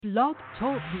Blog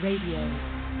Talk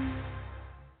Radio.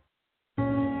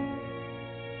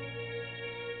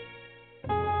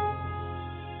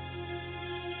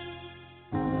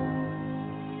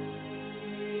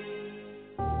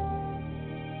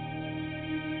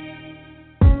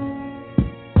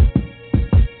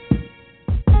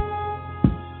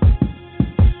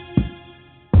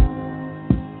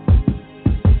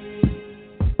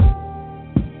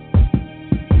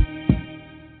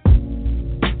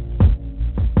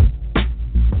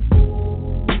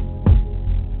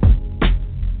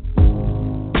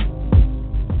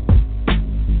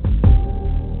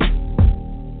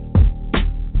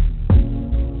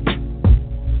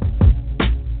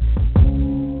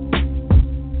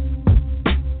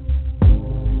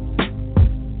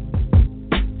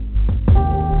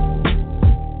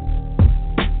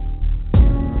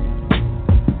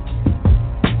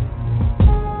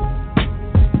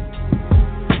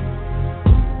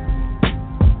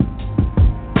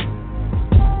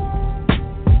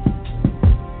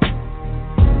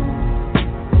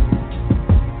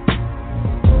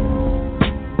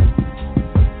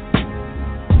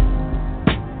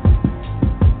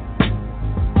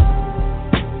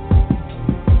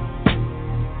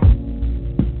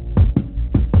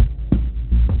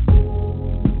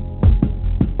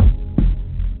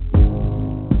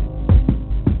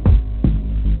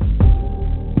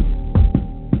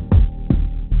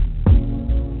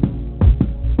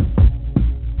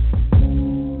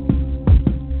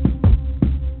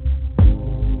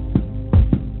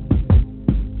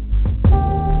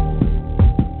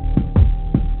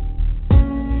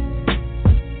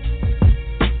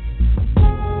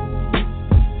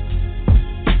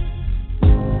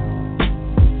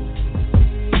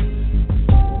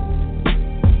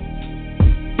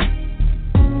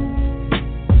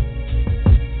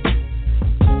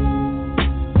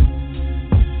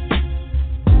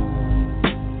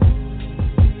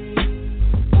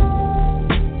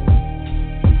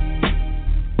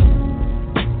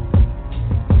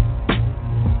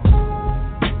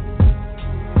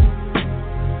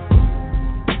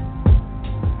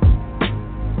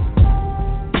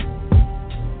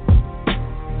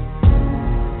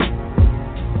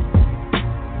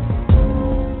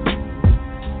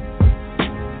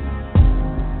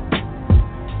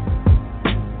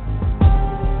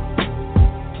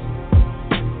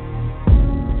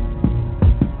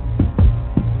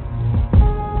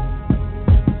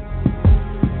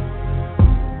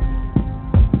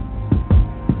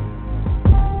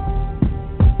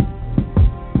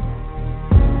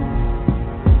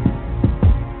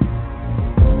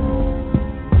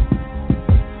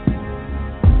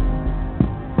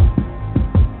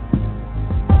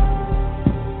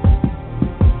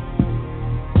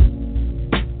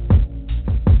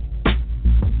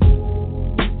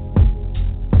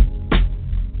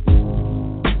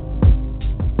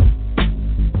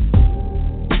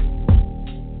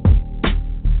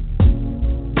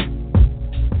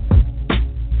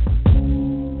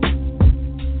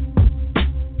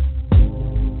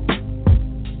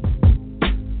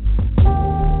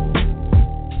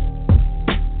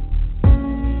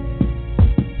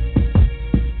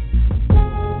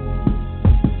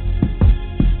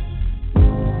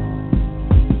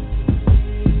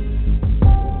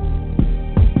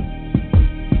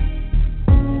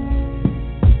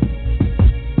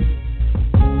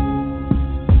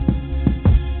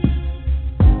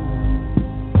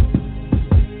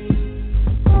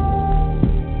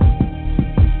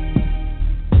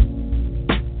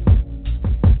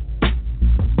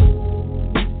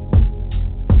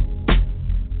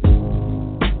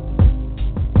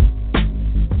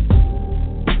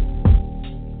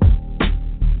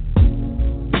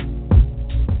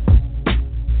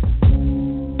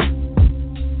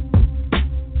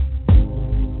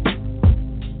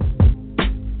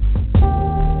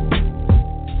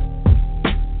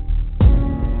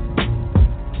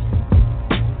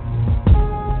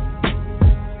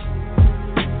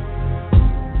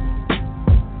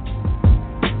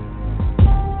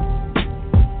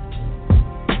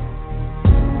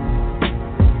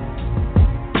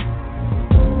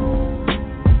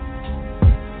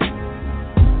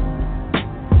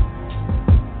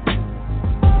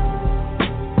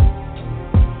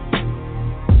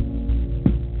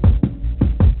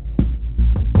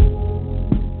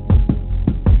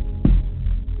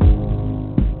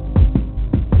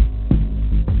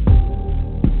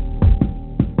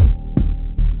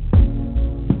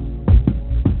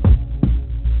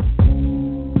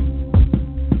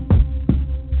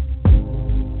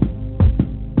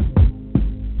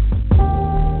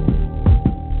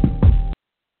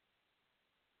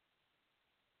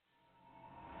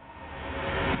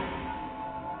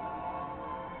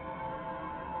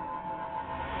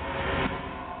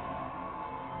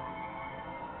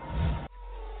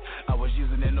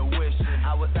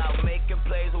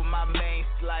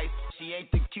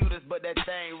 cutest, but that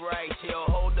thing right. She'll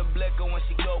hold the blicker when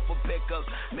she go for pickups,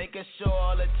 making sure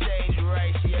all the change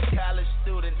right. She a college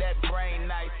student, that brain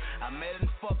nice. I met and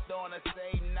fucked on the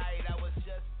same night. I was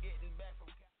just getting back from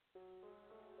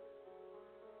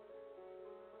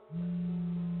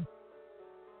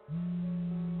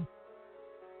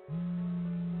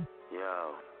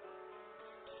Yo,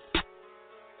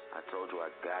 I told you I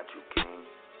got you, King.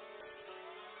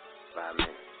 5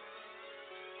 minutes.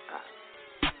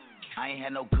 I ain't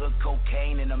had no good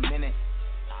cocaine in a minute.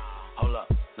 Hold up,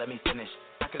 let me finish.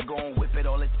 I could go and whip it,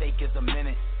 all it take is a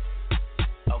minute.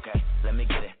 Okay, let me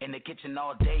get it. In the kitchen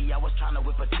all day, I was trying to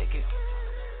whip a ticket.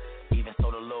 Even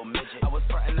sold a little midget. I was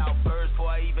fronting out birds before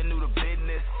I even knew the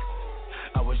business.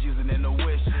 I was using in the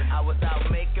wish. I was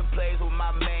out making plays with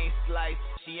my main slice.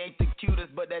 She ain't the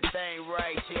cutest, but that thing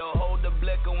right. She'll hold the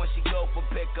blicker when she go for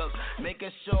pickups, making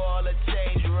sure all the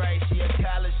change right. She a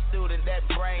college student, that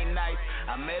brain nice.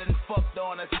 I met and fucked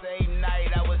on the same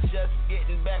night. I was just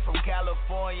getting back from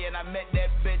California, and I met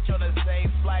that bitch on the same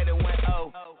flight and went,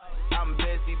 oh, I'm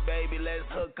busy, baby, let's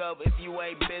hook up. If you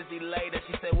ain't busy later.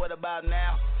 She said, what about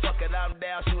now? Fuck it, I'm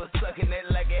down. She was sucking it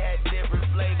like it had different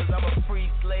flavors. I'm a free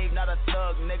slave, not a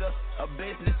thug, nigga. A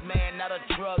businessman, not a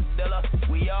drug dealer.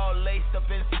 We all laced up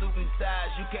in suit and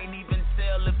ties. You can't even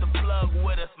tell if the plug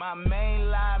with us. My main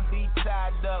line be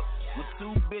tied up with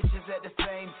 2 bitches at the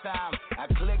same time. I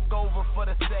click over for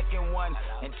the second one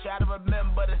and try to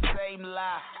remember the same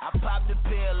lie. I pop the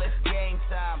pill, it's game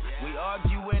time. We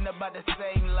arguing about the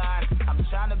same line. I'm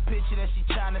trying to picture that she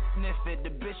trying to sniff it. The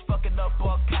bitch fucking up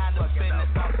all kind of business.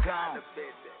 I'm gone.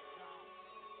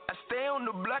 I stay on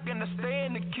the block and I stay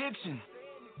in the kitchen.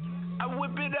 I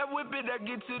whip it, I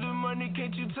get to the money,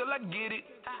 can't you tell I get it?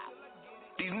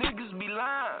 These niggas be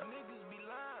lying,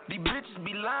 these bitches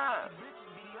be lying.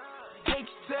 Can't you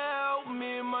tell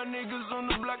me and my niggas on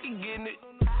the block are getting it?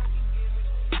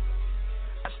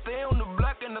 I stay on the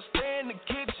block and I stay in the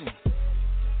kitchen.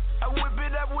 I whip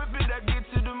it, I get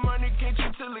to the money, can't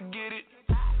you tell I get it?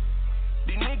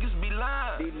 These niggas be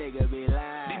lying, these niggas be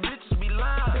lying, these bitches be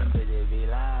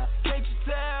lying, can't you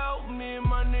tell me and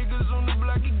my niggas on the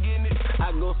block are getting it?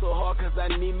 I go so hard cause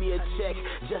I need me a check,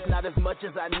 just not as much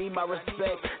as I need my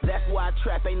respect. That's why I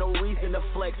trap, ain't no reason to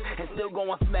flex, and still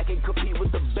go on smack and compete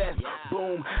with the best.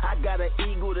 Boom, I got an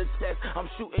eagle to test, I'm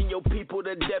shooting your people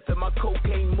to death and my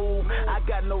cocaine move. I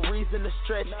got no reason to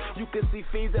stretch, you can see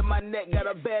fiends in my neck, got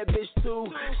a bad bitch too.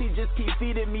 She just keep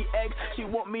feeding me eggs, she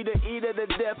want me to eat her to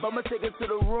death. I'ma take her to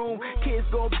the room, kids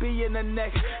gon' be in the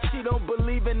next. She don't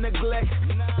believe in neglect.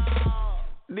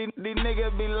 These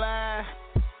niggas be lying,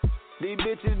 these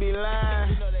bitches be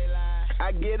lying.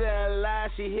 I get her a line,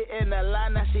 she hitting the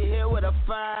line, now she here with a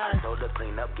fine. I told her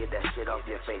clean up, get that shit off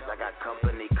your face. I got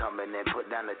company coming and put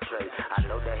down the tray. I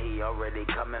know that he already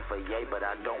coming for yay, but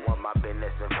I don't want my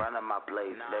business in front of my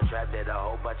place. The trap did a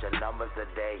whole bunch of numbers a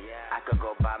day. I could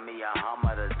go buy me a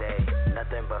Hummer today.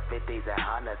 Nothing but 50s and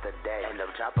 100s a day. And the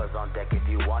choppers on deck if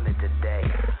you want it today.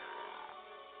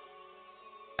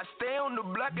 I stay on the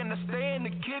block and I stay in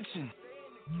the kitchen.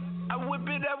 I whip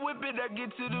it, I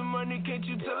get to the money, can't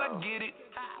you tell I get it?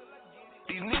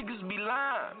 These niggas be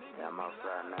lying,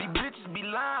 these bitches be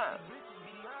lying.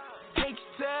 Can't you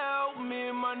tell me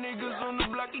and my niggas on the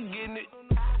block are getting it?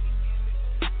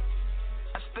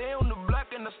 I stay on the block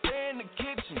and I stay in the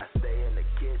kitchen.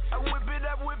 I whip it,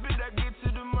 I get to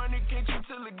the money, can't you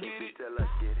tell I get it?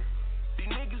 These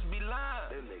niggas be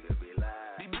lying,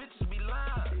 these bitches be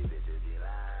lying.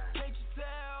 Can't you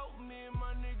tell me and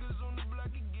my niggas on the block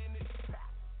are getting it?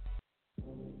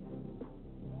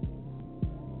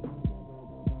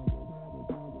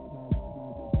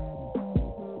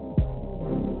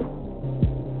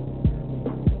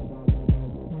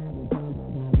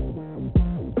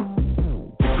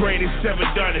 Greatest ever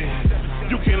done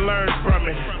it, you can learn from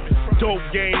it. Dope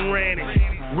game ran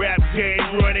it, rap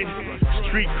game running,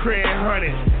 street cred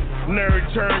hunting.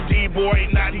 Nerd turned D-boy,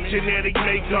 not genetic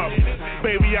makeup.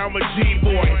 Baby, I'm a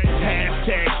G-boy,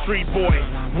 hashtag street boy.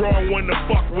 Wrong one to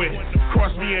fuck with.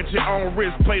 Cross me at your own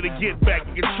risk, play to get back,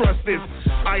 you can trust this.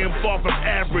 I am far from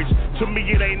average, to me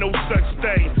it ain't no such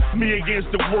thing. Me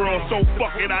against the world, so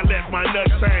fuck it, I let my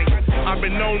nuts hang. I've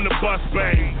been known to bust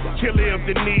bang, kill it if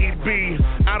the need be.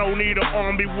 I don't need an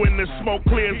army when the smoke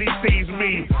clears, he sees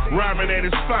me. Rhyming at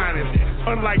his finest,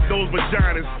 unlike those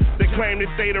vaginas that claim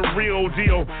that they the real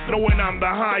deal, knowing I'm the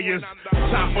highest.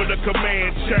 Top of the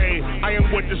command chain, I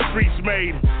am what the streets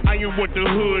made, I am what the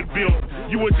hood built.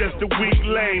 You were just a weak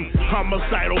lame,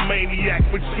 homicidal maniac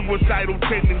with suicidal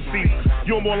tendencies.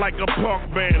 You're more like a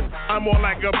punk band, I'm more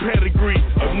like a pedigree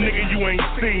of nigga you ain't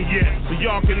seen yet. So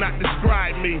y'all cannot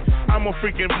describe me. I'm a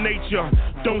freak of nature.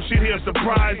 Don't shit here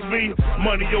surprise me.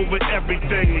 Money over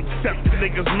everything except the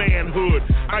nigga's manhood.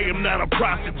 I am not a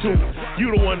prostitute.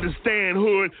 You don't understand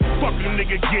hood. Fuck a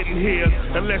nigga getting here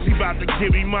unless he about to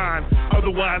give me mine.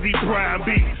 Otherwise he prime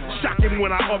beat. Shock him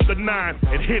when I up the 9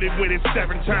 and hit it with it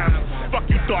 7 times. Fuck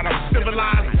you thought I'm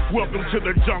civilized? Welcome to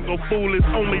the jungle, fool. It's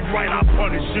only right I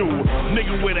punish you.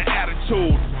 Nigga with an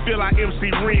attitude. Feel like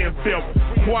MC Ren felt.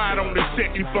 Quiet on the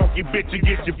set, you funky bitch, you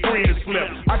get your friends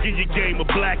flipped. I give you game a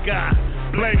black eye.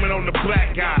 Blame it on the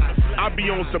black guy. I be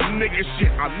on some nigga shit.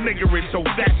 I'm niggerish, so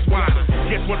that's why.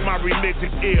 Guess what my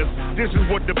religion is? This is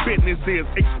what the business is.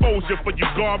 Exposure for you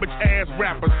garbage ass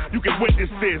rappers. You can witness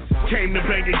this. Came to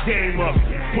bang your game up.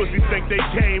 Pussies think they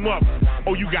came up.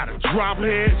 Oh, you got a drop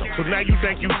head? So now you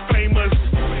think you famous?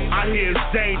 I hear it's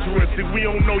dangerous and we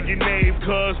don't know your name,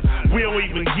 cuz we don't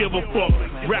even give a fuck.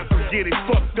 Rappers get it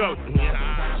fucked up.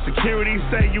 Security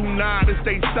say you nah, this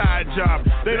they side job.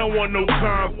 They don't want no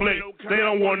conflict. They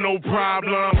don't want no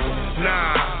problem.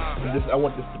 Nah. I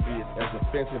want this to be as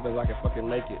offensive as I can fucking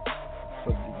make it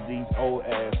for these old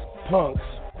ass punks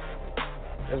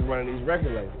that's running these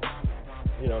record labels.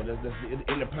 You know, that's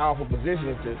in the powerful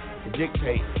position to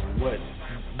dictate what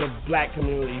the black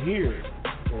community hears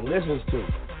and listens to.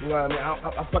 You know what I mean?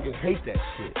 I fucking hate that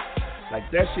shit.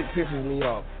 Like, that shit pisses me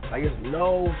off. Like, there's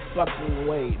no fucking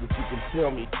way that you can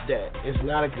tell me that it's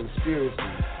not a conspiracy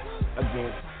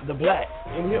against the black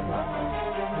in hip-hop.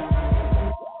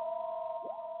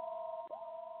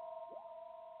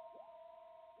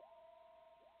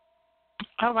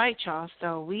 All right, y'all.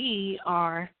 So we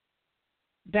are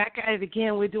back at it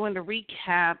again. We're doing the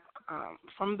recap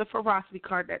from the Ferocity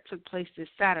card that took place this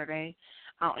Saturday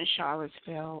out in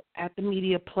Charlottesville at the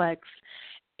Mediaplex,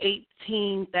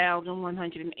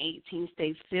 18,118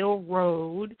 Statesville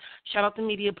Road. Shout out to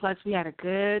Mediaplex. We had a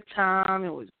good time.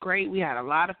 It was great. We had a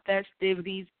lot of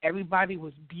festivities. Everybody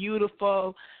was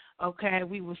beautiful. Okay,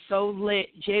 we were so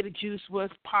lit. Jada Juice was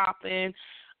popping.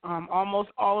 Almost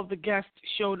all of the guests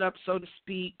showed up, so to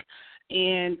speak.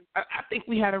 And I think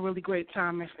we had a really great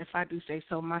time, if I do say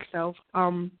so myself.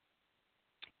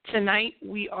 Tonight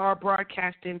we are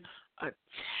broadcasting a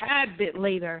tad bit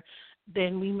later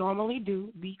than we normally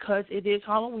do because it is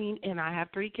Halloween and I have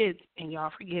 3 kids, and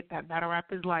y'all forget that battle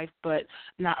rap is life but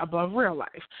not above real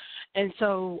life. And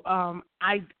so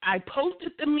I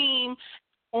posted the meme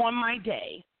on my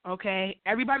day, okay?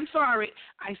 Everybody saw it.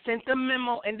 I sent the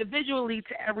memo individually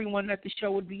to everyone that the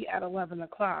show would be at 11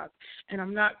 o'clock, and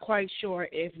I'm not quite sure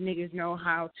if niggas know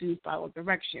how to follow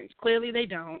directions. Clearly they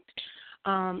don't.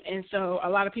 And so a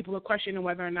lot of people are questioning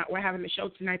whether or not we're having the show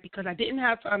tonight because I didn't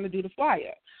have time to do the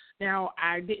flyer. Now,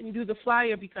 I didn't do the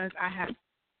flyer because I have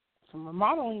some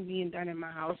remodeling being done in my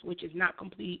house, which is not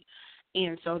complete.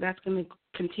 And so that's going to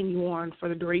continue on for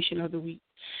the duration of the week.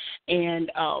 And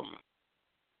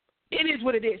it is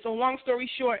what it is. So long story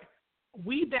short,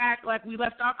 we back like we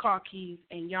left our car keys,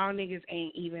 and y'all niggas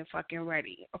ain't even fucking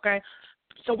ready, okay?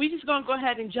 So we just going to go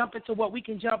ahead and jump into what we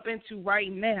can jump into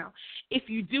right now. If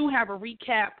you do have a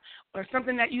recap or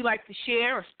something that you like to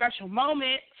share, a special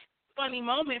moment, funny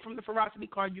moment from the Ferocity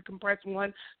card, you can press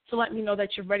 1 to let me know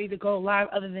that you're ready to go live.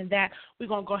 Other than that, we're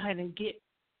going to go ahead and get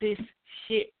this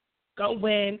shit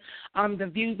going. The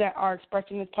views that are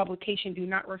expressed in this publication do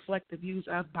not reflect the views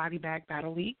of Body Bag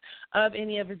Battle League, of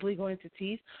any of its legal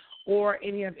entities, or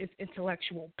any of its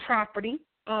intellectual property.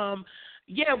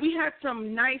 Yeah, we had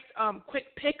some nice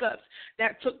quick pickups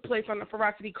that took place on the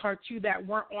Ferocity card, too, that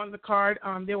weren't on the card.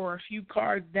 There were a few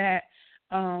cards that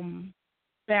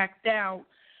backed out.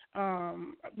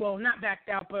 Well, not backed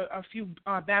out, but a few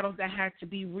battles that had to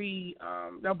be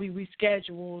they'll be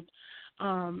rescheduled.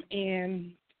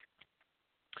 And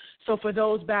so for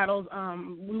those battles,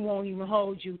 we won't even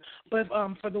hold you. But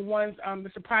for the ones,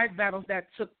 the surprise battles that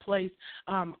took place,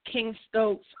 King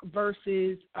Stokes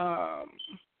versus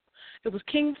it was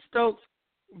King Stokes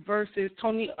versus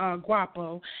Tony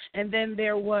Guapo, and then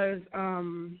there was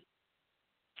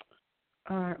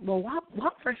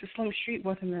WAP versus Slim Street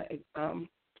wasn't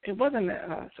it wasn't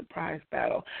a surprise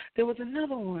battle. There was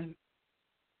another one.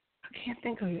 I can't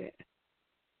think of it.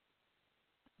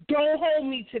 Don't hold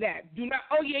me to that. Do not.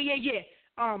 Oh yeah.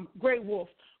 Grey Wolf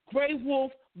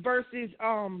versus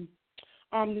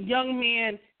the young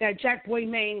man that Jack Boy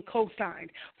Maine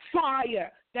co-signed.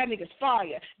 Fire. That nigga's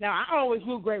fire. Now, I always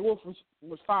knew Grey Wolf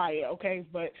was fire, okay?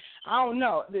 But I don't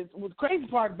know. The crazy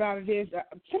part about it is I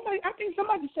think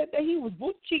somebody said that he was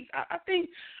booty cheeks. I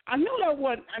know that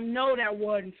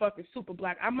wasn't fucking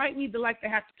Superblack. I might need to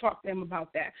have to talk to him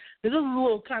about that. There was a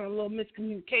little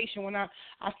miscommunication when I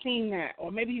seen that.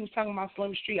 Or maybe he was talking about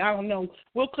Slim Street. I don't know.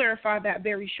 We'll clarify that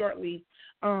very shortly.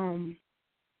 Y'all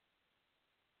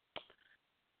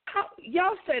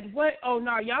said what? Oh,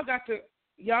 no, y'all got to...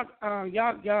 Y'all, yeah.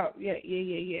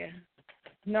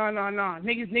 No.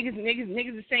 Niggas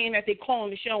are saying that they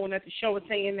calling the show and that the show is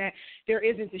saying that there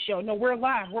isn't the show. No, we're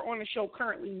live. We're on the show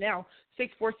currently now,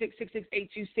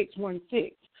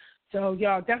 646-668-2616. So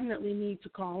y'all definitely need to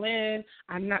call in.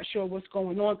 I'm not sure what's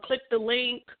going on. Click the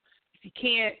link. If you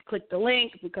can't, click the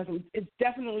link because it's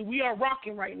definitely, we are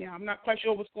rocking right now. I'm not quite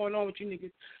sure what's going on with you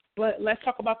niggas. But let's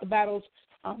talk about the battles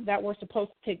that were supposed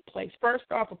to take place. First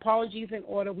off, apologies in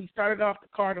order. We started off the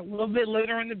card a little bit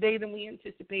later in the day than we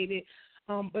anticipated.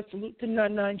 But salute to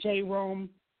Nunn Nunn, J. Rome,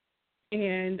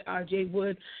 and Jay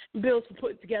Wood. Billz for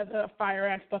putting together a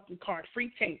fire-ass fucking card.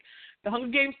 Free Tank. The Hunger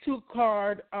Games 2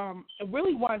 card, it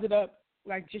really winded up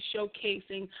just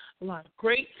showcasing a lot of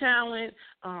great talent,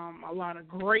 a lot of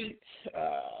great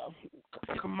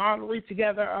camaraderie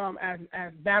together as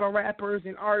battle rappers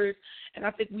and artists. And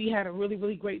I think we had a really,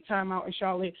 really great time out in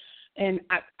Charlotte. And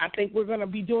I think we're going to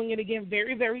be doing it again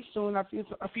very, very soon. I've seen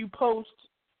a few posts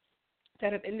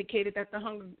that have indicated that the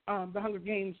Hunger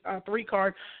Games 3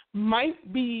 card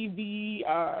might be the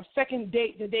second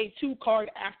day, the day 2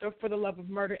 card after For the Love of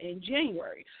Murder in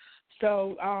January.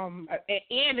 So,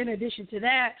 and in addition to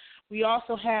that, we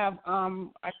also have,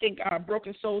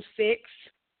 Broken Soul 6.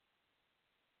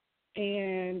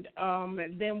 And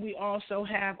then we also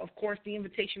have, of course, the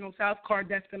Invitational South card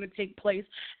that's going to take place.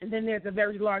 And then there's a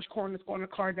very large corner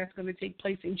card that's going to take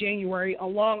place in January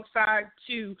alongside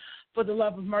For the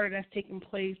Love of Murder that's taking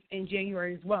place in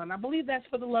January as well. And I believe that's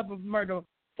For the Love of Murder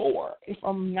 4, if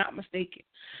I'm not mistaken.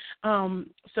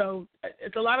 So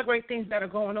it's a lot of great things that are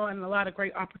going on and a lot of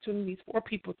great opportunities for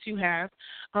people to have.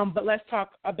 But let's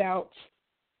talk about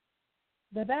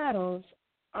the battles.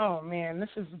 Oh, man, this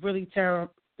is really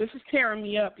terrible. This is tearing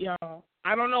me up, y'all.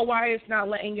 I don't know why it's not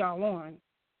letting y'all on.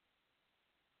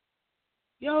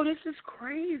 Yo, this is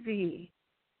crazy.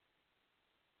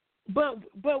 But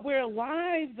we're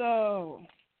live, though.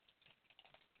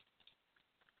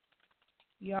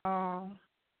 Y'all.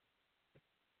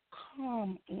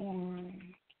 Come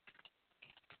on.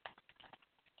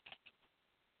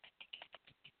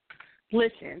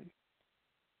 Listen.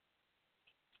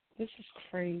 This is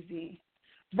crazy.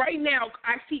 Right now,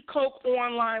 I see Coke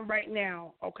online right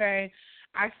now, okay?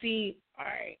 I see, all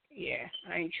right, yeah,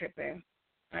 I ain't tripping.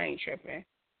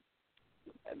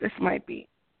 This might be.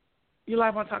 You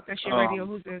live on Talk That Shit Radio.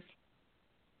 Who's this?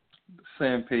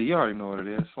 Sam P. You already know what it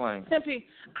is. Slang. Sam P.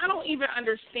 I don't even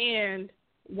understand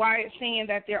why it's saying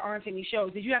that there aren't any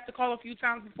shows. Did you have to call a few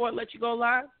times before it let you go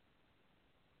live?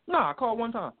 No, I called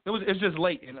one time. It's just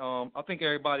late, and I think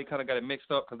everybody kind of got it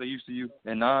mixed up because they used to you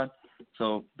at 9,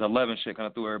 so the 11 shit kind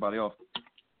of threw everybody off.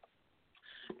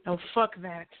 No, fuck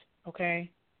that, okay?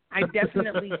 I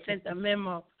definitely sent a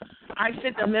memo. I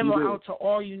sent a memo out to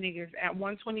all you niggas at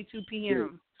 1:22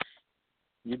 p.m.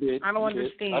 You did. I don't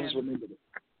understand. I just remembered.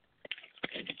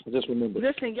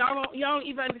 Listen, y'all don't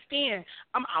even understand.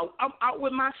 I'm out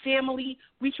with my family.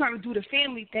 We trying to do the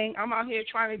family thing. I'm out here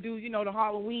trying to do, the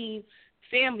Halloween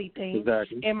family thing.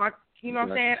 Exactly. And what I'm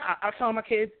saying? I tell my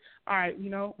kids, all right,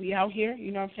 we out here,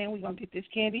 what I'm saying? We're going to get this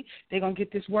candy. They're going to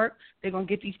get this work. They're going to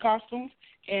get these costumes.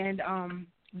 And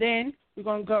then we're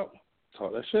going to go.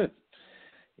 Talk that shit.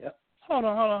 Yep. Hold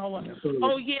on. Absolutely.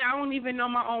 Oh, yeah, I don't even know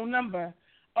my own number.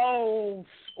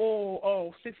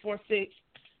 646.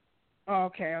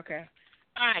 Okay. All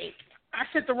right. I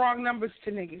sent the wrong numbers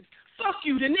to niggas. Fuck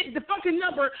you. The fucking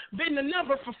number been the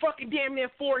number for fucking damn near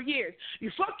 4 years.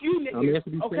 Fuck you, niggas.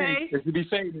 It should be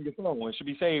saved in your phone. It should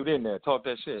be saved in there. Talk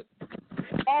that shit.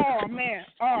 Oh, man.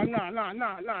 Oh,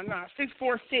 no.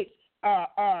 646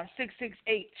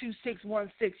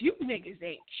 668-2616. You niggas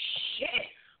ain't shit.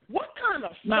 What kind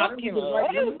of fucking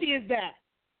loyalty is that?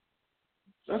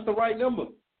 That's the right number.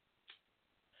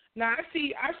 Now I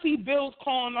see Billz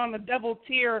calling on the double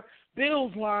tier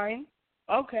Billz line.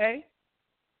 Okay.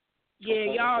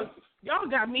 Yeah, y'all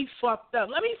got me fucked up.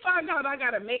 Let me find out. I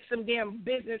gotta make some damn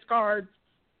business cards.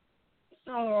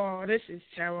 Oh, this is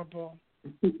terrible.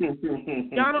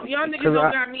 Y'all niggas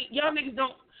don't got me. Y'all niggas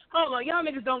don't. Hold on, y'all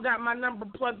niggas don't got my number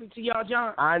plugged into y'all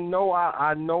John. I know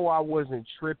I wasn't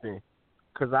tripping,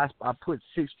 cause I put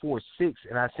 646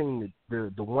 and I seen the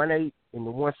 18 and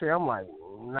the 17. I'm like,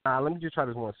 Nah, let me just try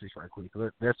this 1-6 right quick.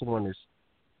 That's the one that's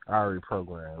already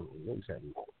programmed. Let me tell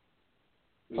you.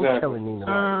 I'm telling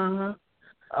Nina.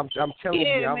 I'm telling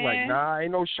you. I'm like, nah,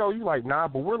 ain't no show. You like, nah,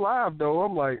 but we're live though.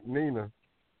 I'm like, Nina,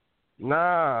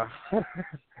 nah,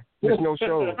 there's no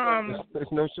show.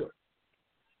 There's no show.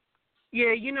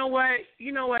 Yeah, you know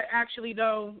what? Actually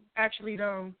though,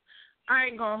 I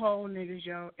ain't gonna hold niggas,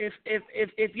 yo. If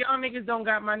y'all niggas don't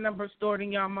got my number stored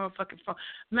in y'all motherfucking phone.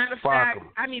 Matter of fact,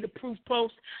 I need a proof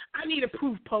post.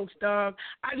 Dog.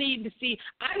 I need to see.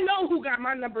 I know who got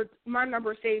my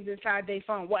number saved inside their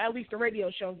phone. Well, at least the radio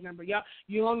show's number. Y'all,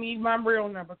 you don't need my real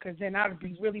number, because then I'd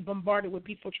be really bombarded with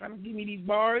people trying to give me these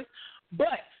bars.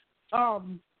 But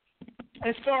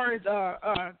as far as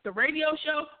the radio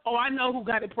show, I know who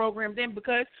got it programmed in,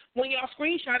 because when y'all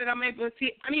screenshot it, I'm able to see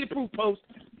it. I need a proof post.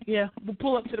 Yeah, we'll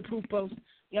pull up to the proof post.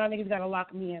 Y'all niggas got to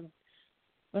lock me in.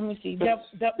 Let me see.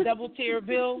 Double tier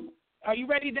Bill. Are you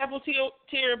ready, double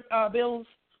tier Bills?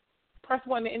 Press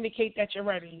 1 to indicate that you're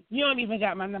ready. You don't even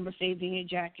got my number saved in your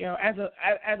jack, yo. As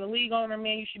a league owner,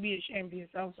 man, you should be ashamed of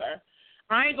yourself, sir.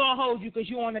 I ain't going to hold you because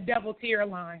you're on the double tier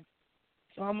line.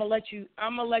 So I'm gonna let you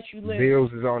live.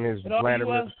 Billz is on his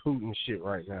Vladimir Putin shit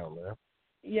right now, man.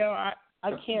 Yo, I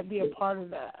can't be a part of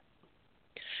that.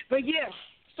 But yeah,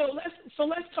 so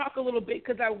let's talk a little bit,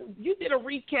 because you did a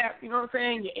recap. You know what I'm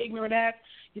saying? You ignorant ass.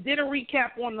 You did a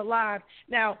recap on the live.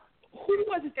 Now, who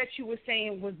was it that you were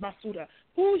saying was Basuda?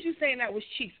 Who was you saying that was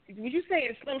Chiefs? Was you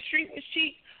saying Slim Street was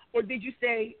Chiefs, or did you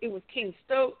say it was King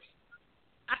Stokes?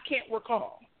 I can't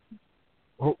recall.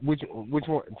 Which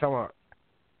one? Tell me.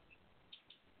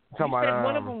 You said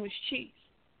one of them was Chiefs.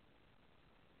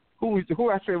 Who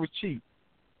I said was Chief?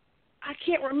 I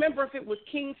can't remember if it was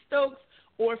King Stokes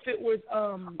or if it was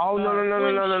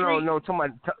no.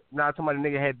 Talking about the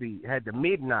nigga had the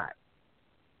midnight.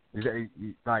 Is that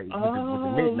like with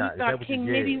the midnight? You thought King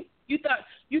Mitty?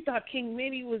 You thought King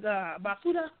Mitty was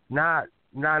Basuda? Nah.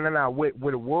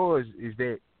 What it was is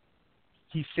that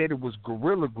he said it was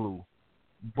Gorilla Glue,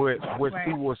 but what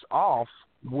threw us off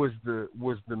was the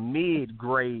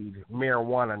mid-grade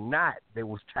marijuana knot that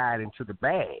was tied into the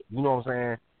bag. You know what I'm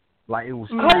saying? Like, it was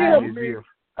tied as if...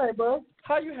 Hey, bro,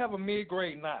 how you have a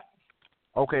mid-grade knot?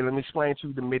 Okay, let me explain to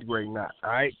you the mid-grade knot, all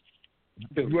right?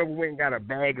 You ever went and got a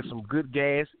bag of some good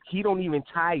gas, he don't even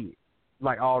tie it,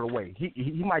 like, all the way.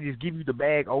 He might just give you the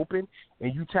bag open,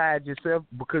 and you tie it yourself,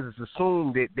 because it's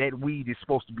assumed that weed is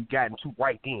supposed to be gotten to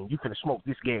right then. You can smoke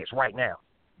this gas right now.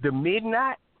 The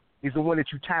mid-knot is the one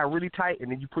that you tie really tight,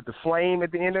 and then you put the flame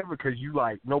at the end of it, because you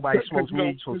like, nobody smokes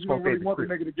weed, so smoke that in the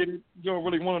crib. You don't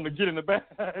really want him to get in the bag.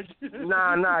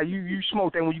 Nah, you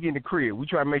smoke that when you get in the crib. We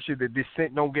try to make sure that this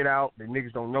scent don't get out, that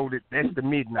niggas don't know that that's the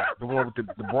midnight, the one with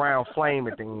the brown flame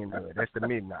at the end of it. That's the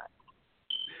midnight.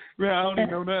 Man, I don't even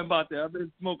know nothing about that. I've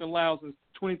been smoking loud since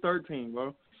 2013,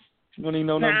 bro. You don't even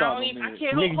know nothing about it. I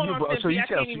can't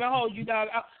can't even hold you, dog.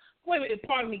 Wait a minute,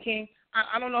 pardon me, King.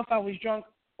 I don't know if I was drunk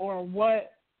or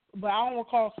what, but I don't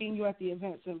recall seeing you at the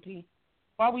event, MP.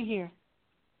 Why we here?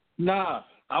 Nah,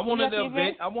 I wanted an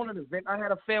event. I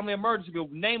had a family emergency.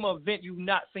 Name an event you've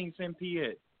not seen MP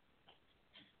at.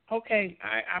 Okay,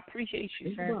 I appreciate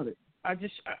you, sir.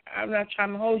 I'm not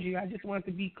trying to hold you. I just wanted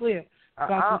to be clear.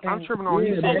 I'm tripping on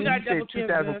you. He said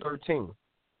 2013.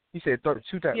 He said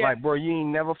 2000. Yeah. Like, bro, you ain't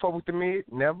never fuck with the mid?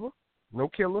 Never? No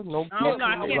killer? No I don't know.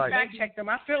 I can't fact check them.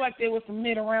 I feel like there was some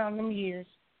mid around them years.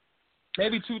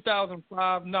 Maybe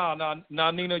 2005. Nah,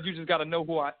 Nina, you just got to know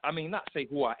who not say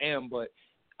who I am, but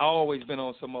I always been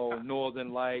on some old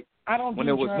Northern Light. I don't when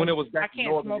do it was drugs. When it was back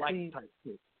Northern Light these. type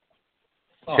shit.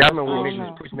 I remember when niggas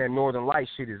was pushing that Northern Light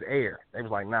shit as air. They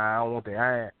was like, nah, I don't want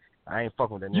that. I ain't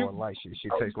fucking with that Northern Light shit.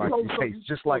 Shit tastes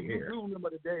just like air. You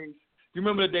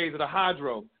remember the days of the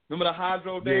hydro? Remember the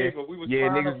hydro days where we was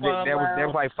niggas. That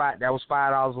was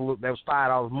 $5. That was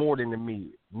 $5 more than the mid.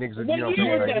 Niggas, what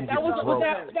year was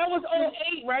that? That was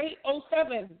 08, right?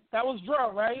 07. That was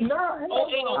drug, right? No,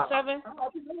 08, 07.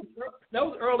 That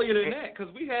was earlier than that,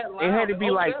 because we had. It had to be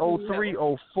like 03,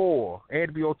 04. It had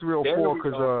to be 03, 04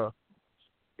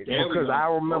 because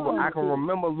I can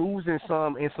remember losing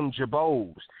some in some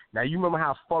Jabos. Now, you remember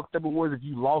how fucked up it was if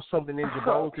you lost something in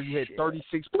Jabos because you had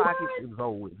 36 pockets? It was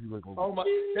over with.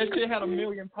 That shit had 1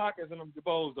 million pockets in them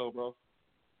Jabos, though, bro.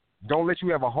 Don't let you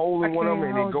have a hole in one of them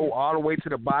and then go all the way to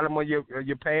the bottom of your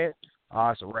pants.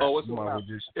 It's a wrap. Oh, it's a wrap.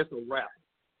 It's a wrap.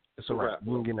 It's a wrap.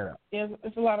 We ain't getting that out. Yeah,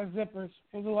 it's a lot of zippers.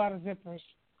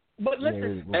 But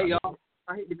listen. Hey, y'all.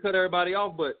 I hate to cut everybody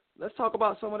off, but let's talk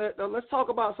about some of that. Let's talk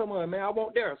about some of it, man. I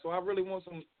won't dare. So I really want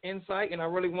some insight, and I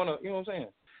really want to, you know what I'm saying?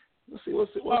 Let's see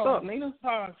what's up, Nina.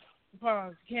 Pause.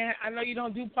 I know you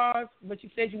don't do pause, but you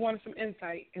said you wanted some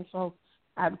insight, and so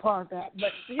I had to pause that.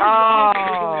 But here's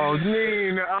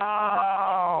Nina.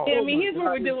 Yeah, I mean, here's what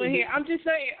we're doing here. I'm just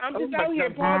saying. I'm just out here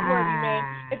pause-worthy, man.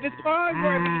 If it's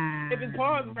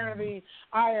pause-worthy,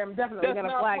 I am definitely going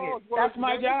to flag it. That's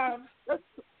my job.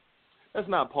 That's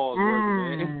not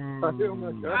pause-worthy, man. All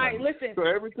right, listen. So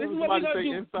every time somebody say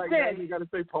insight, you got to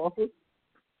say pause?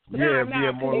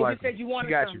 Yeah, more like you said you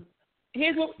wanted got something. you.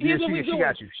 Here's what we're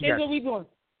doing.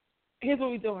 Here's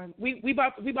what we're doing. We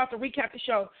about to recap the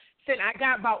show. Said I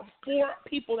got about 4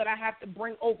 people that I have to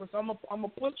bring over, so I'm gonna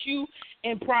put you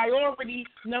in priority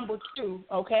number 2.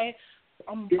 Okay,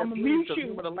 I'm gonna mute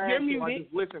you.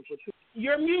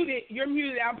 You're muted. You're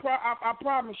muted. I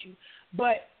promise you.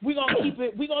 But we're gonna keep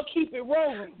it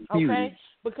rolling. Okay,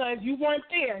 because you weren't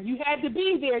there. You had to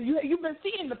be there. You've been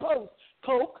seeing the post.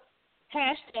 Coke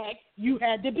hashtag. You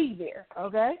had to be there.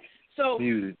 Okay, so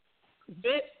muted.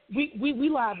 We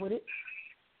live with it,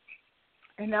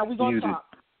 and now we're gonna talk.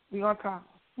 We're going to talk.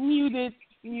 Muted.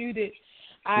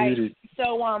 All right.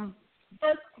 So,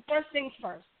 first things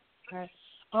first. Okay.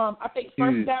 I think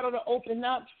first battle to open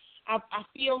up, I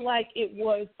feel like it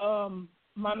was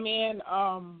my man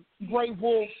Grey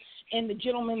Wolf and the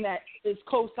gentleman that is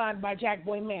co-signed by Jack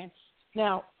Boy Man.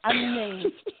 Now, I need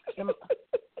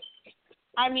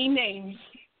names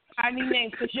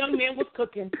because Young Man was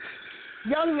cooking.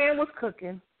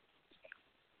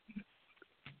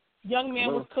 He'll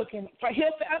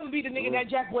forever be the nigga that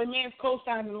Jack Boy Man's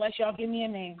co-signed unless y'all give me a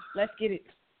name. Let's get it.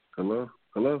 Hello.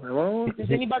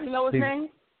 Does anybody know his name?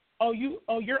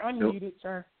 You're unmuted,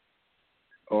 sir.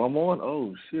 Oh, I'm on?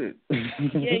 Oh, shit.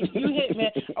 Yeah, you hit,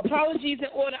 man. Apologies in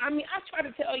order. I mean, I tried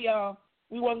to tell y'all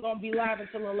we wasn't going to be live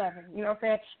until 11. You know what I'm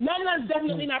saying? None of us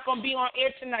definitely not going to be on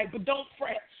air tonight, but don't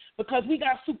fret because we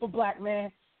got Superblack,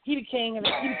 man. He the king of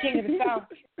the South. He the king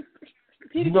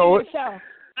of the South.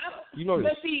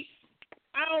 But see,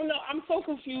 I don't know. I'm so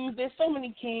confused. There's so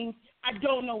many kings. I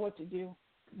don't know what to do.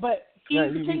 But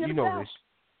he's the king of the South.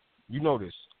 You know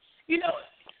this. Hey,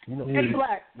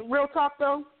 Black, real talk,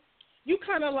 though, you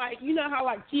kind of like, you know how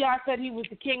like T.I. said he was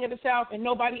the king of the South and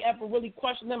nobody ever really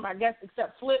questioned him, I guess,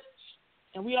 except Flip.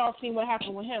 And we all seen what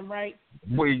happened with him, right?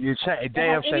 Well, you're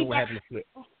damn shame what happened to Flip.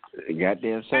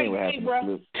 Goddamn shame what happened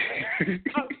to Flip.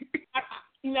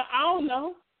 I don't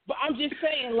know. But I'm just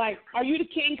saying, like, are you the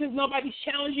king because nobody's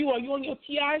challenged you? Are you on your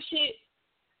T.I. shit?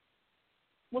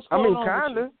 What's going on?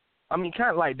 Kind of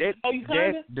like that. Oh, you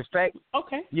kind of? The fact.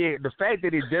 Okay. Yeah, the fact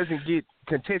that it doesn't get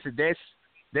contested,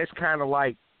 that's kind of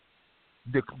like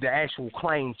the actual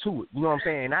claim to it. You know what I'm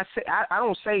saying? I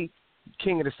don't say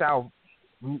king of the South.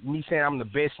 Me saying I'm the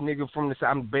best nigga from the South.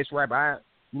 I'm the best rapper.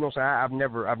 You know what I'm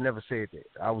saying? I've never said that.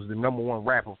 I was the number 1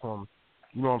 rapper from.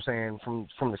 You know what I'm saying,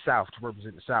 from the South, to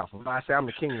represent the South. When I say I'm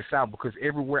the king of the South because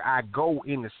everywhere I go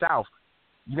in the South,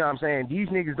 you know what I'm saying, these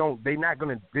niggas they're not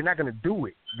gonna do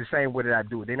it the same way that I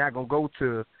do it. They're not gonna go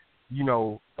to,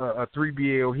 a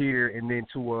 3BL here and then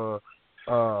to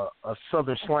a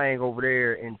Southern slang over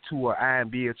there and to a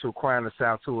IMB or to a Crown of the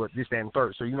South to a this, that, and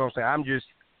third. So you know what I'm saying,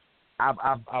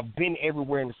 I've been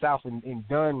everywhere in the South and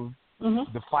done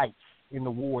the fights in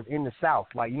the wars in the South.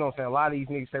 Like, you know what I'm saying, a lot of these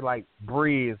niggas say like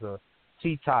Briz or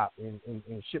T-Top and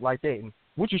shit like that, and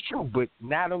which is true. But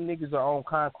now them niggas are on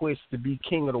conquest to be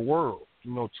king of the world.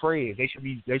 Trez, they should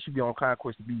be on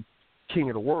conquest to be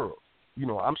king of the world.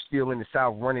 I'm still in the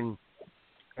South running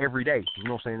every day. You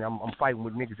know what I'm saying? I'm fighting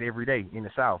with niggas every day in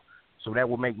the South, so that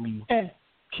would make me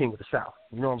king of the South.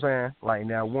 You know what I'm saying? Like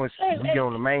now, once we get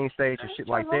on the main stage and shit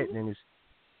like that, then it's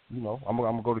I'm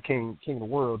gonna go to king of the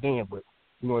world then. But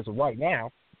as of right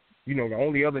now, the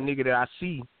only other nigga that I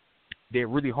see that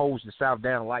really holds the South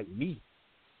down like me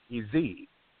is Zed. You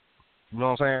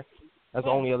know what I'm saying? That's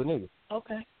the only other nigga.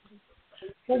 Okay.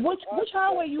 Well, which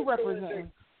highway you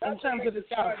representing in terms of the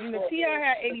South? The T.I.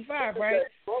 had 85, right?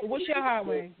 But what's your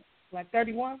highway? Like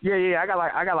 31? Yeah. I got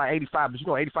like 85,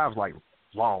 but 85 is like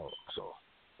long, so.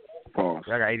 I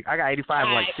got 85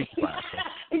 and like 65. So.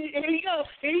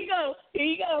 Here you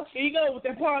go with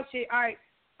that pause shit. All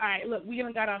right. Look, we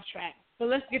done got off track. But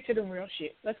let's get to the real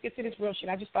shit. Let's get to this real shit.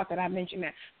 I just thought that I'd mention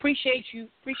that. Appreciate your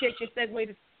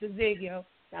segue to Zig, yo.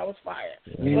 That was fire.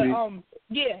 Mm-hmm. But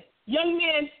young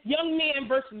man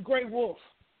versus Grey Wolf.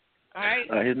 All right.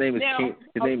 His name is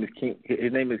King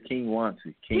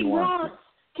Wanty. King Want.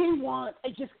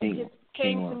 It just came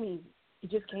to me.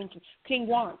 It just came to King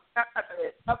Want.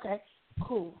 Okay.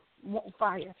 Cool.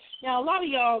 Fire. Now, a lot of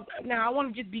y'all, I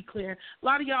want to just be clear. A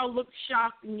lot of y'all look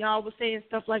shocked and y'all were saying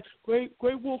stuff like, Grey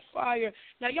Wolf fire.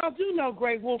 Now, y'all do know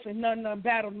Grey Wolf and Nunn Nunn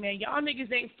battled, man. Y'all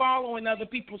niggas ain't following other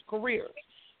people's careers.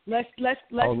 Let's stop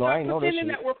pretending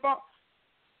that we're following.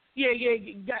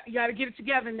 You got to get it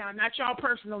together now. Not y'all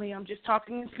personally. I'm just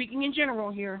speaking in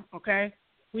general here, okay?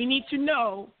 We need to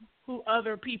know who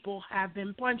other people have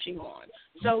been punching on.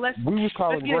 So we was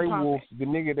calling Grey Wolf the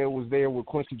nigga that was there with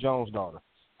Quincy Jones' daughter.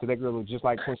 So that girl was just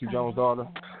like Quincy Jones' daughter.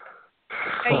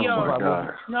 Hey, yo.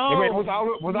 No. Was I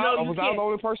the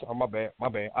only person? Oh, my bad.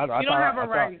 You don't have a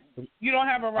right.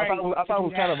 I thought it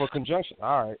was kind of a conjunction.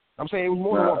 All right. I'm saying it was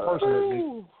more than one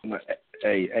person.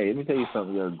 Hey, let me tell you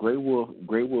something. Yo. Grey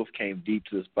Wolf came deep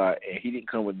to the spot, and he didn't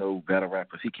come with no battle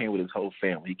rappers. He came with his whole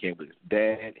family. He came with his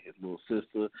dad, his little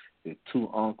sister, his 2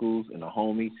 uncles, and a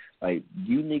homie. Like,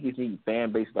 you niggas need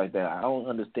fan base like that. I don't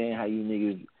understand how you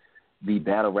niggas be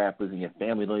battle rappers and your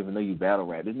family don't even know you battle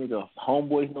rap. This nigga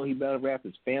homeboys know he battle rap.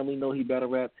 His family know he battle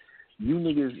rap. You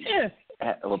niggas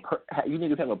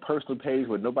have a personal page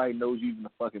where nobody knows you even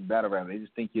a fucking battle rapper. They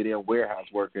just think you're their warehouse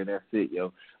worker and that's it,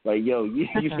 yo. Like, yo, you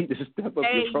need to step up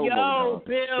your promo.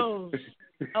 Hey, yo, Billz,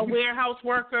 a warehouse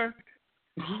worker?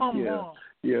 Come on.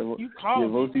 Yeah, you call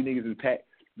most of you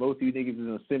niggas is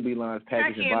in assembly lines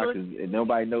packaging boxes, and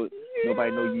nobody knows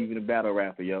you even a battle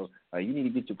rapper, yo. Like, you need to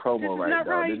get your promo right, dog.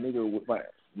 Right. The nigga,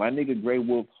 my nigga Grey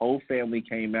Wolf, whole family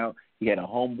came out. He had a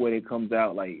homeboy that comes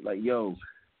out. Like, yo,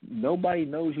 nobody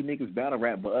knows you niggas battle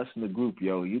rap but us in the group,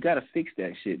 yo. You gotta fix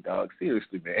that shit, dog.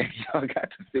 Seriously, man. Y'all got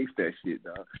to fix that shit,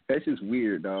 dog. That's just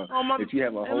weird, dog. If you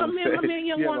have a whole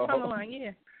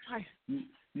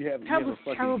you have a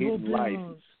fucking hidden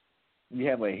life. You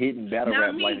have a hidden battle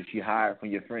rap life that you hide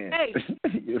from your friends. Hey,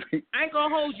 I ain't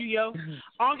gonna hold you, yo.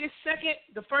 August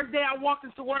 2nd, the first day I walked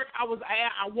into work, I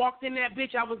walked in that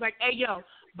bitch. I was like, hey, yo,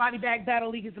 Body Bag Battle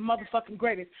League is the motherfucking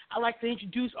greatest. I'd like to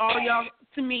introduce all of y'all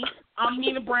to me. I'm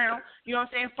Nina Brown. You know what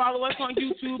I'm saying? Follow us on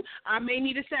YouTube. I may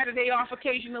need a Saturday off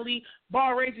occasionally.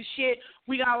 Bar raiser shit.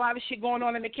 We got a lot of shit going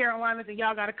on in the Carolinas, and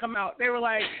y'all got to come out. They were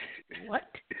like, what?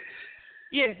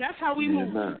 Yeah, that's how we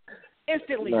move.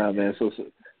 Instantly. Nah, man.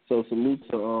 So salute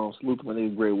to my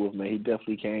nigga Grey Wolf, man. He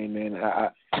definitely came, man.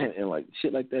 And like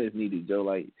shit like that is needed, Joe.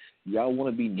 Like, y'all want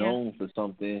to be known for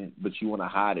something, but you want to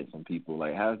hide it from people.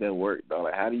 Like, how does that work, dog?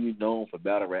 Like, how do you known for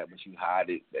battle rap, but you hide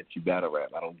it that you battle rap?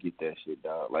 I don't get that shit,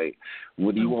 dog. Like,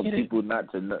 what do you want people not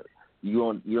to know? You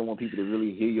don't want people to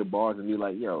really hear your bars and be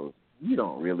like, yo, you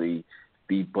don't really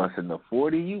be busting the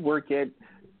 40. You work at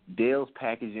Dale's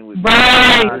Packaging with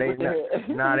right.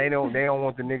 They don't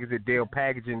want the niggas at Dale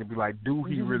Packaging to be like, do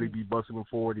he really be busting the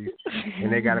 40s?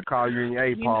 And they gotta call you and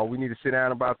hey, Paul, we need to sit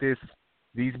down about these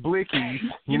blickies.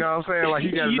 You know what I'm saying? Like,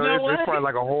 you gotta know it's probably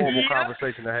like a horrible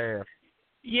conversation to have.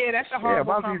 Yeah, that's a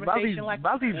horrible conversation.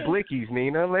 About these blickies,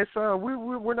 Nina. Let's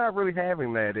we're not really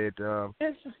having that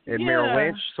at Merrill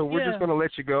Lynch, so we're just gonna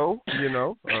let you go. You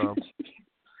know.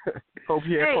 Hope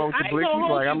you had fun with the blickies.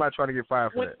 Like, I'm not trying to get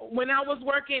fired for that. When I was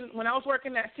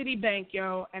working at Citibank,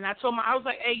 yo, and I was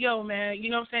like, hey, yo, man, you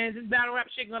know what I'm saying? Is this battle rap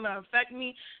shit gonna affect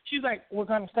me? She's like, what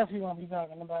kind of stuff you gonna be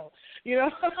talking about? You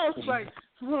know, I was like,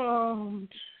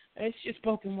 it's just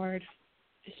spoken word.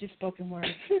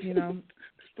 You know.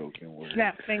 Spoken word.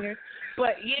 Snap fingers.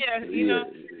 But yeah, you know,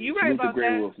 you right about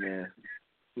Grey that. Wolf, man.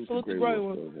 Salute to Grey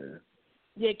Wolf.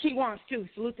 Yeah, King wants too.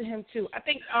 Salute to him too. I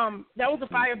think that was a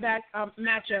fireback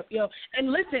matchup, yo. And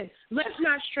listen, let's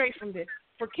not stray from this.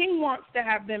 For King Wants to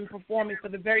have them performing for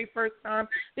the very first time,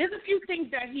 there's a few things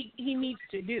that he needs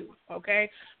to do, okay?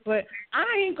 But I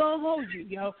ain't gonna hold you,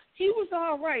 yo. He was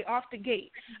all right off the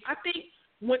gate. I think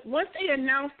once they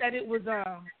announced that it was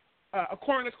a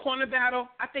corner's corner battle,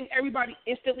 I think everybody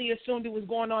instantly assumed it was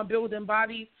going on building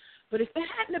bodies. But if it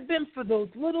hadn't have been for those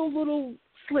little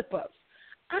slip-ups,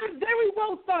 I very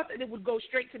well thought that it would go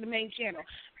straight to the main channel.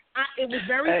 It was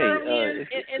very early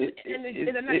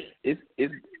in the night.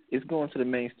 It's going to the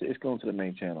main. It's going to the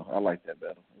main channel. I like that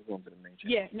battle. It's going to the main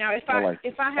channel. Yeah. Now, if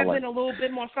I had been a little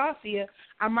bit more saucier,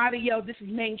 I might have yelled, "This is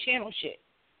main channel shit."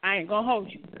 I ain't gonna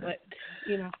hold you, but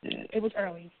you know, it was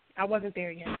early. I wasn't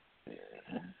there yet.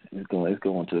 It's going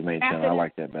to the main channel. I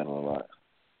like that battle a lot.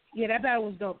 Yeah, that battle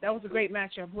was dope. That was a great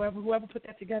matchup. Whoever put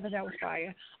that together, that was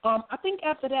fire. I think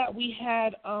after that we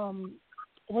had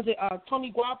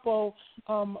Tony Guapo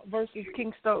versus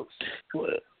King Stokes.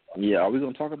 Yeah, are we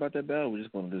gonna talk about that battle? Or we're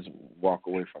just gonna walk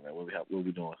away from it. What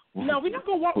we doing? No, we're not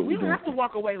gonna walk. We don't have to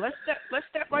walk away. Let's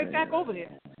step right back over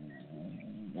there.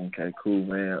 Okay, cool,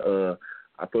 man.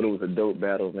 I thought it was a dope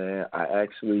battle, man. I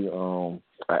actually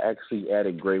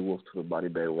added Grey Wolf to the Body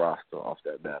Bag roster off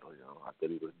that battle, yo. I thought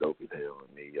he was dope as hell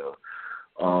to me,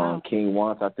 yo. King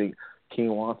Wants, I think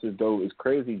King Wants is dope. It's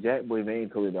crazy. Jack Boy Maine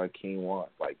told me about King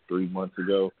Wants like 3 months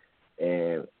ago,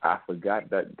 and I forgot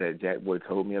that Jack Boy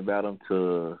told me about him.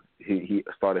 He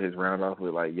started his round off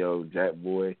with like, yo, Jack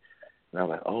Boy And I was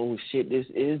like, oh, shit, this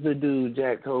is the dude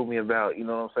Jack told me about. You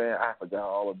know what I'm saying? I forgot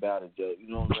all about it, Joe. You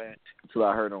know what I'm saying? Until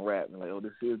I heard him rap. And like, oh,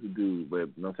 this is the dude. But,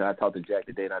 you know what I'm saying? I talked to Jack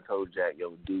today, and I told Jack,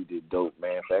 yo, dude did dope,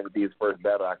 man. If that could be his first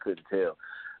battle, I couldn't tell.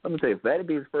 I'm going to tell you, if that could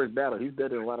be his first battle, he's better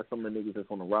than a lot of some of the niggas that's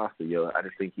on the roster, yo. I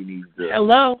just think he needs to.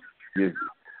 Hello?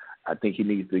 I think he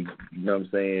needs to, you know what I'm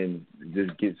saying,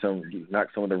 just knock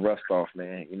some of the rust off,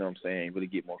 man. You know what I'm saying? Really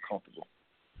get more comfortable.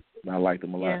 I liked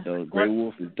him a lot, though. Grey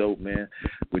Wolf is dope, man.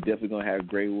 We're definitely going to have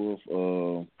Grey Wolf.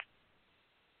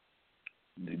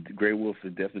 Grey Wolf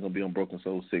is definitely going to be on Broken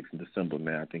Soul 6 in December,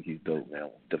 man. I think he's dope, man.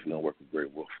 Definitely going to work with Grey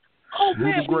Wolf. Oh,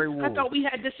 man, I thought we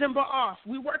had December off.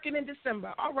 We working in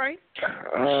December. All right.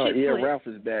 Yeah, Ralph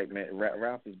is back, man.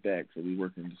 Ralph is back, so we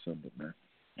working in December, man.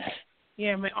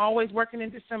 Yeah, man, always working in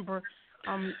December.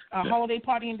 A holiday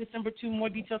party in December, too. More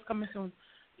details coming soon.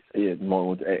 Yeah,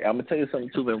 more. Hey, I'm gonna tell you something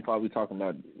too. Man, probably talking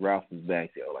about Ralph is back,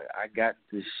 yo. Like I got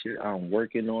this shit I'm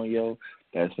working on, yo.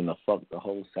 That's gonna fuck the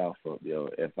whole South up, yo.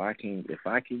 If I can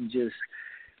just,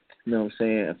 you know what I'm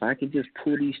saying? If I can just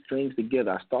pull these strings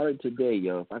together, I started today,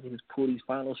 yo. If I can just pull these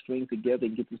final strings together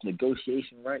and get this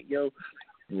negotiation right, yo.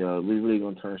 You know, we really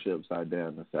gonna turn shit upside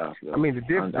down in the South, yo. I mean, the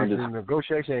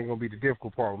negotiation ain't gonna be the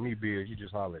difficult part with me, Bill. You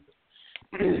just holler at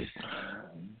it.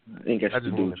 Ain't got shit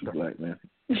to do with you, Black man.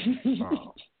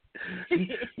 Oh.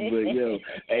 But yo,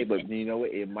 hey, but you know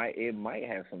what? It might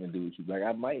have something to do with you. Like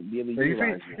I might be able to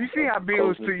utilize you see how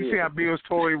Bill's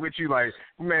toy with you? Like,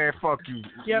 man, fuck you.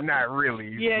 Yep. Not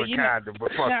really, but kinda,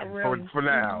 but fuck you really. for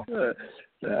now.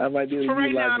 I might be able to for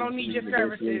right now, I utilize don't need your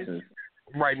services.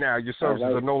 Right now, your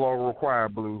services are no longer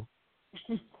required, Blue.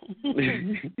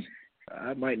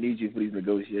 I might need you for these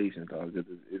negotiations, dog, because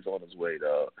it's on its way,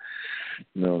 dog.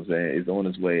 You know what I'm saying? It's on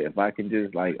its way. If I can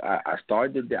just, like, I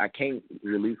started today. I can't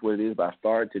release what it is, but I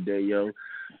started today, yo.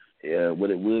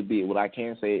 What I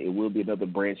can say, it will be another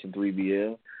branch in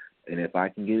 3BL. And if I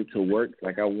can get it to work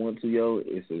like I want to, yo,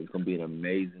 it's going to be an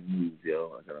amazing move,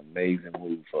 yo. Like an amazing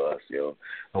move for us, yo.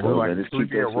 So like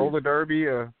 3BL roller derby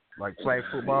or like flag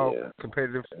football,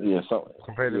 competitive? Yeah,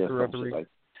 competitive throughout the week?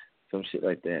 Some shit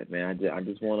like that, man. I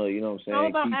just want to, you know what I'm saying? All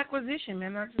about acquisition,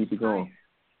 man. That's keep it going.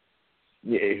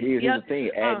 Yeah, here's the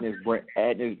thing.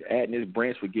 Adding this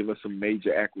branch would give us some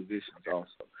major acquisitions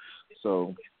also.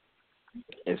 So,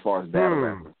 as far as battle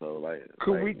rappers, so like,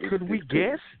 could we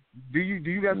guess? Do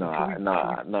you guys? No,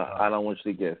 I don't want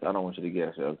you to guess. I don't want you to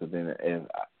guess, yo, because then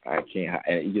I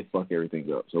can't. You just fuck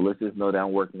everything up. So let's just know that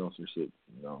I'm working on some shit.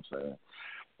 You know what I'm saying?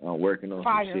 I'm working on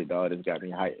some shit, dog. It's got me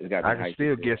hyped. I can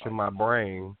still guess in my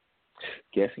brain.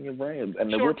 Guessing your brain,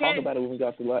 and then we'll talk about it when we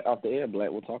got off the air, Black.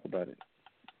 We'll talk about it.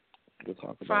 We'll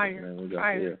talk about it, man. We got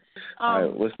the air. All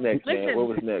right, what's next, man? What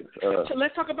was next? So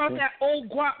let's talk about that old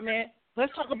guap, man.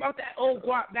 Let's talk about that old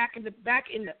guap back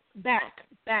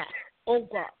old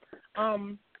guap.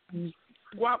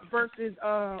 Guap versus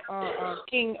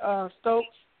King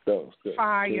Stokes.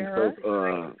 Fire. King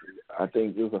Stokes, I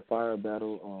think it was a fire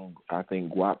battle. I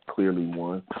think Guap clearly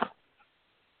won.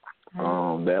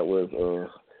 That was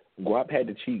Guap had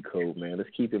the cheat code, man. Let's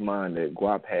keep in mind that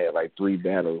Guap had like 3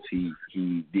 battles he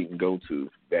didn't go to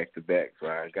back to back. So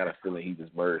I got a feeling he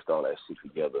just merged all that shit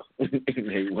together.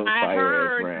 I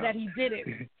heard that he did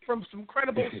it from some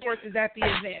credible sources at the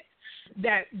event.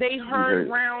 That they heard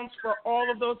rounds for all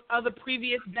of those other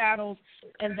previous battles,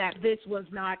 and that this was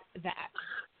not that.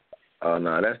 Oh,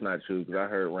 no, that's not true, because I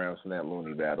heard rounds from that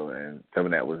Looney battle, and some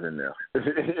of that was in there.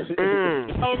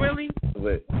 Oh, really?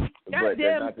 But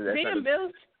damn,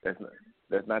 Bill.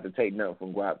 That's not to take nothing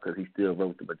from Guap, because he still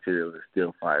wrote the material. It's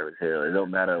still fire as hell. It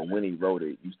don't matter when he wrote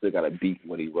it. You still got to beat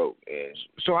what he wrote. And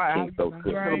so how you feel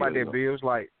about that, Bill?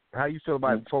 Like, how you feel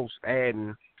about folks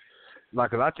adding,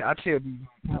 like, cause I tell you,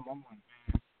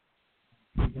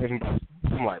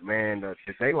 I'm like, man, the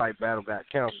Daylight battle got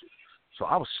canceled. So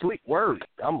I was slick worried.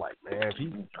 I'm like,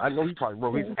 man, I know he probably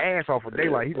wrote his ass off of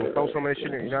Daylight. He's gonna throw some of that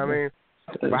shit in. You know what I mean?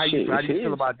 But how do you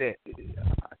feel about that?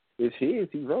 It's his.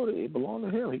 He wrote it. It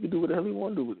belonged to him. He can do whatever he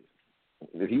want to do with it.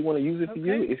 If he want to use it for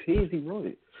you, it's his. He wrote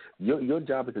it. Your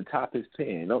job is to top his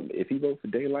pen. If he wrote for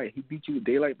Daylight, he beat you with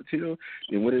Daylight material,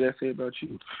 then what did that say about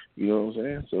you? You know what I'm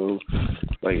saying? So,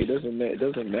 like, it doesn't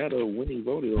matter when he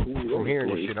wrote it or who he wrote it. I'm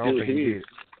hearing this shit. I don't think he did.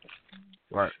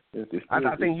 Right.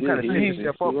 I think you kind of set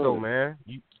yourself up, though, man.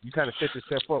 You kind of set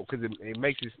yourself up because it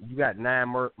makes it. You got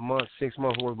 9 months, 6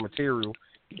 months worth of material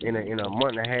in a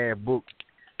month and a half book.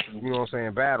 You know what I'm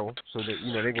saying? Battle, so that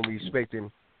they're gonna be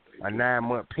expecting a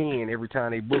 9-month pen every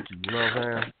time they book you. You know what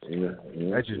I'm saying?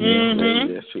 Yeah. That's just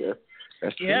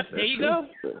That's true. Yep. There you go.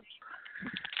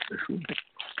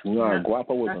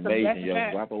 Guapo was amazing, yo.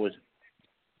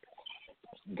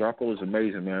 Guapo was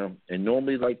amazing, man. And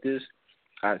normally like this,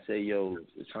 I'd say, yo,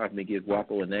 it's time for me to give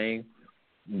Guapo a name,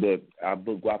 but I'll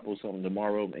book Guapo something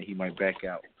tomorrow, and he might back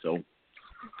out. So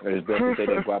it's best to say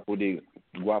that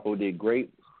Guapo did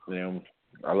great. And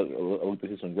I look to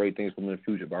see some great things from him in the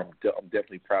future, but I'm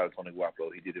definitely proud of Tony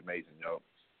Guapo. He did amazing, yo.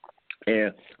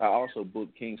 And I also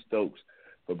booked King Stokes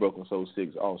for Broken Soul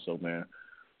 6 also, man.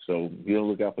 So be on the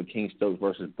lookout for King Stokes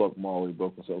versus Buck Marley,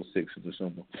 Broken Soul 6 in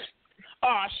December.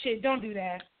 Oh, shit, don't do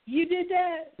that. You did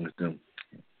that? With them.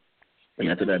 And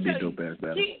after that, be a dope-ass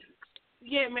battle.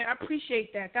 Yeah, man, I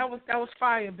appreciate that. That was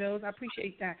fire, Billz. I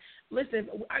appreciate that. Listen,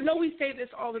 I know we say this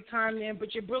all the time, man,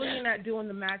 but you're brilliant at doing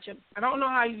the matchup. I don't know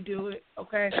how you do it,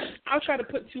 okay? I'll try to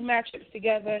put two matchups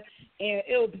together, and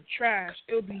it'll be trash.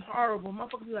 It'll be horrible.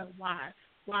 Motherfuckers be like, why?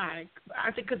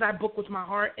 I think because I book with my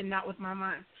heart and not with my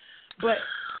mind. But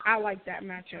I like that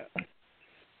matchup.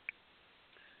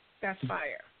 That's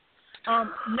fire.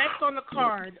 Next on the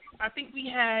card, I think we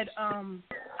had,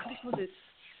 was it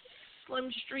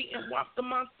Slim Street and Wop the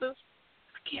Monster?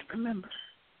 I can't remember.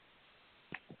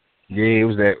 Yeah, it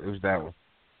was that one.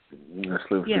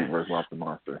 Slim Street versus Wop the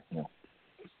Monster. Yeah.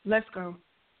 Let's go.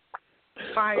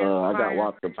 Fire. I got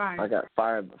Wop the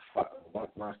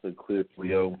Monster clear for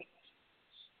yo.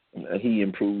 He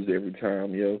improves every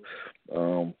time, yo.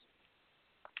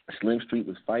 Slim Street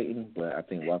was fighting, but I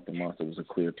think Wop the Monster was a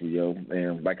clear 3-0.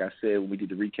 And like I said when we did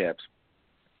the recaps,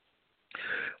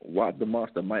 Wop the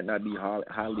Monster might not be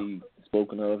highly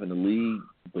spoken of in the league,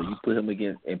 but you put him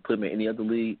against and put him in any other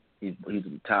league, he's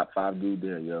a top 5 dude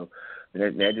there, yo.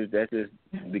 And that's just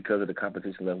because of the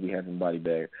competition level we have in body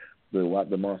bag. But Wop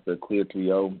the Monster, clear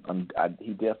 3-0.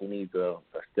 He definitely needs a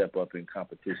step up in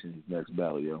competition his next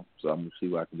battle, yo. So I'm gonna see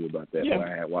what I can do about that. Yeah. But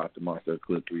I had Wop the Monster,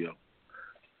 clear 3-0.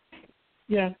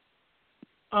 Yeah.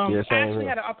 I yes, actually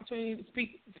had an opportunity to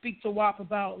speak to Wop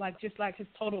about just his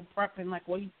total prep and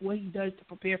what he does to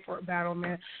prepare for a battle,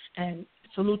 man. And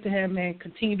salute to him, man.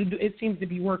 Continue to do. It seems to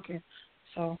be working.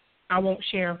 So I won't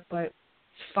share, but it's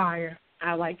fire.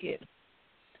 I like it.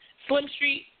 Slim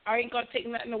Street, I ain't gonna take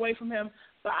nothing away from him,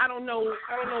 but I don't know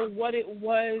what it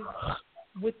was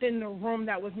within the room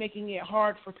that was making it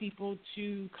hard for people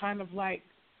to kind of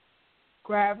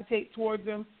gravitate towards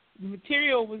him. The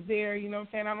material was there, you know what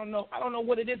I'm saying? I don't know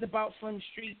what it is about Slim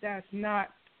Street that's not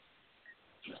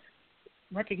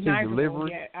recognizable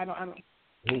yet. I don't.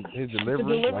 His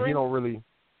delivery,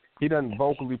 he doesn't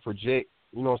vocally project.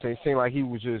 You know what I'm saying? It seemed like he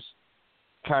was just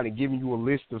kind of giving you a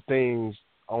list of things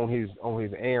on his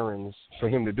errands for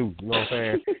him to do. You know what I'm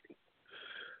saying?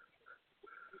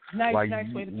 nice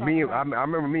way to talk about it. I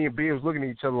remember me and Bill was looking at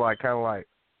each other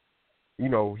you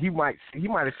know, he might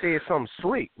have said something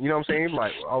slick. You know what I'm saying?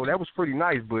 Like, oh, that was pretty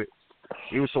nice, but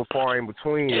it was so far in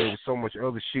between. There was so much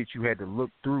other shit you had to look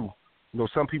through. You know,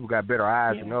 some people got better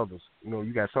eyes than others. You know,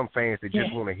 you got some fans that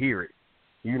just want to hear it.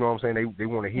 You know what I'm saying? They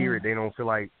want to hear it. They don't feel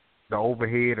like the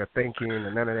overhead or thinking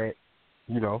or none of that.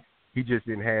 You know, he just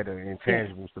didn't have the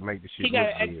intangibles to make the shit look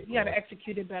good. He got to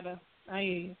execute it better. I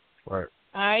hear you. Right.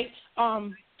 All right.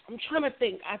 I'm trying to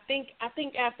think. I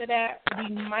think after that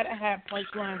we might have had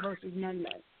Punchline versus Nunn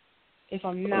Nunn, if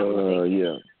I'm not mistaken.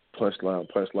 Yeah.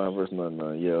 Punchline versus Nunn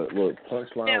Nunn. Yeah. Look,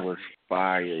 Punchline was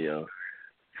fire, yo.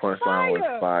 Punchline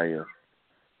was fire.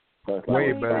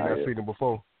 Way better than I've seen him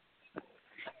before.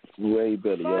 Way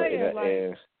better,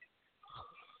 fire,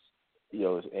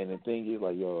 yo. And the thing is,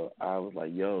 I was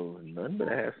like, yo, Nunn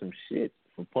better have some shit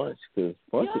for Punch, because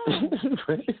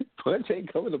Punch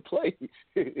ain't coming to play.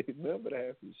 Nunn better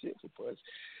have some shit for Punch.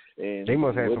 And they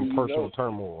must have some personal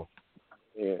turmoil.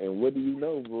 And what do you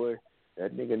know, boy?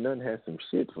 That nigga Nunn has some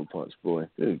shit for Punch, boy.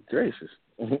 Good gracious.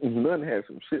 Nunn has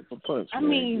some shit for Punch, man.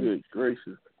 mean, good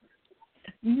gracious.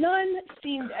 Nunn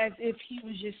seemed as if he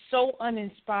was just so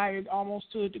uninspired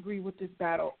almost to a degree with this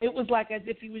battle. It was like as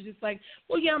if he was just like,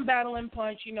 well, yeah, I'm battling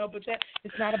Punch, you know, but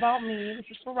it's not about me. This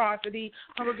is Ferocity,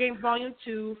 Hunger Games Volume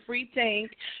 2, Free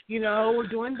Tank, you know, we're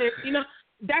doing this. You know,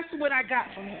 that's what I got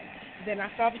from him. Then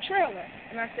I saw the trailer,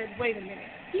 and I said, wait a minute.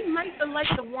 He might like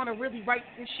to want to really write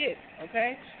some shit,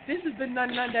 okay? This is the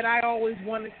Nunn Nunn that I always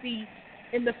want to see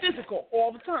in the physical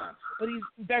all the time, but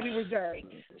he's very reserved.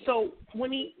 So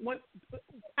when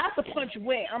after Punch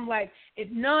went, I'm like, if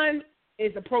Nunn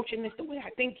is approaching this the way I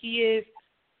think he is,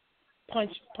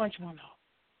 Punch went off.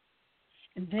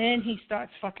 And then he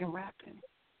starts fucking rapping.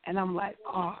 And I'm like,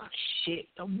 oh, shit.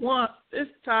 This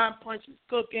time Punch is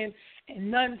cooking,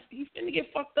 and he's finna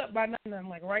get fucked up by Nunn,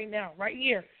 like right now, right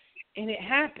here. And it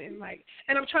happened.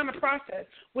 And I'm trying to process.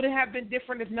 Would it have been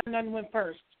different if Nunn went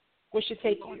first? What's your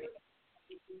take on it?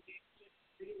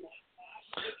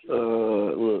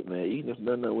 Look, man, even if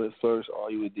Nunn Nunn went first, all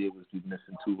you would did was be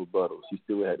missing 2 rebuttals. You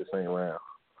still had the same round.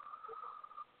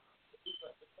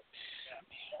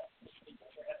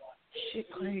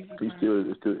 Shit crazy.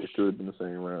 It still been the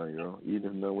same round, yo. Even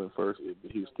if Nunn went first,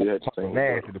 he still had the same.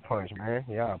 Nasty to punch, man.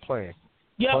 Y'all playing.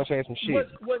 Yep. Punch ain't some shit. Is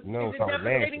it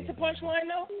devastating to punchline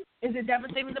though? Is it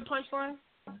devastating to punchline?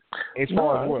 As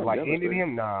far as what, like ended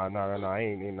him? Nah, I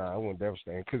wasn't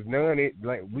devastating. Cause Nunn,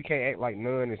 we can't act like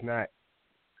Nunn is not,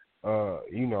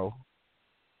 capable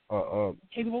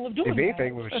of doing if anything, that.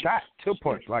 it was a shot to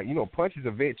punch. Like, Punch is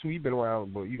a vet too. He been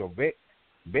around, but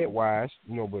vet wise,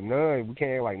 but Nunn, we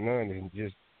can't act like Nunn is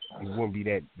just, he wouldn't be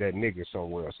that nigga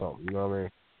somewhere or something. You know what I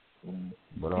mean?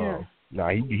 But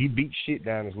he beat shit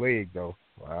down his leg though.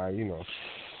 I ain't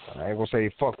gonna say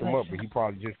it fucked him up, but he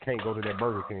probably just can't go to that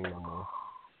Burger King no more.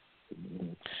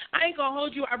 I ain't gonna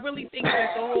hold you. I really think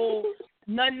that the whole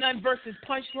Nunn versus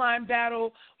Punchline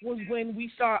battle was when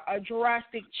we saw a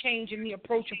drastic change in the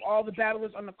approach of all the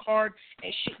battlers on the card,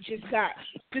 and shit just got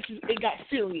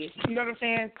serious. You know what I'm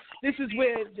saying? This is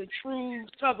where the true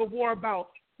tug of war about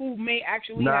who may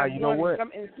actually have won in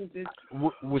some instances.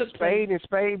 Was Spade and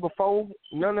Spade before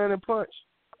Nunn and Punch?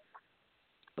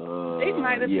 They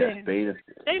might have been.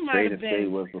 They might have been.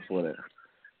 Spade was before that.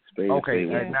 Okay,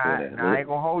 now I ain't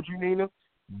gonna hold you, Nina.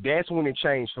 That's when it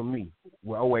changed for me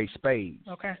with 08 Spades.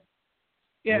 Okay.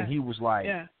 Yeah. When he was like,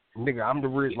 nigga, I'm the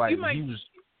real. Like he was.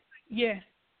 Yeah,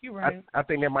 you're right. I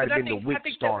think that might have been the wick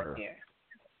starter.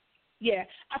 Yeah,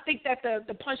 I think that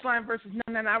the Punchline versus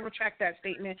Nunn, I retract that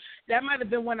statement. That might have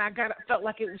been when I felt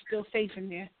like it was still safe in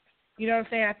there. You know what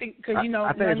I'm saying? I think because I think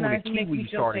that's when the Kiwi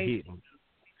started hitting.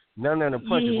 Nunn and the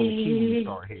Punch is when the Kiwi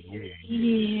started hitting.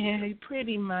 Yeah,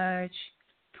 pretty much.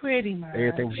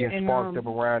 Everything was getting sparked up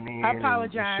around then. I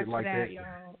apologize for like that,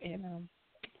 y'all. And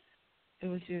it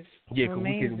was just because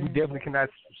we definitely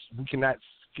cannot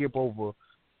skip over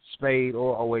Spade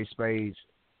or 08 Spades.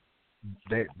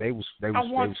 They was. I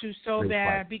want to so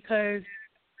bad because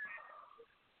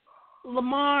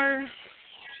Lamar,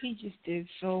 he just did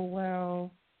so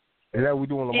well. Is that we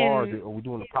doing Lamar or we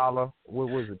doing Apollo? What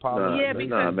was it, Apollo? Yeah,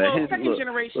 because second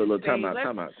generation. Look, time out.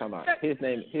 His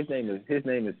name is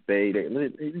Spade.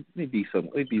 Let me be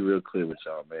real clear with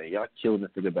y'all, man. Y'all killing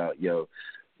this thing about yo,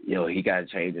 he got to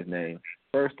change his name.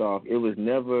 First off,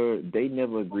 they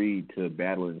never agreed to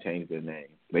battle and change their name.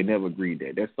 They never agreed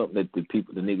that. That's something that the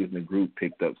niggas in the group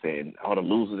picked up saying all the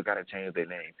losers got to change their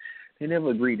name. They never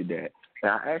agreed to that.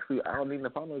 Now, I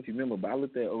don't know if you remember, but I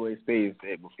looked at 08 Spades and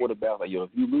said before the battle, like, yo, if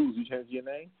you lose, you change your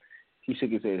name? He shook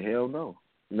his head, hell no.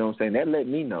 You know what I'm saying? That let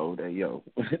me know that,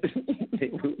 there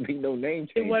would be no name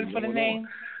change. It wasn't for the name?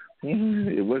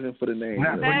 It wasn't for the name.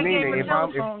 Now, but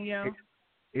Nina,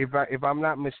 if I'm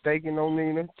not mistaken,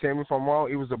 Nina, tell me if I'm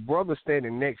wrong, it was a brother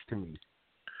standing next to me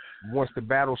once the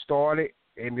battle started,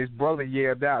 and this brother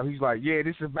yelled out, he's like, yeah,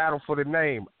 this is a battle for the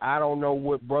name. I don't know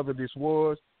what brother this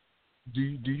was. Do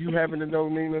you happen to know,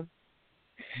 Nina?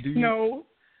 No,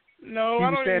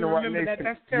 I don't even remember that.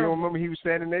 That's terrible. You don't remember he was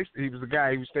standing next? He was the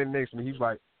guy. He was standing next to me. He was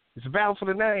like, "It's a battle for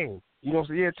the name." You know,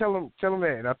 so yeah, tell him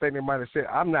that. And I think they might have said,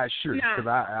 "I'm not sure because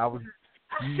I was."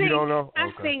 You don't know? Okay.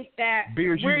 I think that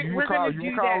Billz, we're going to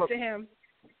do that to him.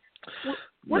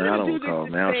 We're going to do this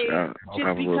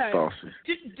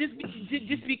to Spade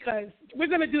just because. We're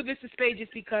going to do this to Spade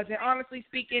just because. And honestly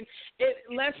speaking,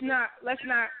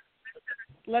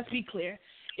 let's be clear.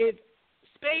 If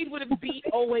Spade would have beat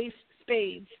always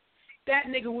Spades, that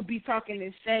nigga would be talking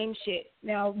the same shit.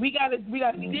 Now we gotta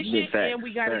do this shit and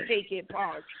we gotta take it.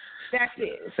 Pause. That's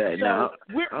it. I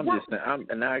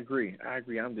agree.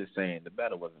 I'm just saying the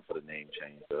battle wasn't for the name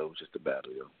change, though. It was just a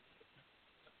battle, yo.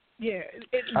 Yeah.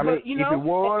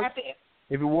 If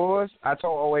it was, I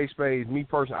told 08 Spades, me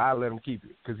personally, I'd let him keep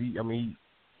it because he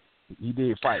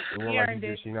did fight. It wasn't like he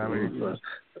just, you know what I mean?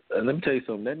 Let me tell you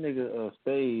something. That nigga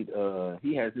Spade,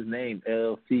 he has his name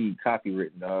LC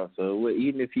copywritten, so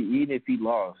even if he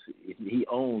lost, he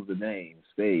owns the name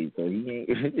Spade. So he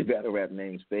ain't battle rap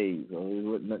name Spade. So there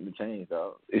wasn't nothing to change,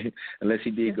 dog. Unless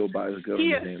he did go by his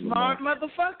government name. He a smart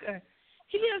motherfucker.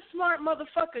 He is a smart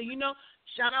motherfucker. You know,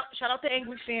 shout out to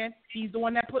English Fan. He's the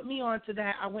one that put me on to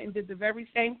that. I went and did the very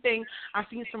same thing. I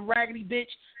seen some raggedy bitch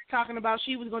talking about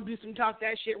she was going to do some talk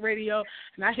that shit radio,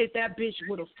 and I hit that bitch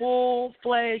with a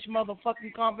full-fledged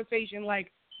motherfucking conversation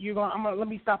like, let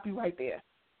me stop you right there,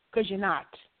 because you're not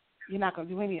going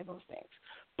to do any of those things.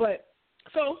 But,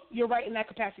 so, you're right in that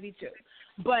capacity too.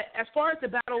 But as far as the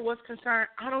battle was concerned,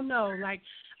 I don't know. Like,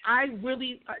 I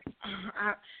really,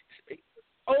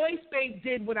 always Spade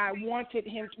did what I wanted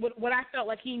him, what I felt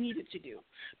like he needed to do.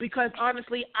 Because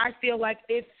honestly, I feel like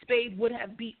if Spade would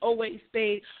have beat always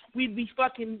Spade, we'd be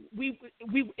fucking,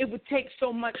 it would take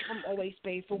so much from always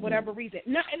Spade for whatever reason.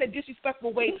 Not in a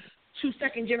disrespectful way to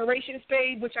second generation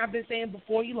Spade, which I've been saying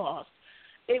before he lost.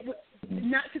 it was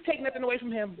not to take nothing away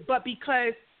from him, but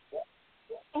because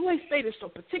Always Spade is so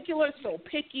particular, so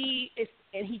picky,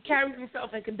 and he carries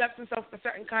himself and conducts himself a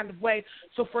certain kind of way.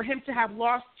 So for him to have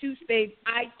lost to Spade,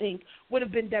 I think, would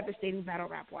have been devastating battle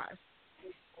rap-wise.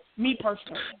 Me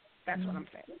personally, that's what I'm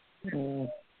saying.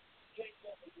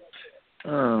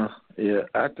 Yeah,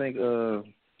 I think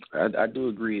I do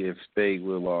agree if Spade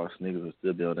would have lost, niggas would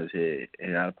still be on his head.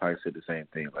 And I'd probably said the same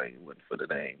thing, like it wasn't for the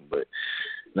name. But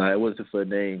no, it wasn't for the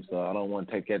name, so I don't want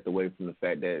to take that away from the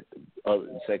fact that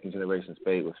second generation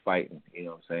Spade was fighting, you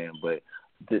know what I'm saying? But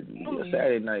the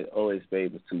Saturday night Always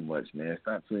Spade was too much, man. It's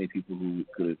not too many people who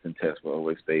could contest what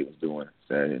Always Spade was doing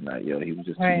Saturday night, yo. He was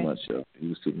just too much, yo. He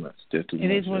was too much. Just too much.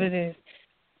 It is what it is.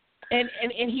 And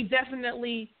he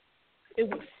definitely it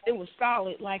was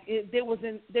solid. Like he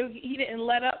didn't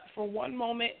let up for one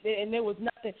moment, and there was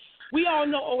nothing. We all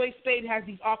know Always Spade has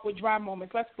these awkward dry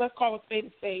moments. Let's call a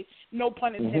spade. No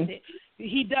pun intended. Mm-hmm.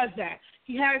 He does that.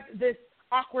 He has this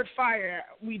awkward fire.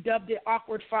 We dubbed it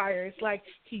awkward fire. It's like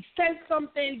he says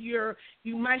something,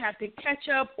 you might have to catch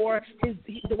up, or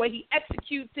the way he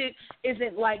executes it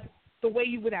isn't like the way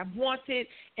you would have wanted,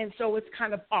 and so it's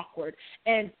kind of awkward.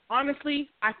 And honestly,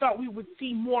 I thought we would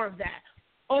see more of that.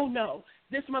 Oh no,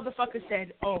 this motherfucker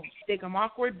said, "Oh, think I'm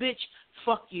awkward, bitch?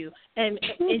 Fuck you," and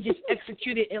just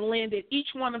executed and landed each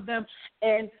one of them.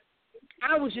 And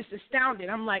I was just astounded.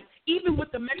 I'm like, even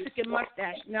with the Mexican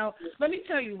mustache. Now, let me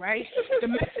tell you, right? The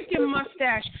Mexican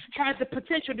mustache has the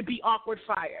potential to be awkward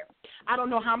fire. I don't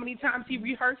know how many times he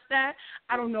rehearsed that.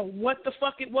 I don't know what the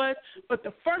fuck it was. But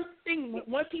the first thing,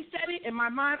 once he said it, in my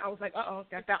mind, I was like, uh-oh,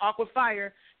 got that awkward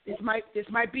fire. This might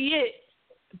be it.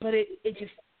 But it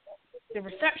just, the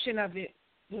reception of it,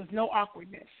 there was no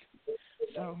awkwardness.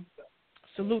 So,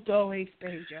 salute to Always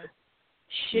Spade, Joe.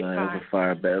 Shit, it was a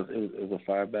fire battle. It was a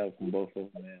fire battle from both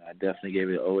of them, man. I definitely gave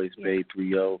it Always Spade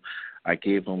 3-0. I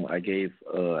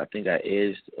think I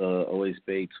edged Always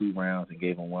Spade 2 rounds and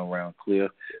gave him 1 round clear.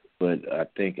 But I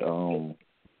think other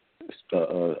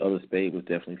Spade was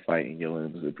definitely fighting, yo,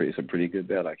 and it's a pretty good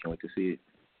battle. I can't wait to see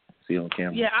it on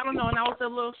camera. Yeah, I don't know, and I was a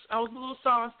little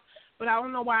sauced, but I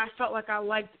don't know why I felt like I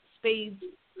liked Spade's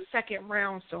second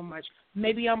round so much.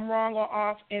 Maybe I'm wrong or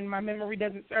off, and my memory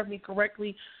doesn't serve me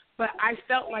correctly. But I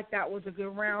felt like that was a good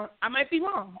round. I might be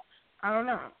wrong. I don't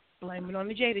know. Blame it on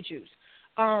the Jada juice.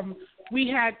 We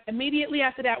had immediately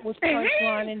after that was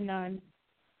Punchline and Nunn.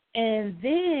 And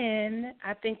then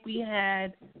I think we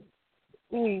had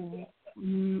maybe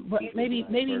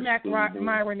Mac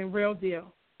Myron and Real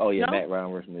Deal. Oh yeah, no? Matt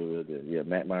Ryan versus Real Deal. Yeah,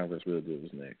 Matt Myron versus Real Deal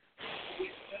was next.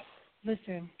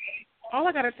 Listen, all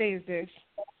I gotta say is this.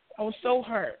 I was so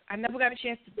hurt. I never got a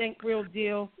chance to thank Real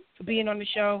Deal for being on the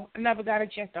show. I never got a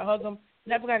chance to hug him.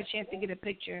 Never got a chance to get a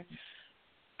picture.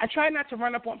 I try not to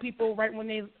run up on people right when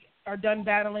they are done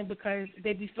battling because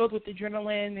they be filled with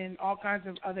adrenaline and all kinds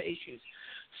of other issues.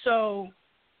 So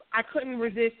I couldn't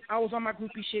resist. I was on my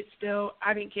groupie shit still.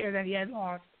 I didn't care that he had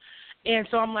lost. And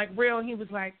so I'm like, Real, and he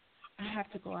was like, I have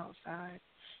to go outside.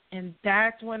 And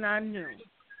that's when I knew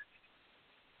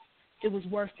it was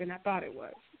worse than I thought it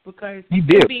was. Because he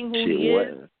did. Being who he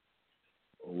is.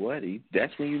 What?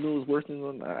 That's when you knew it was worse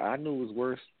than I knew it was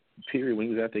worse, period, when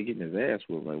he was out there getting his ass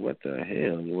whooped. Like, what the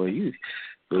hell?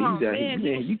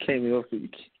 You came up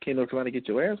trying to get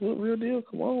your ass whooped, Real Deal?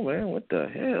 Come on, man. What the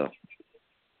hell?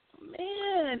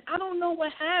 Man, I don't know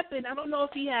what happened. I don't know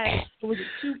if was it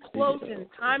too close in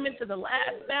time into the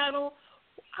last battle?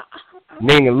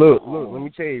 Nigga, look, let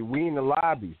me tell you, we in the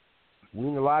lobby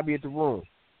at the room.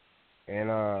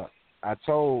 And I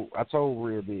told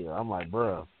Real Deal, I'm like,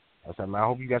 bro, I said, man, I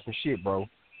hope you got some shit, bro.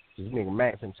 This nigga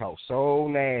Max can talk so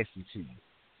nasty to you.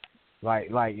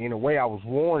 Like in a way I was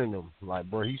warning him, like,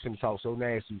 bro, he's gonna talk so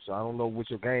nasty, so I don't know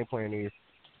what your game plan is.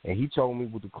 And he told me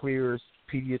with the clearest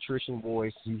pediatrician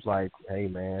voice, he was like, hey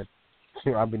man,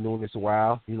 I've been doing this a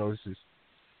while. This is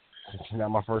not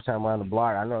my first time around the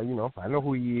block. I know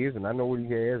who he is and I know what he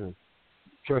has, and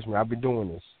trust me, I've been doing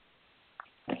this.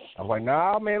 I'm like,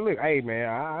 nah, man, look, hey, man,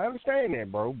 I understand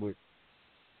that, bro, but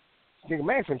nigga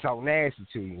Max can talk nasty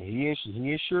to you.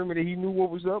 He assured me that he knew what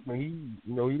was up, and he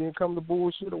didn't come to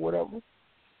bullshit or whatever.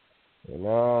 And,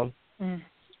 I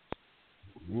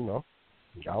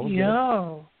was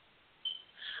there.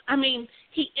 I mean,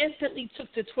 he instantly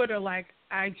took to Twitter like,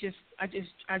 I just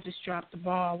dropped the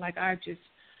ball. Like,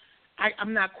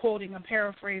 I'm not quoting, I'm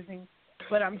paraphrasing,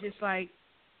 but I'm just like,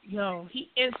 he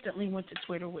instantly went to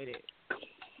Twitter with it.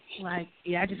 Like,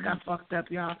 yeah, I just got fucked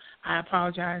up, y'all. I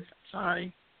apologize.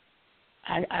 Sorry.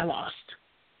 I lost.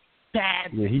 Yeah,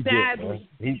 he badly.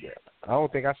 Did, I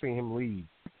don't think I seen him leave.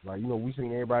 Like, we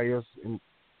seen everybody else in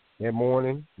that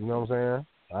morning, you know what I'm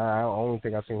saying? I only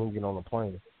think I seen him get on the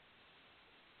plane.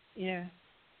 Yeah.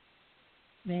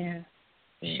 Man.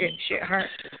 Shit hurt.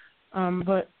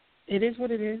 But it is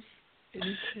what it is. It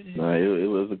is what it is. No, it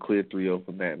was a clear 3-0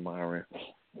 for Matt Myron.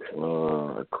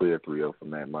 A clear 3-0 for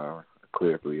Matt Myron. A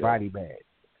clear 3-0. Body bag.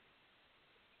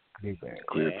 Big bag.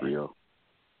 Clear 3-0.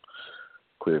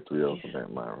 Clear 3-0 for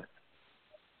Matt Myron.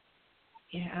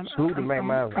 Yeah, Salute to Matt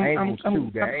Myron's angles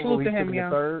too. The angle he took in the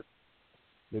third.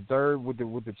 The third with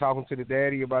the talking to the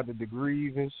daddy about the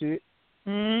degrees and shit.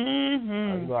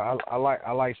 Mm-hmm. You know, I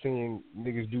like seeing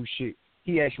niggas do shit.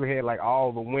 He actually had like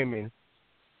all the women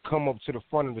come up to the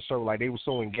front of the show, like they were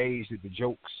so engaged at the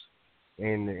jokes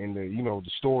and the you know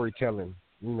the storytelling.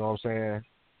 You know what I'm saying?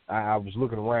 I was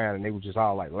looking around and they were just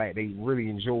all like they really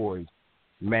enjoyed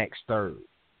Mac's third.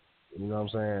 You know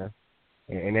what I'm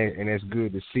saying? And that's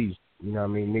good to see. You know what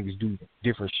I mean? Niggas do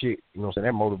different shit. You know what I'm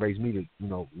saying? That motivates me to, you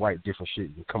know, write different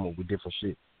shit and come up with different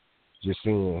shit. Just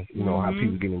seeing, you know, how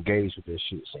people get engaged with that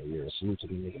shit. So, yeah, salute to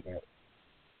the nigga,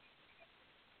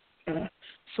 Mac.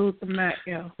 Salute to Mac,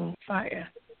 yo. Fire.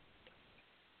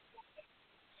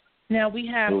 Now we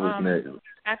have,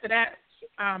 after that,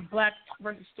 Black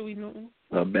versus Stewie Newton.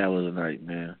 Battle of the night,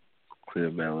 man. Clear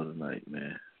battle of the night,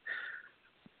 man.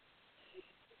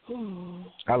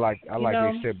 I like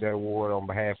to accept that award on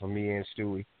behalf of me and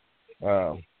Stewie.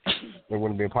 It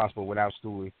wouldn't have been possible without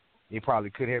Stewie. It probably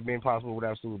could have been possible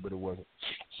without Stewie, but it wasn't.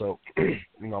 So, you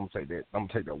know, I'm gonna take that. I'm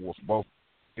gonna take that award for both.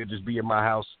 It'll just be in my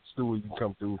house. Stewie, you can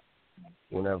come through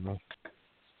whenever.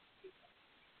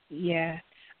 Yeah,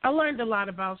 I learned a lot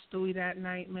about Stewie that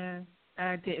night, man.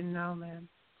 I didn't know, man.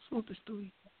 Salute to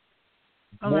Stewie.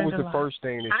 What was the first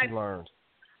thing that you learned?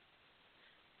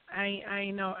 I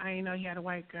ain't know he had a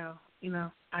white girl. You know,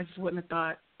 I just wouldn't have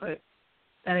thought, but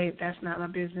that's not my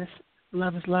business.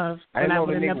 Love is love. I didn't know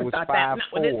would the have nigga never was thought that. 5'4".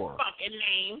 Not with his fucking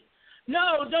name.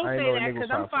 No, don't say that because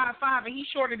I'm 5'5" and he's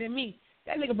shorter than me.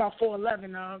 That nigga about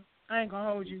 4'11", dog. I ain't gonna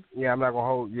hold you. Yeah, I'm not gonna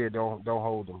hold. Yeah, don't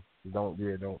hold him. Don't.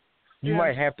 You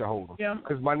might have to hold him. Yeah.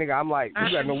 Cause my nigga, I'm like,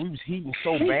 you gotta know we was heating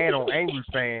so bad on Angry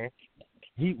Fan.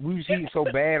 We was heating so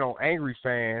bad on Angry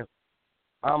Fan.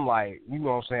 I'm like, you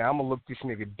know what I'm saying? I'm gonna look this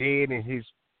nigga dead in his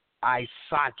eye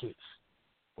sockets,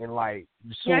 and like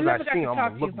as soon as I see him, I'm gonna look. I never got to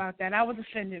talk to you about that. I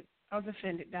was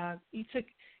offended, dog. You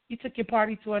took your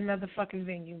party to another fucking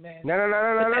venue, man. No.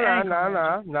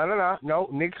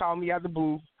 Nigga called me out the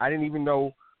blue. I didn't even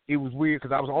know it was weird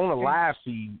because I was on a live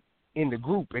feed in the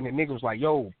group, and the nigga was like,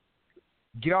 "Yo,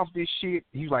 get off this shit."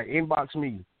 He was like, "Inbox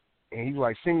me," and he was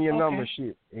like, "Send me your number,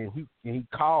 shit." And he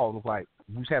called and was like,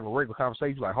 we was having a regular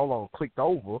conversation. He was like, "Hold on," clicked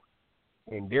over,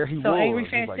 and there he was. So Angry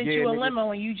Fan like, sent you a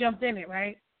limo and you jumped in it,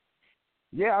 right?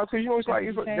 Yeah, because you know it's like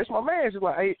that's my man. It's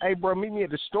like, hey, bro, meet me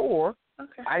at the store.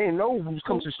 Okay. I didn't know we was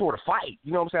coming to the store to fight.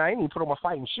 You know what I'm saying? I didn't even put on my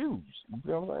fighting shoes.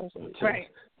 You know what I'm saying? Right.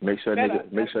 Make sure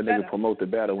nigga promote the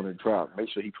battle when it drop. Make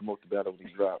sure he promote the battle when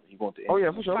it drop. He want the for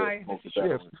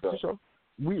sure. For sure.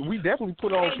 We definitely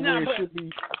put on to where it should be.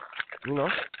 You know.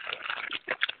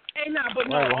 Hey, but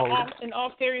in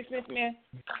all seriousness, man,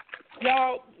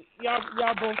 y'all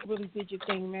both really did your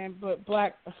thing, man. But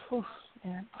Black,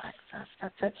 man, Black,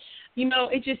 that's it. You know,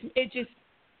 it just,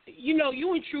 you know,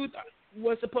 you and Truth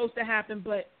was supposed to happen,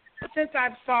 but since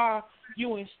I saw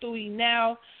you and Stewie,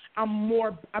 now I'm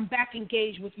back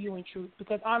engaged with you and Truth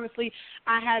because honestly,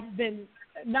 I had been,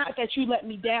 not that you let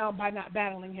me down by not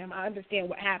battling him. I understand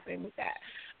what happened with that.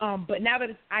 But now that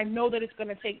I know that it's going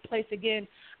to take place again,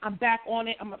 I'm back on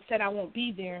it. I'm upset I won't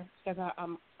be there because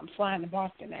I'm flying to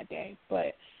Boston that day.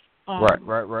 But right.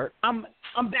 I'm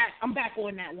back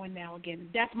on that one now again.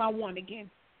 That's my one again.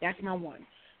 That's my one.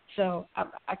 So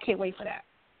I can't wait for that.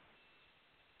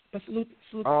 But salute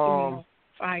to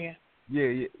fire.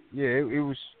 Yeah. It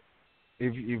was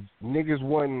if niggas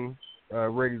wasn't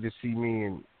ready to see me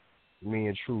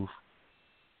and Truth.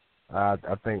 I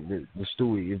think that the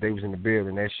Stewie, if they was in the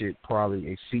building, that shit probably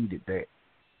exceeded that.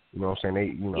 You know what I'm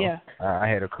saying? I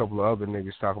had a couple of other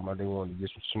niggas talking about they wanted to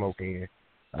get some smoke in.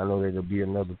 I know there'll be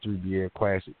another 3BL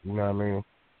classic. You know what I mean?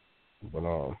 But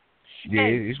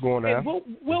it's going down.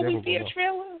 Will we see a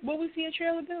trailer? Will we see a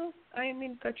trailer, Bill? I didn't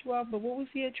mean to cut you off, but will we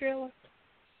see a trailer?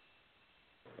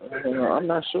 I'm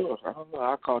not sure. I don't know.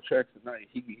 I'll call Trax tonight.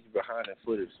 He's behind that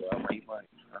footage, so he might.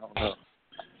 I don't know.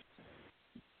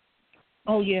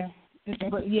 Oh yeah,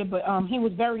 but he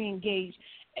was very engaged.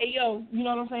 Hey yo, you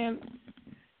know what I'm saying?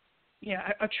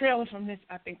 Yeah, a trailer from this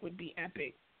I think would be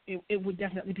epic. It would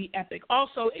definitely be epic.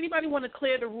 Also, anybody want to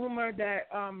clear the rumor that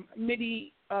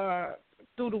Mitty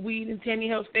threw the weed in Tanny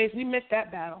Hill's face? We missed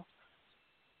that battle.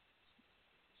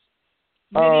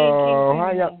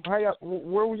 How y'all?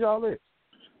 Where was y'all at?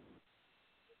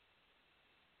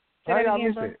 How y'all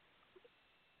miss it?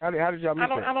 How did y'all miss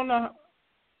that? I don't know.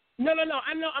 No.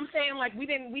 I know. I'm saying like we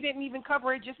didn't even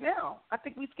cover it just now. I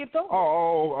think we skipped over.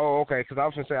 Oh, okay. Because I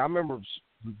was gonna say I remember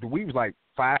the weed was like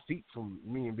 5 feet from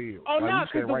me and Bill. Oh like, no,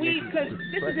 because the weed. Because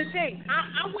this is the thing.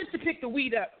 I went to pick the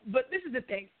weed up, but this is the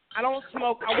thing. I don't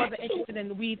smoke. I wasn't interested in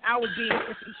the weed. I was being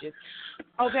facetious.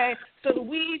 Okay, so the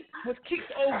weed was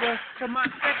kicked over to my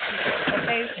section.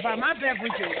 Okay, by my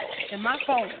beverages and my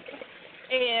phone,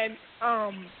 and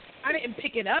I didn't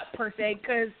pick it up per se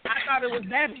because I thought it was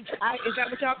garbage. Is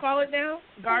that what y'all call it now?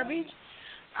 Garbage?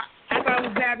 I thought it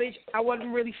was garbage. I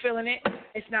wasn't really feeling it.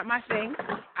 It's not my thing.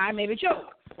 I made a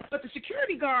joke. But the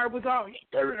security guard was all,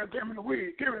 give me the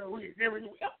weed.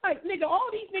 I'm like, nigga, all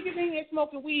these niggas in here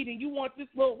smoking weed and you want this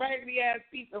little raggedy-ass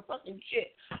piece of fucking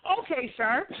shit. Okay,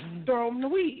 sir. Throw him the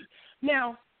weed.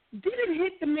 Now, did it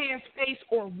hit the man's face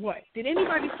or what? Did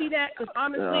anybody see that? Because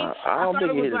honestly, I don't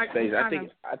think it hit like his face.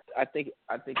 I think it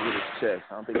hit his chest.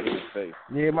 I don't think it hit his face.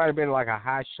 Yeah, it might have been like a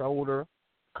high shoulder,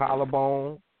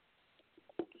 collarbone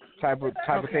type of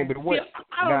thing, but it wasn't.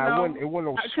 It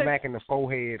wasn't no smack in the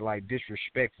forehead like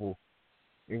disrespectful.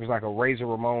 It was like a Razor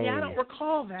Ramon. Yeah, I don't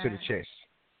recall that. To the chest.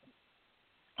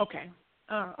 Okay.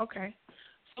 Okay.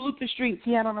 Salute the streets.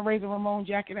 He had on a Razor Ramon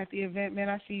jacket at the event. Man,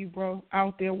 I see you, bro,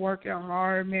 out there working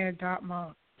hard, man.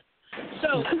 Mom.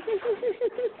 So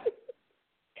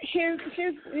here's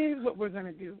what we're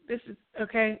gonna do. This is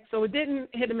okay. So it didn't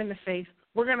hit him in the face.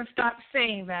 We're gonna stop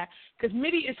saying that because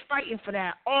Mitty is fighting for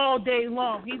that all day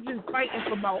long. He's been fighting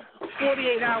for about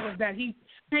 48 hours that he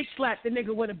bitch slapped the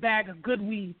nigga with a bag of good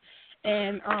weed,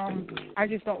 and I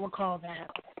just don't recall that.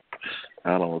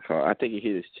 I don't recall. I think it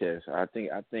hit his chest.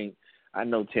 I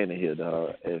know Tannehill,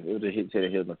 dog. If it would have hit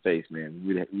Tannehill in the face, man,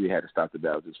 we had to stop the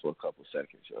battle just for a couple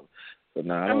seconds, yo. But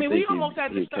no, I don't think we almost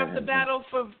had to stop the battle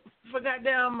for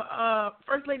goddamn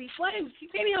First Lady Flames.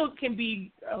 Tannehill can be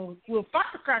a little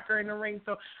firecracker in the ring,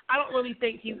 so I don't really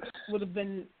think he would have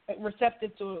been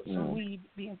receptive to some weed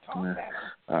being talked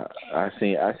about. I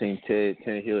seen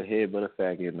Tannehill headbutt a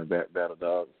faggot in the battle,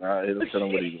 dog. It'll tell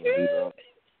him what he's gonna do, dog.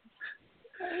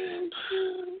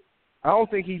 I don't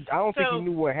think he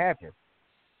knew what happened.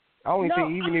 I only think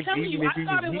even if he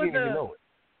didn't even know it.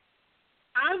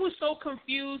 I was so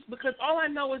confused because all I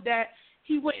know is that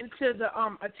he went into the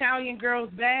Italian girl's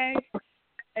bag.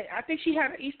 I think she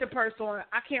had an Easter purse on.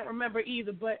 I can't remember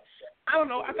either, but I don't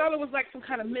know. I thought it was like some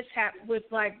kind of mishap with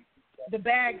like the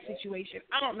bag situation.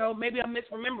 I don't know. Maybe I'm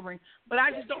misremembering, but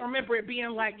I just don't remember it being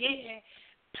like, yeah,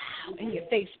 in your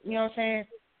face. You know what I'm saying?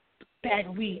 Bag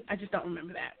of weed. I just don't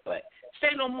remember that. But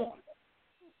say no more.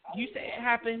 You say it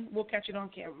happened. We'll catch it on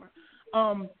camera.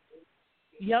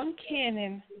 Young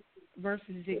Cannon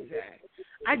versus Zigzag.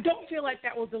 I don't feel like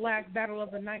that was the last battle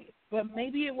of the night, but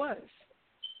maybe it was.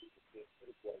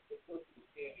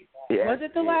 Yeah, was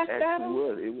it the last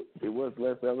battle? It was the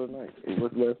last battle of the night. It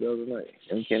was the last battle of the night.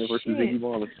 Young Cannon versus Ziggy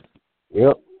Marley.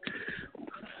 Yep.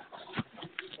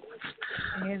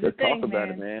 Let's talk about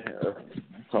it, man.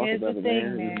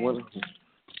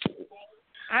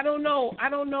 I don't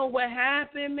know what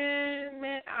happened,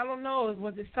 man. I don't know.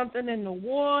 Was it something in the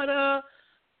water?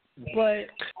 But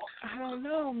I don't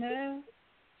know, man.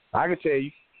 I can tell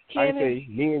you.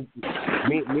 Me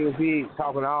and Z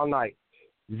talking all night.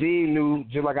 Z knew,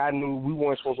 just like I knew, we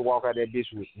weren't supposed to walk out that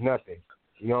bitch with nothing.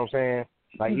 You know what I'm saying?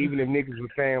 Like, even if niggas were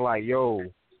saying, like, yo,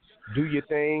 do your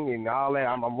thing and all that,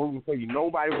 I'm rooting for you.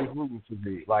 Nobody was rooting for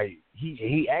Z. Like,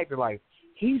 he acted like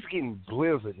he's getting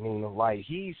blizzard, Nina. Like,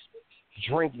 he's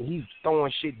drinking, he's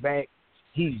throwing shit back,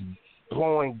 he's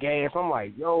blowing gas. I'm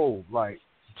like, yo, like,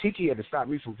 TT had to stop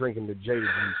me from drinking the Jada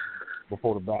juice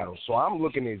before the battle. So I'm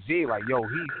looking at Z like, yo,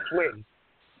 he's sweating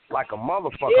like a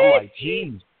motherfucker. I'm like,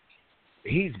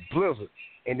 he's blizzard.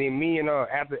 And then me and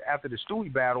after the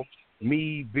Stewie battle,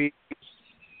 me, Billz,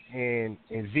 and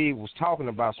Z was talking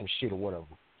about some shit or whatever.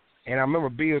 And I remember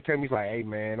Billz telling me, he's like, hey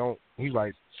man, he's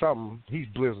like something, he's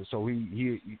blizzard, so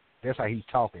he that's how he's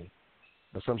talking.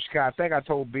 But some shit, I think I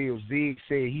told Billz, Z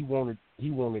said he was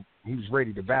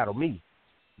ready to battle me.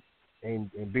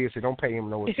 And Billz said, don't pay him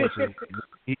no attention.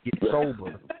 He gets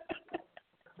sober.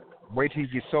 Wait till he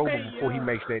gets sober before he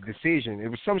makes that decision. It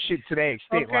was some shit to that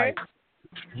extent, like,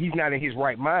 he's not in his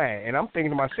right mind. And I'm thinking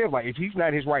to myself, like, if he's not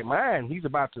in his right mind, he's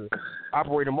about to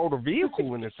operate a motor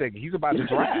vehicle in a second. He's about to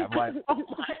drive. Like, oh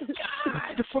my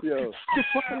God. The fuck?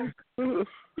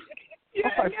 Yeah,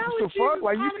 like, what the fuck?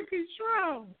 Like, out of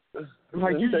control.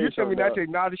 Like, you tell me not to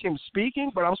acknowledge him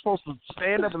speaking, but I'm supposed to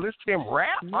stand up and listen to him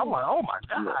rap? I'm like, oh my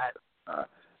God.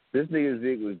 This nigga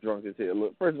Zig was drunk as hell.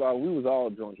 Look, first of all, we was all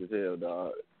drunk as hell,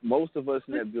 dog. Most of us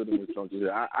in that building was drunk as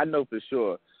hell. I know for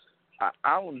sure. I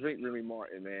don't drink Remy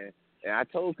Martin, man. And I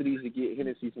told Khadijah to get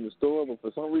Hennessy from the store, but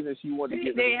for some reason she wanted to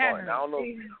get Remy Martin. I don't know.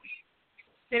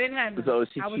 They didn't have none. So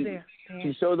I was there.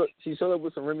 She showed up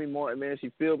with some Remy Martin, man. She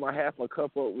filled my half my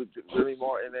cup up with Remy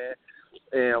Martin, man.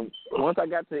 And once I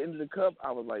got to the end of the cup,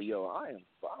 I was like, yo, I'm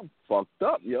fucked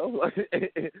up, yo.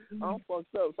 I'm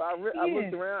fucked up. So I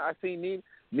looked around. I seen Nina.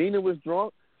 Nina was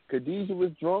drunk. Khadijah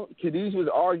was drunk. Khadijah was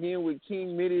arguing with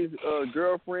King Mitty's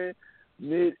girlfriend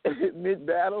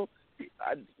mid-battle.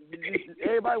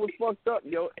 Everybody was fucked up,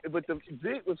 yo. But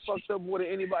Zig was fucked up more than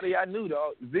anybody I knew,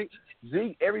 dog. Zig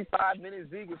every 5 minutes,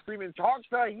 Zig was screaming, talk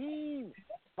to him.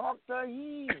 Talk to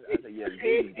him. I said, yeah,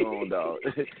 Zig is gone, dog.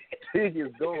 Zig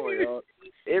is gone, y'all.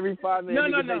 Every 5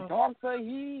 minutes, they talk to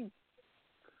him.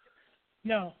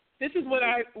 No. This is what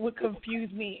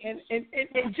confused me. And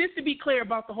just to be clear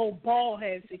about the whole bald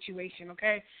head situation,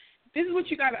 okay? This is what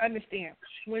you got to understand.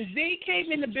 When Zay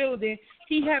came in the building,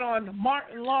 he had on the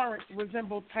Martin Lawrence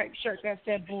resembled type shirt that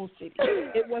said Bull City.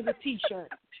 It was a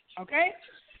T-shirt, okay?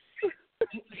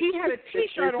 He had a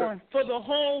T-shirt on for the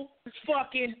whole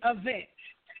fucking event.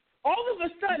 All of a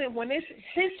sudden, when it's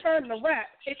his turn to rap,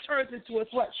 it turns into a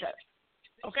sweatshirt,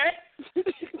 okay?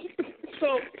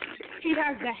 So he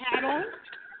has the hat on,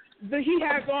 he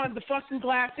has on the fucking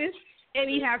glasses, and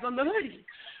he has on the hoodie.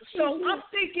 So I'm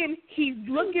thinking he's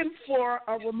looking for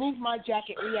a remove my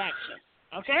jacket reaction,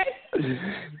 okay?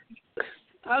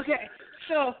 Okay,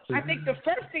 so I think the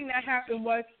first thing that happened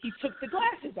was he took the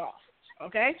glasses off,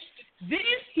 okay? Then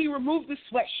he removed the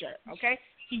sweatshirt, okay?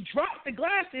 He dropped the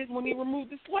glasses when he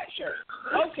removed the sweatshirt.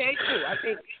 Okay, cool. I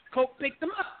think Coke picked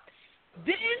them up.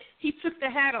 Then he took the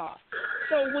hat off.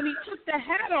 So when he took the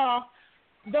hat off,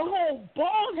 the whole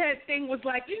bald head thing was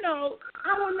like,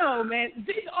 I don't know, man.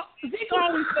 Zig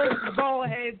always goes to bald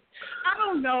heads. I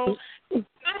don't know.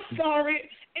 I saw it,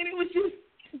 and it was just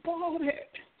bald head.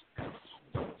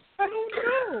 I don't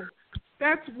know.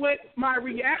 That's what my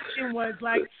reaction was.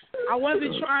 Like, I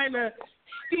wasn't trying to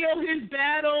steal his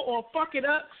battle or fuck it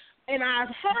up. And I've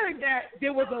heard that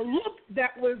there was a look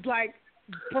that was, like,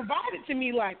 provided to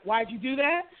me, like, why'd you do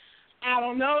that? I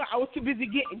don't know. I was too busy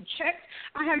getting checked.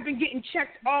 I had been getting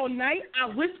checked all night. I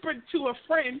whispered to a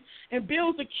friend, and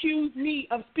Billz accused me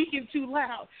of speaking too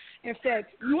loud and said,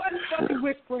 you wasn't fucking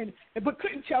whispering, but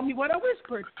couldn't tell me what I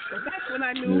whispered. So that's when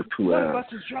I knew one of us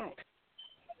was drunk.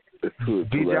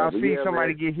 Did y'all see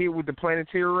somebody get hit with the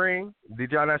planetary ring?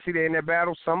 Did y'all not see that in that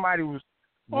battle? Somebody was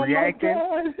reacting,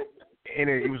 and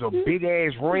it was a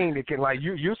big-ass ring that can, like,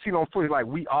 you see on footage, like,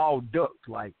 we all ducked,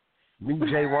 like, me,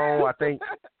 J-Ron, I think,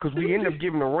 because we ended up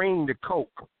giving the ring to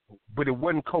Coke, but it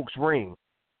wasn't Coke's ring.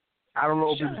 I don't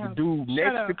know if it was the dude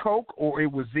next to Coke or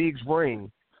it was Zig's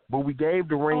ring, but we gave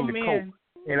the ring to Coke,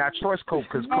 and I trust Coke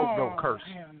because Coke don't curse.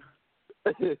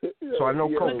 So I know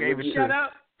Coke gave it to him.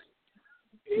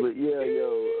 But yeah,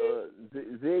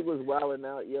 Zig was wilding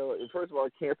out, yo. And first of all, I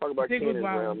can't talk about Cannon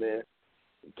round, man.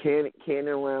 Cannon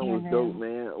round was dope,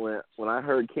 man. When I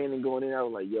heard Cannon going in, I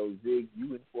was like, yo, Zig,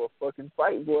 you in for a fucking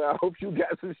fight, boy. I hope you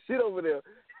got some shit over there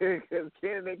because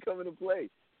Cannon ain't coming to play.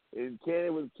 And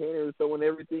Cannon was throwing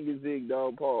everything at Zig,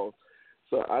 dog, Paul.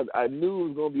 So I knew it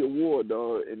was gonna be a war,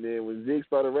 dog. And then when Zig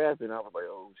started rapping, I was like,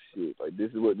 oh shit, like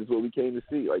this is what we came to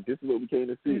see. Like this is what we came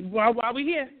to see. This is why we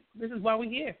here. This is why we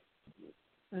here.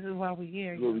 This is why we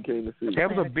here. This is what we came to see.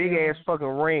 That was a big ass fucking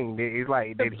ring that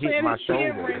hit my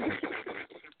shoulder.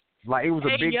 Like, it was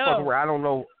a big fucking ring. I don't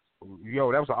know.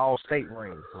 Yo, that was an all-state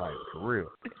ring. Like, for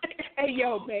real. Hey,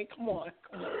 yo, man, come on.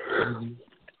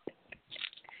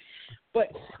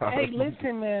 But, hey,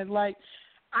 listen, man. Like,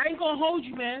 I ain't going to hold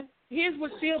you, man. Here's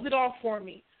what sealed it off for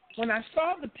me. When I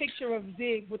saw the picture of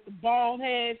Zig with the bald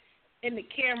head and the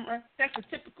camera, that's a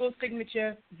typical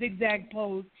signature zigzag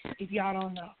pose, if y'all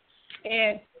don't know.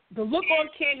 And the look on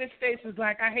Cannon's face was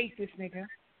like, I hate this nigga.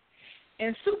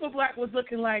 And Superblack was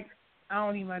looking like, I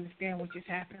don't even understand what just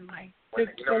happened. Like,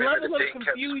 the level of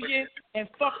confusion and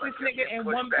fuck this nigga in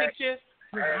one picture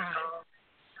was high.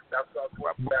 That's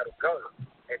where battle goes.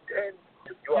 And then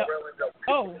you URL ends up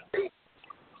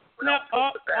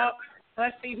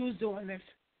let's see who's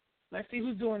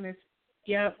doing this.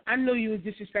 Yeah, I knew you was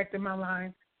disrespecting my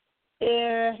line.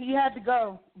 Yeah, you had to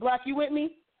go. Black, you with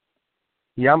me?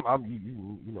 Yeah, I'm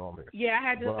you know I'm here. Yeah, I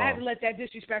had to let that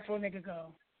disrespectful nigga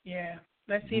go. Yeah.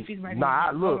 Let's see if he's ready.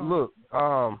 Nah, look. What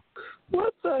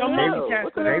the don't hell?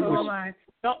 Multitask with us on the line.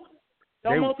 Don't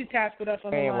multitask with us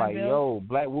on the line, like, Bill. yo,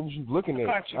 Black, what was you looking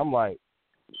at? I'm like,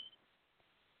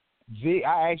 Z.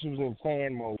 I actually was in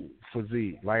fan mode for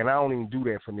Z. Like, and I don't even do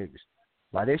that for niggas.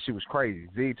 Like, that shit was crazy.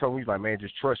 Z told me, he's like, man,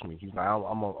 just trust me. He's like, I'm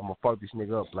gonna fuck this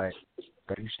nigga up, Black.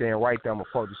 If you stand right there, I'm gonna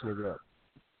fuck this nigga up.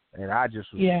 And I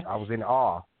just was, I was in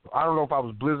awe. I don't know if I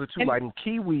was Blizzard too. Like them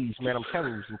kiwis, man. I'm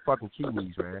telling you, some fucking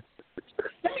kiwis, man.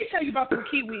 Let me tell you about some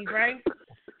kiwis, right?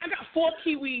 I got 4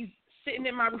 kiwis sitting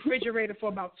in my refrigerator for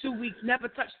about 2 weeks. Never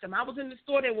touched them. I was in the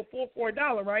store. They were $4 for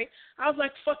 $1, right? I was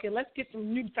like, fuck it. Let's get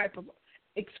some new type of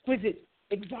exquisite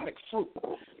exotic fruit.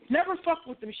 Never fuck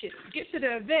with them shit. Get to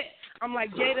the event. I'm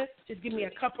like, Jada, just give me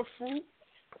a cup of fruit,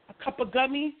 a cup of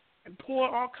gummies, and pour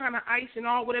all kind of ice and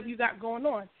all whatever you got going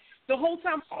on. The whole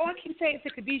time, all I keep saying to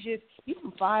Khadijah is, "You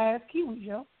some fire-ass kiwis,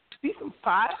 yo. These some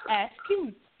fire-ass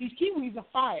kiwis. These kiwis are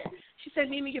fire." She said,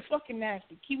 "Nina, you're fucking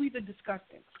nasty. Kiwis are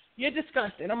disgusting. You're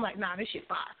disgusting." I'm like, "Nah, this shit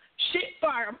fire. Shit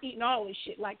fire. I'm eating all this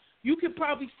shit." Like, you could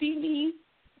probably see me.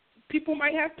 People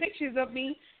might have pictures of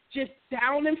me just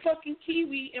downing fucking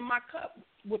kiwi in my cup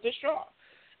with a straw.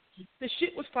 The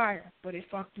shit was fire, but it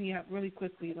fucked me up really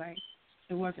quickly. Like,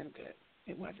 it wasn't good.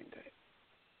 It wasn't good.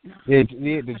 No.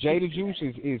 Yeah, the Jada juice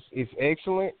is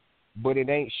excellent, but it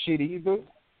ain't shit either,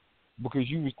 because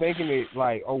you was thinking it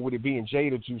like, oh, with it being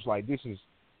Jada juice, like this is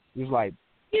like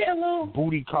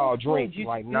booty call drink.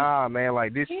 Like, nah, man,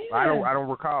 like this. Yeah. I don't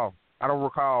recall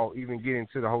even getting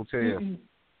to the hotel. Mm-mm.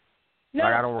 No,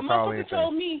 like, I don't recall anything.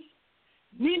 Told me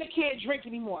Nina can't drink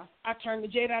anymore. I turned to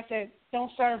Jada. I said,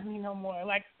 "Don't serve me no more.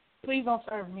 Like, please don't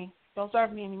serve me. Don't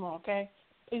serve me anymore, okay?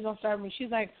 Please don't serve me." She's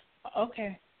like,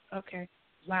 "Okay."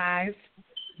 Lies.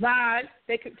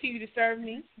 They continue to serve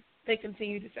me.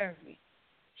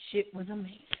 Shit was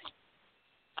amazing.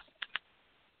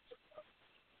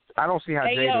 I don't see how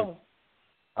Jada.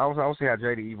 I don't see how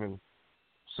Jada even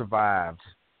survived.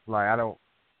 Like, I don't.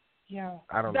 Yeah.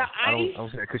 I don't know. I don't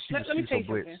see that because she's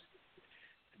so blitzed.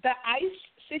 The ice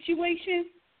situation.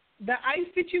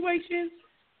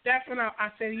 That's when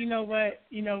I said, you know what?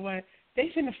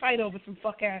 They finna fight over some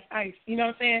fuck ass ice. You know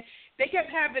what I'm saying? They kept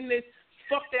having this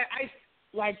fuck that ice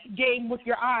like game with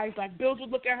your eyes. Like, Billz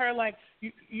would look at her like,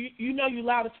 you know you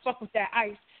loud as fuck with that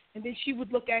ice, and then she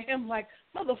would look at him like,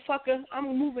 motherfucker,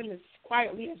 I'm moving as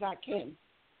quietly as I can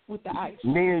with the ice.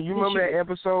 Nina, you remember that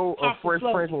episode of Fresh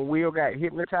Prince when Will got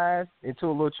hypnotized into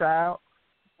a little child,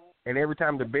 and every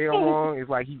time the bell rung, it's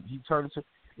like he turned into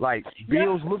like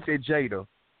Billz looked at Jada.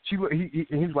 He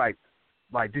was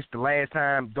like this the last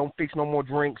time. Don't fix no more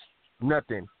drinks,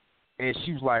 nothing. And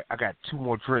she was like, I got 2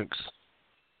 more drinks.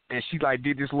 And she like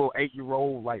did this little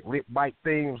 8-year-old like lip bite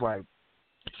thing. It was like,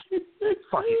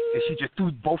 fuck it. And she just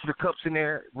threw both of the cups in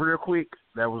there real quick.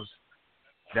 That was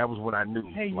when I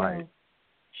knew. Hey, like, yo.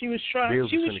 She was trying. Billz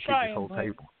She was trying. Whole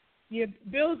table. Yeah,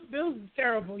 Billz is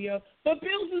terrible, yo. But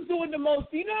Billz is doing the most.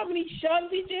 Do you know how many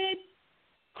shoves he did?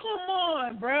 Come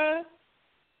on, bruh.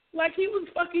 Like, he was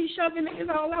fucking shoving niggas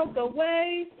all out the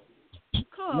way.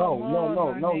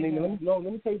 No, Nina. Let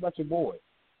me tell you about your boy,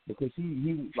 because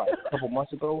he like a couple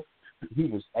months ago, he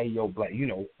was, hey, yo, Black,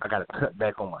 I got to cut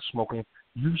back on my smoking.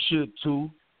 You should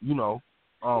too,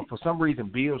 For some reason,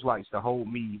 Billz likes to hold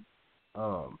me,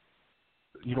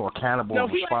 accountable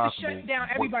and responsible. He likes to shut down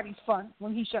everybody's fun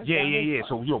when he shuts down. Yeah.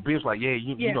 So, Billz like,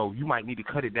 you might need to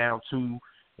cut it down too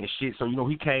and shit. So,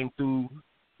 he came through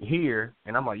here,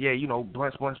 and I'm like,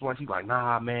 blunts. He's like,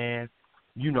 nah, man,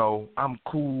 I'm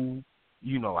cool.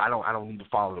 I don't need to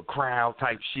follow the crowd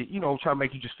type shit. Trying to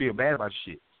make you just feel bad about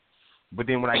shit. But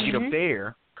then when I get up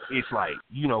there, it's like,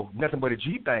 nothing but a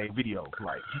G-Thing video.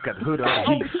 Like, he got the hood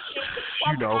on the Jeep,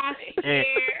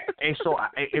 and so,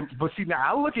 but see, now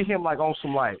I look at him like on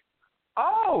some like,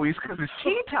 oh, it's because it's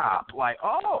T-top. Like,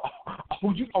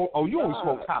 you only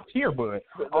smoke top tier, bud.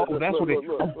 Oh, that's what it.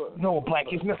 No, Black,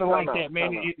 it's nothing like that,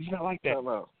 man. It's not like that.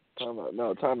 Time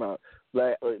out.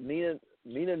 Like,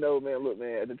 Nina, no, man. Look,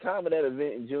 man. At the time of that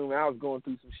event in June, I was going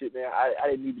through some shit, man. I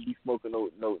didn't need to be smoking no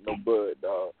bud,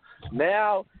 dog.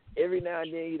 Now, every now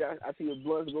and then, I see the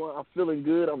blunts going. I'm feeling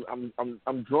good. I'm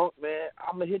drunk, man.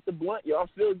 I'm gonna hit the blunt, yo. I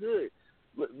feel good.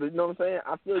 You know what I'm saying?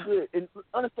 I feel good. And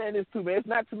understand this too, man. It's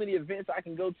not too many events I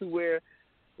can go to where,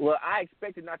 well, I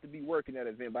expected not to be working that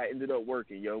event, but I ended up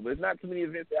working, yo. But it's not too many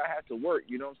events that I have to work,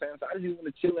 you know what I'm saying? So I just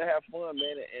want to chill and have fun,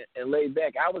 man, and lay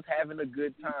back. I was having a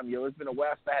good time, yo. It's been a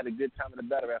while since I had a good time at a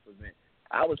battle rap event.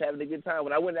 I was having a good time.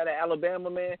 When I went out to Alabama,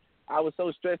 man, I was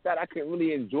so stressed out I couldn't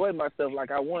really enjoy myself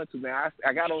like I wanted to, man.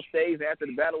 I got on stage, and after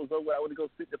the battle was over, I went to go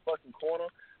sit in the fucking corner.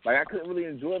 Like, I couldn't really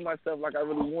enjoy myself like I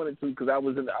really wanted to because I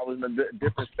was in a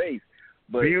different space.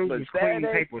 But Billz but was Saturday,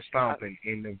 clean paper stomping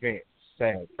in the event.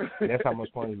 Sad. That's how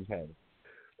much fun he was having.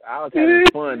 I was having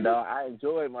fun, dog. I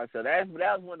enjoyed myself. That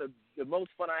was one of the most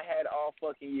fun I had all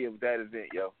fucking year with that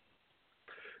event, yo.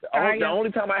 The only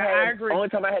time I had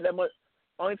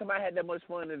that much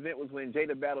fun in the event was when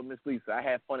Jada battled Miss Lisa. I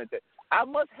had fun at that. I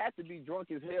must have to be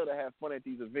drunk as hell to have fun at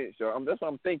these events, yo. That's what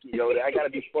I'm thinking, yo. I gotta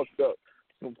be fucked up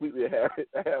completely to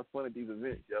have fun at these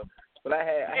events, yo. But I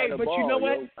had a but ball. You know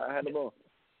what? Yo. I had a ball.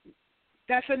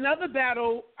 That's another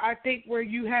battle, I think, where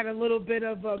you had a little bit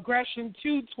of aggression,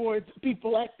 too, towards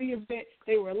people at the event.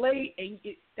 They were late.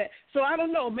 So I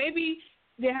don't know. Maybe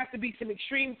there has to be some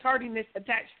extreme tardiness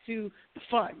attached to the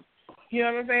fun. You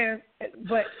know what I'm saying?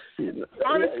 But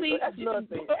honestly, that's another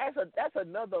thing. That's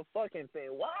another fucking thing.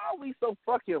 Why are we so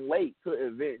fucking late to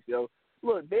events, yo?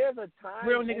 Look, there's a time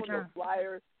on the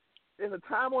flyer. There's a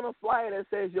time on a flyer that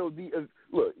says, yo,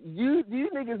 look, do you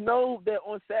niggas know that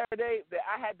on Saturday that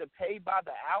I had to pay by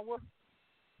the hour?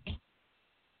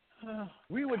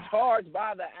 We were charged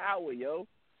by the hour, yo.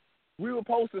 We were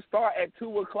supposed to start at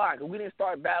 2:00, and we didn't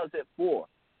start battles at 4.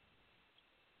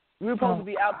 We were supposed to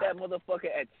be out that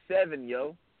motherfucker at 7,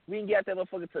 yo. We didn't get out that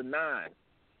motherfucker till 9.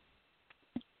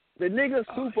 The nigga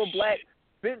Superblack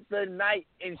spent the night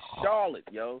in Charlotte,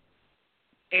 yo,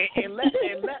 and let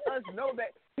us know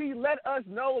that he let us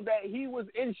know that he was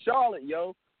in Charlotte,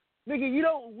 yo. Nigga, you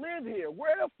don't live here.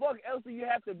 Where the fuck else do you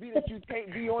have to be that you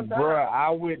can't be on time? Bruh, I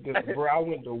went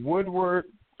to Woodward.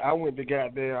 I went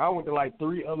to like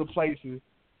 3 other places.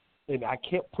 And I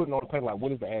kept putting on the paper, like,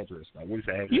 what is the address? Like, what is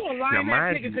the address? You a lying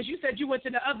ass nigga because you said you went to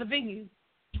the other venue.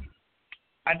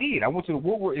 I did. I went to the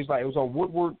Woodward. It was on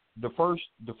Woodward. The first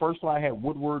flight had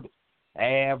Woodward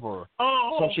Ave or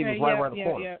some shit was right around the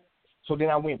corner. Yeah. So then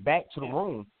I went back to the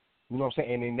room, you know what I'm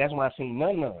saying? And then that's when I seen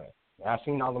Nunn Nunn. I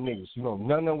seen all the niggas. You know,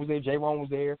 Nunn Nunn was there, J-Ron was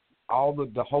there, all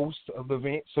the hosts of the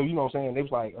event. So, you know what I'm saying? They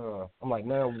was like, I'm like,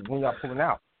 Nunn, when y'all pulling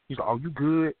out? He's like, oh, you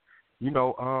good? You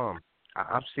know,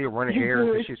 I'm still running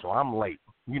errands and shit, so I'm late.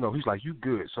 You know, he's like, you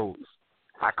good. So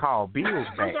I called Billz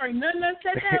back. I'm sorry, Nunn Nunn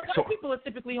said that? White people are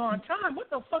typically on time. What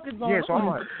the fuck is going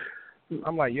on? Yeah, so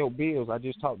I'm like, yo, Billz, I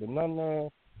just talked to Nunn Nunn.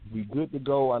 We good to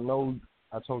go. I know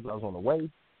I told you I was on the way.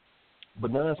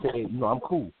 But Nunn said, you know, I'm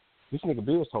cool. This nigga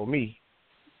Billz told me,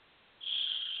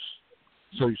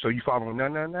 so you following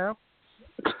Nunn Nunn now?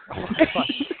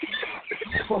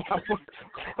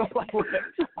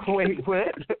 Wait, what?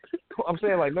 I'm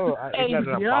saying, like, no, it's not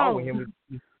that I'm following him.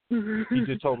 He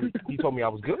just told me. He told me I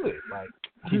was good. Like,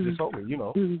 he just told me, you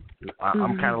know,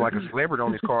 I'm kind of like a celebrity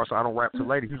on this car, so I don't rap to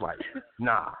ladies. He's like,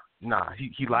 nah.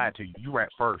 He lied to you. You rap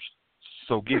first,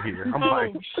 so get here. I'm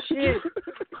like, shit.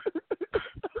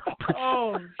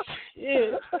 Oh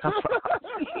shit!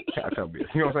 I tell you,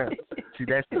 you know what I'm saying? See,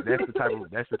 that's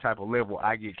the type of level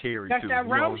I get carried that's to. That's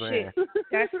that route shit.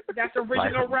 That's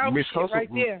original like, route shit right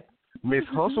there. Miss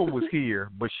Hustle was here,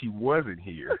 but she wasn't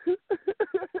here.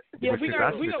 Yeah, we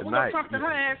gonna talk to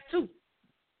her ass too.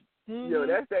 Mm-hmm. Yo,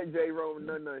 that's that J-Rome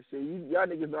Nunn Nunn shit. Y'all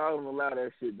niggas know I don't allow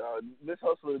that shit, dog. Miss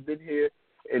Hustle has been here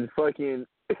in fucking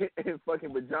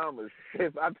pajamas.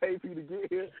 If I pay for you to get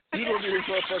here, you gonna be in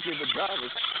fucking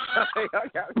pajamas. I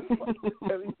got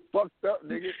me fucked up,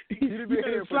 nigga. You be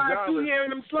here in slide pajamas. through here in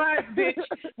them slides, bitch,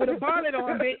 with a bonnet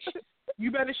on, bitch.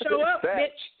 You better show up, bitch.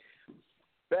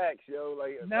 Facts, yo.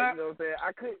 Like, you know what I'm saying?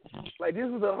 I couldn't, like, this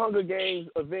was a Hunger Games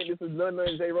event. This was Nunn Nunn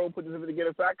and J-Ro put this event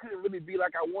together, so I couldn't really be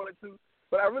like I wanted to.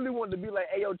 But I really wanted to be like,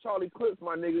 hey, yo, Charlie Clips,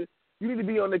 my nigga. You need to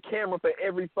be on the camera for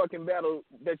every fucking battle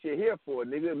that you're here for,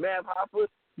 nigga. Mav Hoffa,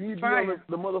 you need to be on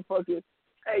the motherfucker.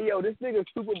 Hey, yo, this nigga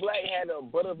Superblack had a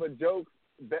Butter the Jokes,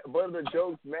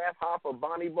 Mav Hoffa,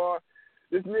 Bonnie Bar.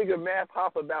 This nigga Mav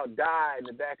Hoffa about died in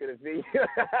the back of the video.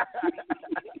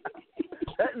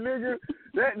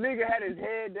 That nigga had his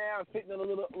head down, sitting in a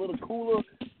little cooler.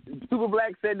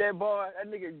 Superblack said that bar.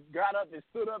 That nigga got up and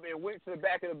stood up and went to the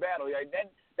back of the battle. Like,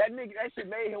 that nigga, that shit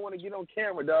made him want to get on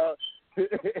camera, dog.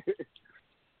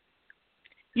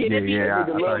 Y'all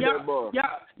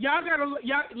gotta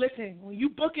listen. When you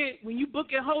book it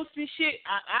hosts and shit,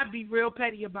 I be real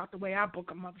petty about the way I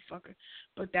book a motherfucker.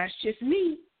 But that's just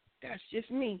me.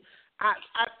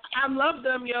 I love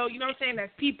them, yo. You know what I'm saying?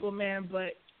 That's people, man.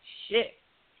 But shit,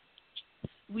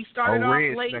 we started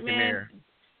off late, man.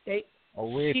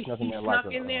 Red snuck in there like a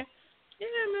there.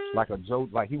 Yeah, man. Like a joke,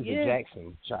 like he was a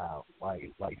Jackson child,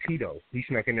 like Tito. He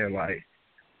snuck in there like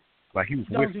he was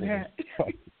Don't whistling. do that.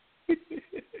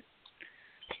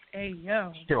 Hey,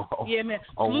 yo. Yeah, man.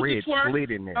 Red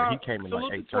slid in there. He came in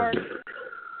like 8:30.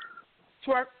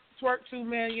 Twerk too,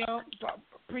 man, yo.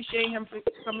 Appreciate him for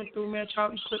coming through, man.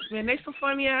 Charlie Clips, man. They some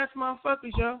funny ass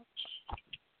motherfuckers, yo.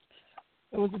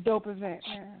 It was a dope event,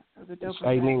 man.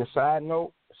 Hey, Nina, side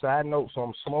note, so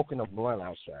I'm smoking a blunt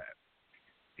outside.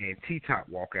 And T-Top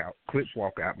walk out, Clips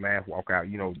walk out, Mav walk out,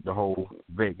 you know, the whole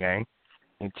vet gang.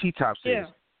 And T-Top says,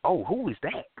 oh, who is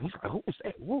that? He's like, who is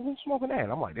that? Who's smoking that?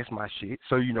 And I'm like, that's my shit.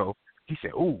 So, you know, he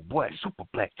said, oh, boy,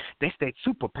 Superblack. That's that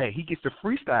super pay. He gets to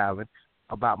freestyling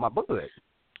about my bud.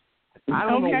 I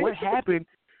don't know what happened.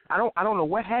 I don't know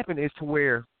what happened as to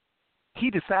where he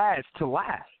decides to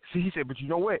lie. See, he said, but you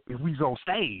know what? If we was on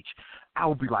stage, I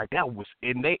would be like, that was,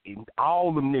 and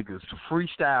all them niggas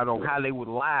freestyled on how they would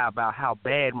lie about how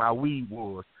bad my weed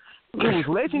was. It was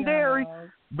legendary,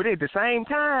 but at the same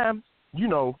time, you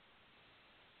know,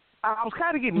 I was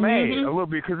kind of getting mad a little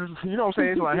bit because, you know what I'm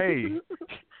saying? It's like, hey,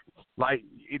 like,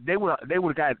 they would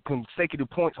have got consecutive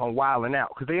points on Wildin' Out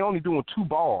because they only doing 2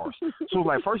 bars. So,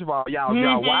 like, first of all, y'all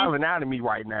wilding out at me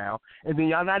right now, and then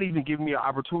y'all not even giving me an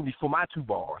opportunity for my 2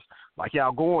 bars. Like,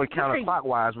 y'all going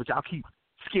counterclockwise, but y'all keep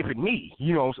skipping me,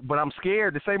 you know. But I'm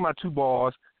scared to say my 2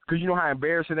 bars because you know how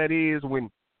embarrassing that is when,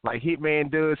 like,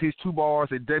 Hitman does his 2 bars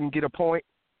and doesn't get a point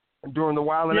during the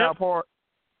wilding out part.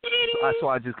 So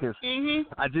I just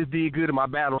did good in my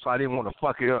battle, so I didn't want to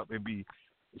fuck it up and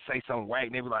say something whack,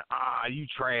 and they be like, you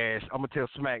trash. I'm gonna tell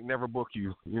Smack never book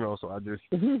you, you know. So I just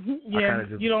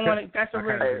you don't want it. That's a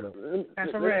risk.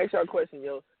 That's a risk. Let me ask y'all a question,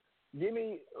 yo.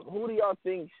 Who do y'all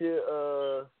think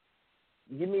should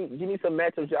give me some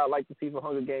matchups y'all like to see for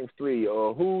Hunger Games 3,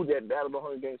 or who that battled on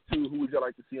Hunger Games 2? Who would y'all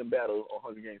like to see in battle on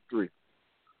Hunger Games 3?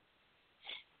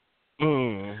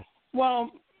 Well,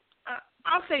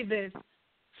 I'll say this.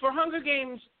 For Hunger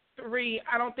Games 3,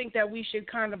 I don't think that we should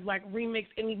kind of like remix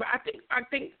anybody. I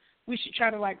think we should try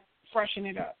to like freshen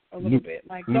it up a little bit.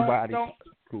 Like don't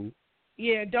cool.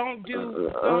 Yeah, don't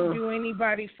do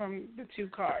anybody from the 2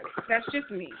 cards. That's just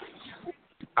me.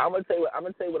 I'm gonna tell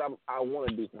you what I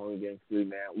want to do for Hunger Games 3,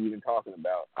 man. We've been talking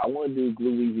about. I want to do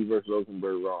Glue Weezy versus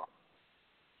Rosenberg Raw.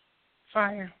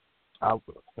 Fire.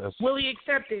 Will he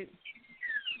accept it?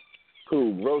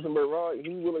 Cool. Rosenberg Raw, he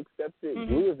will accept it.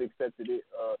 Glue has accepted it.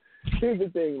 Here's the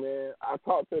thing, man. I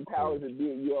talked to the powers that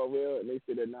be at URL, and they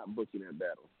said they're not booking that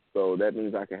battle. So that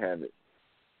means I can have it.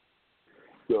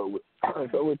 So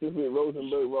with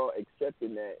Rosenberg Raw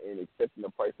accepting that and accepting the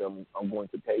price I'm going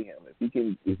to pay him. If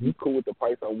he's cool with the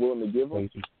price I'm willing to give him,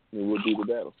 then we'll do the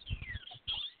battle.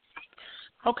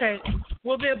 Okay.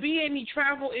 Will there be any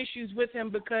travel issues with him?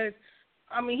 Because,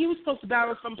 I mean, he was supposed to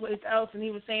battle someplace else, and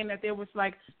he was saying that there was,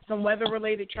 like, some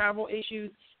weather-related travel issues,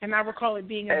 and I recall it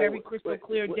being a very crystal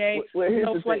clear day,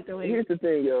 no flight delays. Here's the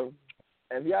thing, yo.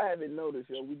 If y'all haven't noticed,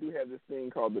 yo, we do have this thing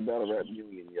called the Battle Rap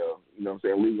Union, yo. You know what I'm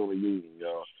saying? League on the Union,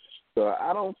 yo. So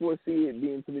I don't foresee it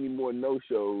being too many more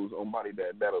no-shows on Body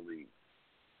Bag Battle League.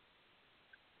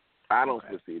 I don't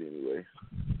foresee it anyway.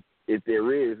 If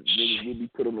there is, niggas will be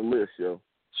put on the list, yo.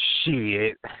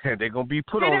 Shit. They're going to be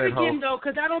put on that Say that again, though,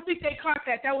 because I don't think they caught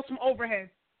that. That was some overhead.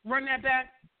 Run that back.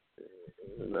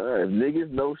 Nah, if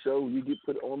niggas no show, you get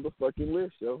put on the fucking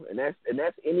list, yo. And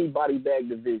that's any body bag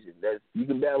division. You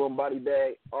can battle on Body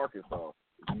Bag Arkansas.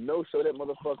 No show that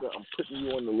motherfucker, I'm putting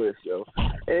you on the list, yo.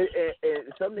 And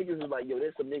some niggas is like, yo,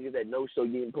 there's some niggas that no show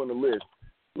getting put on the list.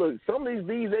 Look, some of these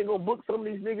leagues ain't gonna book some of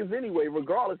these niggas anyway,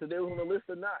 regardless if they're on the list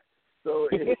or not. So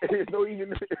there's no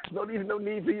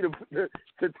need for you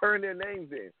to turn their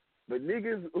names in. But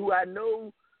niggas who I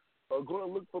know are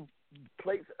gonna look for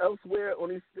plates elsewhere on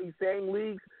these same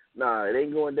leagues, nah, it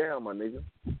ain't going down, my nigga.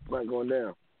 It's not going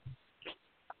down.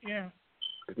 Yeah.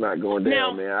 It's not going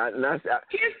down, man.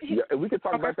 We can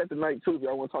talk about that tonight too. If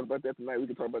y'all want to talk about that tonight, we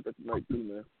can talk about that tonight too,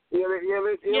 man.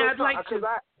 Yeah, I'd like to.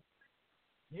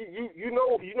 You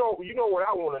know what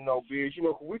I want to know, Billz. You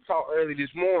know, we talked early this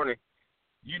morning.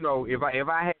 You know, if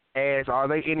I had asked, are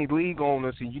there any league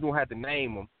owners, and you don't have to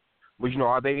name them, but you know,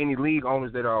 are there any league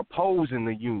owners that are opposing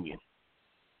the union?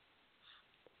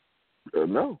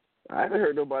 No, I haven't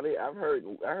heard nobody. I heard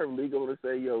league owners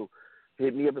say, "Yo,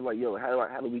 hit me up and like, yo,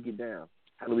 how do we get down?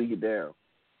 How do we get down?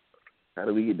 How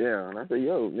do we get down?" And I say,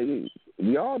 "Yo, nigga,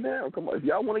 we all down. Come on, if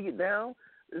y'all want to get down,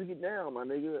 let's get down, my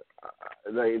nigga.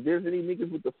 Like, if there's any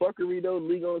niggas with the fuckery though,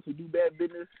 league owners who do bad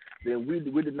business, then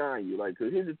we're denying you. Like,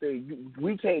 cause here's the thing,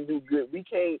 we can't do good. We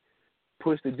can't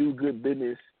push to do good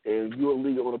business, and you're a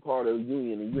league owner part of the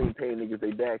union, and you ain't paying niggas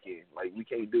they back in. Like, we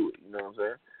can't do it. You know what I'm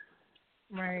saying?"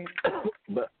 Right.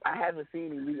 But I haven't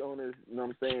seen any league owners, you know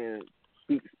what I'm saying,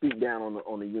 speak down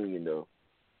on the union though.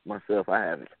 Myself, I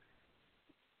haven't.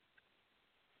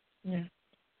 Yeah.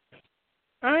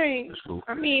 All right.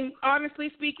 I mean, honestly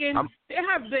speaking,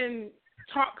 there have been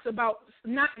talks about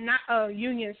not a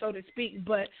union, so to speak,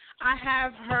 but I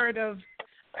have heard of,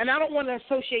 and I don't want to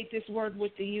associate this word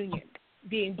with the union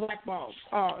being blackballed.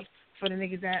 Pause for the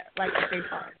niggas that like to say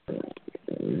pause.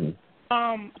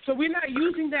 So we're not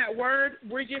using that word.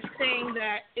 We're just saying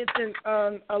that it's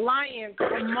an alliance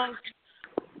amongst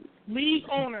league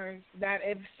owners that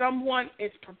if someone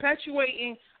is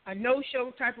perpetuating a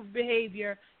no-show type of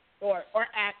behavior or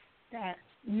act, that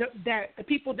the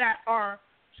people that are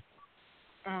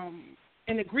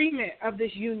in agreement of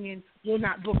this union will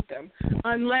not book them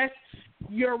unless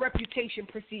your reputation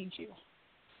precedes you.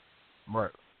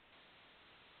 Right.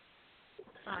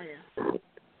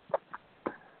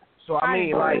 So I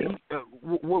mean, like,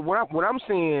 what I'm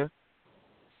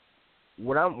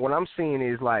seeing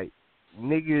is like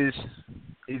niggas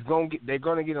they're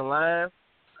gonna get in line.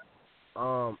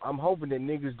 I'm hoping that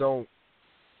niggas don't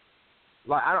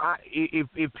like.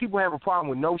 If people have a problem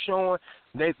with no showing,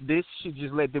 this should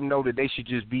just let them know that they should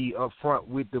just be upfront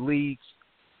with the leagues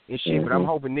and shit. Mm-hmm. But I'm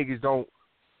hoping niggas don't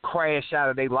crash out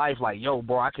of their life like, yo,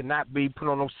 bro, I cannot be put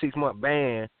on no 6-month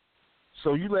ban.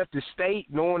 So you left the state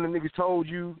knowing the niggas told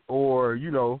you, or,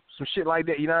 you know, some shit like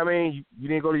that, you know what I mean? You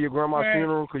didn't go to your grandma's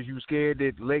funeral because you were scared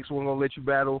that Lex wasn't going to let you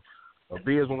battle, or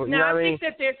Billz wasn't going to, you know what I mean?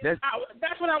 That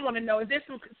that's what I want to know. Is there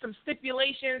some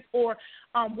stipulations, or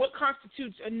what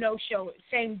constitutes a no-show?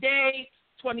 Same day,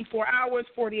 24 hours,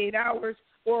 48 hours,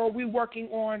 or are we working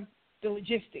on the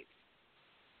logistics?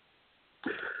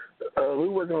 We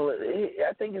working on it.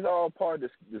 I think it's all part of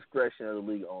the discretion of the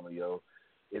league owner, yo.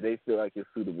 If they feel like it's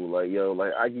suitable, like, yo,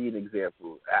 like, I give you an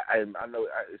example. I know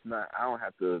it's not. I don't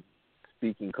have to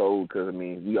speak in code because I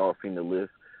mean we all seen the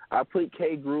list. I put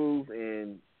K Groove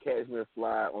and Cashmere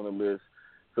Fly on the list.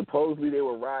 Supposedly they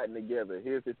were riding together.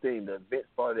 Here's the thing: the event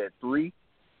started at 3.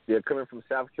 They're coming from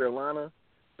South Carolina.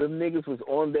 Them niggas was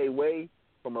on their way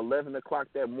from 11 o'clock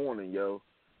that morning, yo.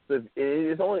 So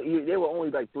they were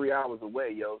only like 3 hours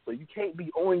away, yo. So you can't be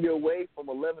on your way from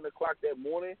 11 o'clock that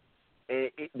morning, and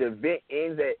the event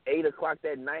ends at 8 o'clock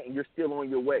that night, and you're still on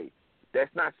your way.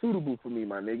 That's not suitable for me,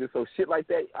 my nigga. So shit like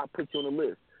that, I'll put you on the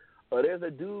list. There's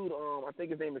a dude, I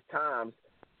think his name is Times.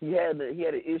 He had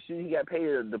an issue. He got paid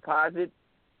a deposit.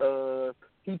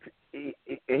 He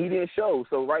didn't show.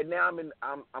 So right now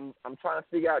I'm trying to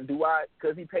figure out,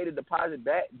 because he paid a deposit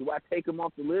back, do I take him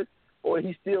off the list, or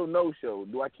he still no show?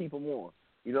 Do I keep him on?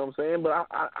 You know what I'm saying? But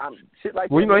I'm shit like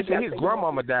that. Well, you know, they said his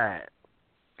grandmama died.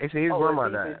 They said his grandma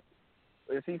died.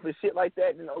 See, for shit like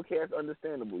that, then okay, that's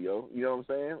understandable, yo. You know what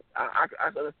I'm saying?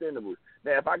 That's understandable.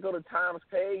 Now, if I go to Times'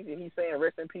 page and he's saying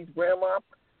rest in peace, grandma,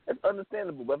 that's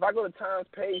understandable. But if I go to Times'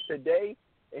 page today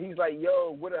and he's like,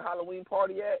 yo, where the Halloween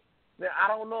party at? Then I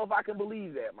don't know if I can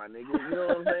believe that, my nigga. You know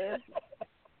what I'm saying?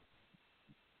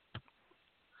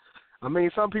 I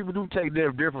mean, some people do take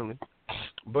death differently.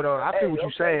 But I feel what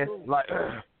you're saying. Cool. Like,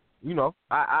 you know,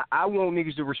 I want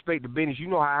niggas to respect the business. You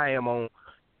know how I am on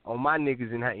my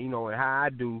niggas and how, you know, and how I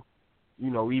do, you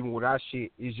know, even with our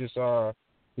shit. It's just you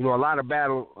know, a lot of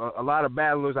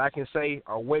battlers I can say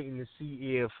are waiting to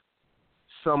see if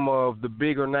some of the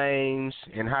bigger names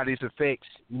and how this affects,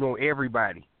 you know,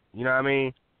 everybody. You know what I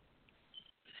mean?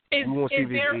 Is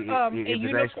there a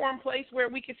uniform place where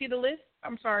we can see the list?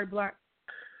 I'm sorry, Black.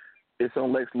 It's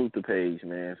on Lex Luthor page,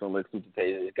 man. It's on Lex Luthor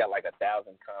page. It's got like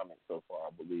 1,000 comments so far, I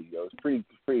believe, yo. It's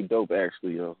pretty dope,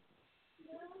 actually, yo.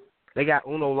 They got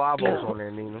Uno Labos on there,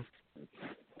 Nina.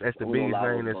 That's the biggest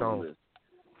name that's on.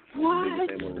 What?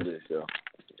 Biggest name on the list, yo.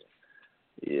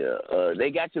 Yeah.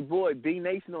 They got your boy B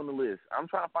Nation on the list. I'm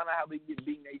trying to find out how we can get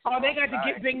B Nation. Oh, they got to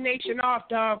get Big Nation off,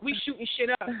 dog. We shooting shit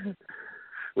up.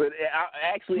 But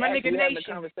actually having Nation. the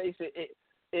conversation,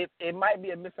 it might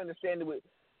be a misunderstanding with.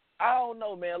 I don't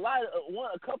know, man.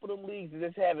 A couple of them leagues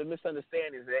just having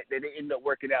misunderstandings that they end up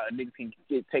working out and niggas can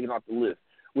get taken off the list.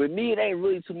 With me, it ain't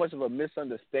really too much of a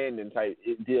misunderstanding type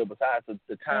deal besides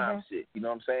the time shit. You know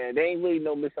what I'm saying? There ain't really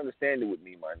no misunderstanding with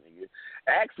me, my nigga.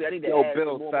 Actually, I need to add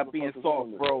Billz, more stop being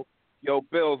soft, bro. Yo,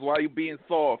 Billz, why you being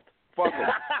soft? Fuck him.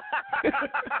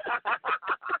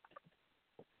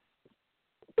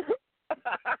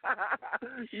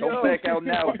 Don't back out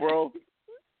now, bro.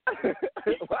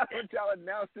 Why don't y'all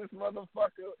announce this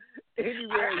motherfucker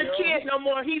anywhere, I can't no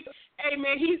more. He's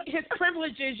his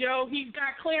privileges, yo. He's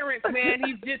got clearance, man.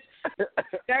 He's just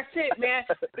that's it, man.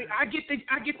 I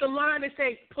get the line and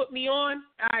say, put me on.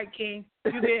 All right, King,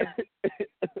 you there?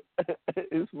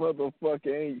 This motherfucker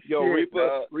ain't yo. Shit,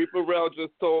 Reaper Rel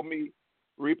just told me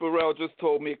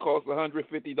it costs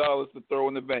 $150 to throw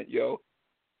an event, yo.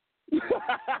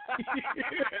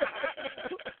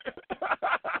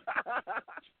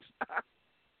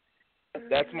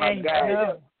 That's my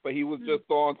guy, but he was just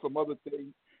on some other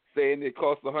thing saying it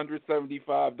costs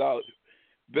 $175.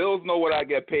 Billz know what I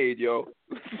get paid, yo.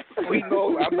 We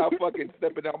know I'm not fucking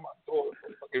stepping out my door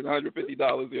for fucking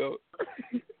 $150, yo.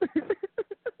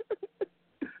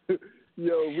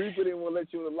 Yo, Reaper didn't want to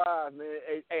let you in the live, man.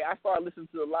 Hey, I started listening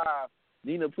to the live.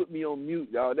 Nina put me on mute,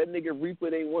 y'all. That nigga Reaper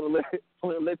didn't want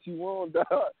to let you on,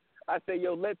 dog. I said,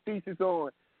 yo, let Thesis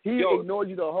on. He ignored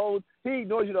you the whole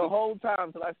time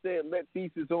until I said let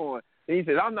Thesis on. And he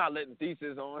said, I'm not letting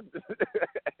Thesis on.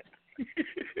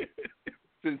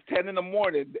 Since 10 in the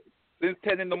morning,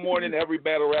 every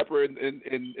battle rapper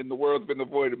in the world's been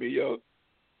avoiding me, yo.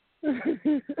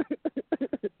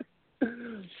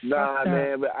 Yo, Nah,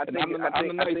 man, but I think I'm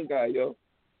the nice guy, yo.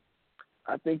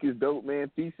 I think it's dope,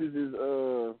 man. Thesis is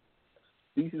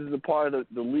a part of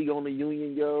the league on the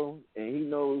union, yo, and he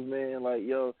knows, man. Like,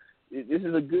 yo, this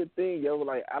is a good thing, yo.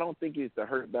 Like, I don't think it's to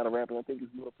hurt battle rappers. I think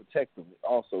it's more to protect them.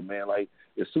 Also, man, like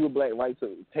if Superblack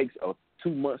takes 2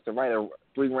 months to write a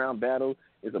 3-round battle,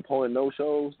 his opponent no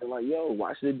shows, and like, yo,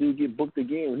 why should the dude get booked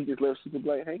again when he just left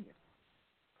Superblack hanging?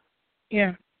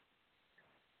 Yeah.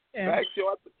 Facts,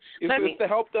 yo. It's to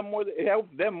help them more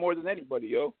than anybody,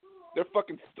 yo. They're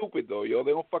fucking stupid though, yo.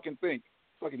 They don't fucking think.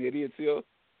 Fucking idiots, yo.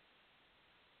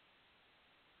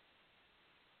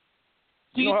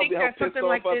 Do you think that something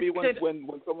like this could?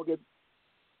 When someone gets.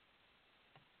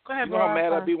 Go ahead, you know how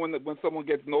mad I'd be when someone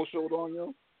gets no showed on,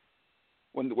 yo.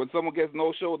 When someone gets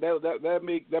no show, that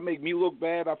make me look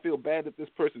bad. I feel bad that this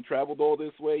person traveled all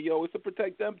this way, yo. It's to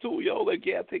protect them too, yo. Like,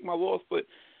 yeah, I take my loss, but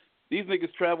these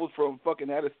niggas traveled from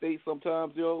fucking out of state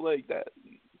sometimes, yo. Like that.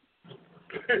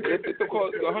 It's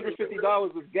cost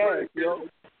 $150 is gas, yo.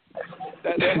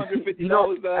 That $150. You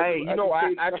know,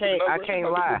 I can't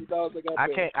lie.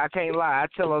 I can't lie. I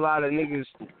tell a lot of niggas,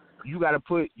 you gotta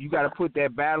put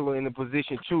that battler in a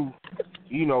position too,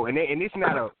 you know, and it's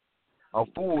not a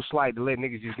full slight to let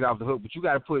niggas just get off the hook, but you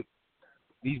gotta put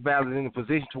these battlers in a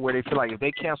position to where they feel like if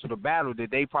they cancel the battle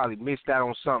that they probably missed out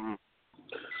on something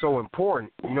so important.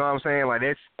 You know what I'm saying? Like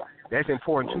that's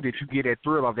important too, that you get that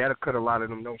thrill off. That'll cut a lot of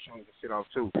them no shows and shit off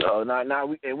too. Oh,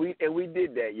 we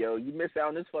did that, yo. You miss out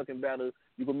on this fucking battle,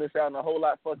 you gonna miss out on a whole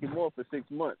lot fucking more for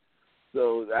 6 months.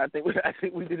 So I think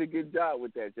we did a good job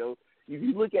with that, yo. If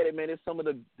you look at it, man, it's some of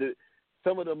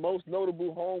the most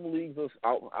notable home leagues.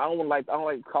 I don't like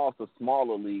to call it the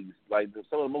smaller leagues. Like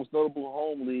some of the most notable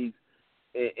home leagues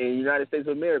in the United States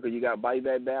of America. You got Body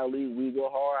Bag Battle League, We Go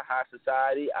Hard, High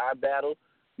Society, I Battle.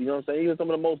 You know what I'm saying? These are some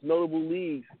of the most notable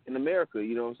leagues in America.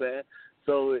 You know what I'm saying?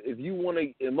 So if you want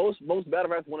to, most battle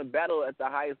rappers want to battle at the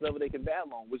highest level they can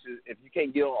battle on, which is if you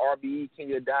can't get on RBE,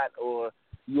 Kenya Dot, or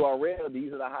URL,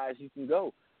 these are the highest you can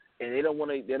go. And they don't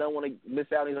want to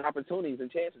miss out on these opportunities and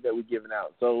chances that we're giving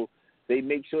out. So they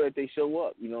make sure that they show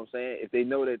up. You know what I'm saying? If they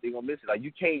know that they're gonna miss it, like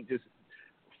you can't just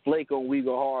flake on We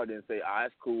Go Hard and say,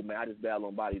 that's cool, man. I just battle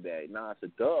on Body Bag. Nah, it's a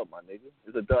dub, my nigga.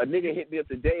 It's a dub. A nigga hit me up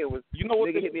today. It was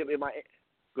hit me up in my.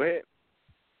 Go ahead.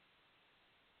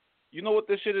 You know what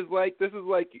this shit is like? This is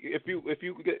like if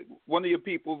you get one of your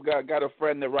people's got a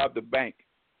friend that robbed a bank,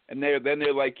 and they're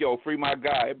like, yo, free my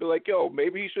guy. I'd be like, yo,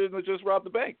 maybe he shouldn't have just robbed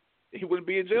the bank. He wouldn't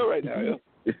be in jail right now, yo.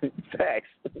 Facts.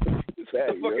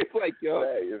 That's what it's like, yo.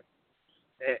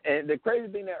 And the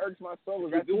crazy thing that irks my soul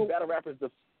is I see battle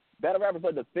rappers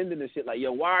are defending this shit. Like,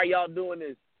 yo, why are y'all doing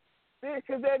this?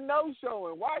 Because they're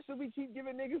no-showing. Why should we keep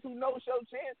giving niggas who no-show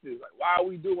chances? Like, why are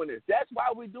we doing this? That's why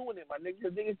we're doing it, my nigga,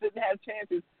 because niggas didn't have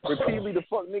chances repeatedly to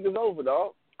fuck niggas over,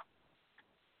 dog.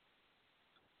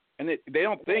 And they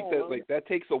don't think that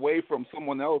takes away from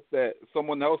someone else that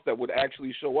would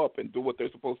actually show up and do what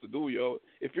they're supposed to do, yo.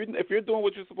 If you're doing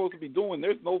what you're supposed to be doing,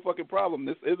 there's no fucking problem.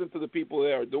 This isn't to the people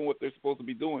that are doing what they're supposed to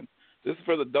be doing. This is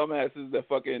for the dumbasses that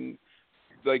fucking,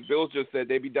 like Billz just said,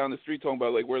 they be down the street talking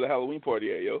about like where the Halloween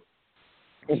party at, yo.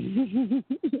 Here's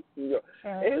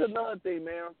another thing,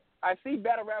 man. I see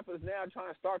battle rappers now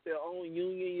trying to start their own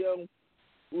union, yo.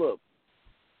 Look.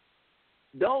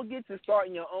 Don't get to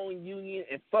starting your own union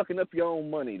and fucking up your own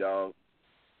money, dog.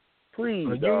 Please,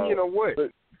 a dog. Union or what?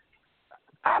 But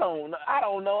I don't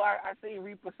know. I seen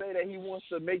Reaper say that he wants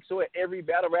to make sure every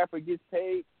battle rapper gets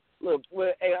paid. Look,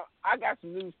 hey, I got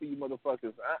some news for you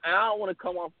motherfuckers. I don't want to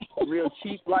come off real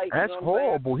cheap like. That's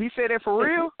horrible. He said that for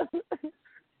real?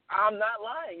 I'm not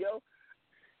lying, yo.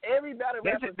 Every battle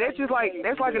rapper. That's like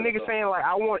a nigga saying like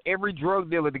I want every drug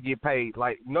dealer to get paid.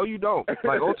 Like no, you don't.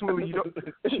 Like ultimately you don't.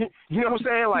 You know what I'm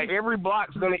saying? Like every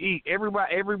block's gonna eat. Every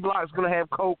block's gonna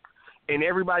have coke, and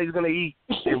everybody's gonna eat,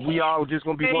 and we all just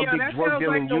gonna be one big drug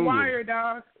dealing union. Wire,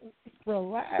 dog.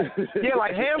 Relax. Yeah,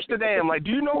 like Amsterdam. Like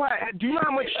do you know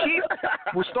how much shit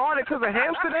was started because of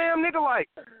Amsterdam, nigga? Like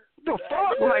the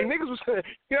fuck? Like niggas was,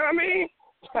 you know what I mean?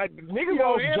 Like niggas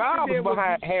lost jobs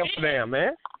behind Amsterdam,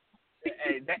 man.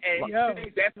 Hey,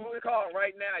 that's what we're calling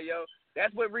right now, yo.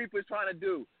 That's what Reaper's trying to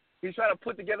do. He's trying to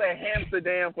put together a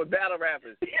Amsterdam for battle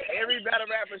rappers. Every battle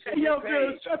rapper should get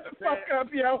paid. Shut the fuck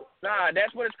up, yo. Nah,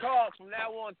 that's what it's called from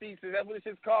now on, Thesis. That's what it's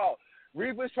just called.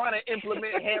 Reaper's trying to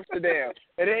implement Amsterdam.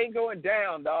 It ain't going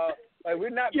down, dog. Like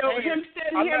we're not. Yo, paying.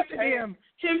 Amsterdam.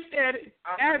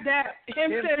 Add that.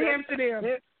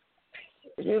 Amsterdam.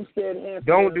 Amsterdam.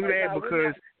 Don't do that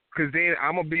because then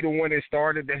I'm gonna be the one that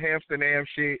started the Amsterdam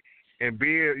shit. And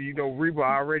Bill, you know, Reba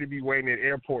already be waiting at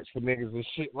airports for niggas and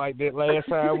shit like that. Last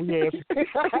time we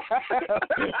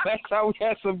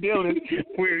had some dealings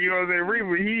where, you know what I'm saying,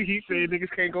 Reba, he said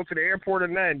niggas can't go to the airport or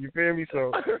nothing, you feel me?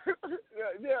 So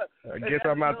yeah. I guess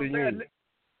I'm out the union.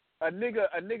 A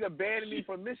nigga banned me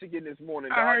from Michigan this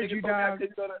morning. I heard you, dog.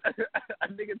 A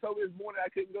nigga told me this morning I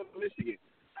couldn't go to Michigan.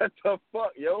 What the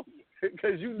fuck, yo?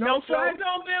 Because you know. No fly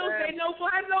zone, Bill. Say no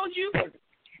fly zone, you.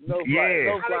 No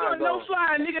fly. No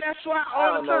fly, nigga. That's fly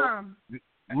all the time.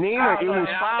 Nina, it was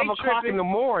 5 o'clock in the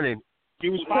morning. It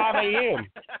was 5 a.m.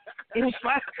 It was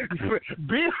 5.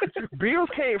 Billz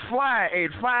can't fly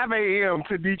at 5 a.m.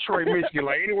 to Detroit, Michigan.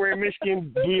 Like anywhere in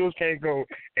Michigan, Billz can't go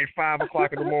at 5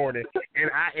 o'clock in the morning.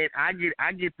 And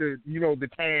I get the the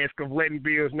task of letting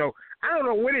Billz know. I don't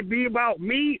know what it be about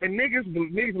me and niggas,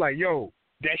 but niggas like, yo,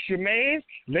 that's your man.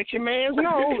 Let your mans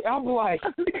know. I'm like,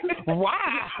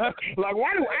 why? Like,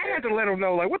 why do I have to let them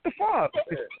know? Like, what the fuck?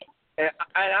 And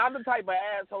I'm the type of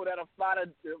asshole that'll fly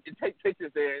to take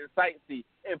pictures there and sightsee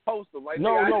and post them. Like, no,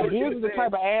 Billz is the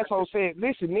type of asshole said,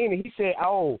 listen, Nina, he said,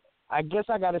 oh, I guess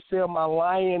I got to sell my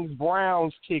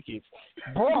Lions-Browns tickets.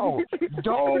 Bro,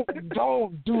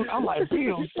 don't do. I'm like,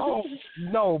 Billz,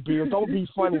 don't be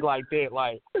funny like that.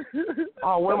 Like,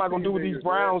 oh, what am I going to do with these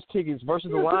Browns tickets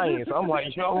versus the Lions? I'm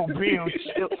like, yo, Billz,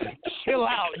 chill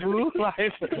out, dude.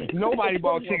 Like, nobody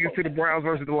bought tickets to the Browns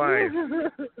versus the Lions.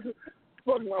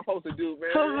 What am I supposed to do,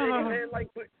 man?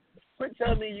 Like, quit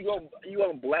telling me you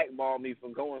gonna blackball me for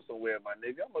going somewhere, my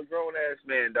nigga. I'm a grown-ass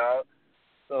man, dog.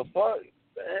 So, fuck.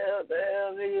 The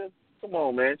hell, nigga. Come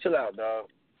on, man. Chill out, dog.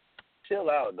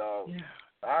 Yeah.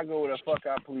 I go where the fuck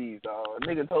I please, dog. A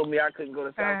nigga told me I couldn't go to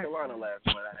South Carolina last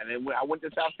month, and then I went to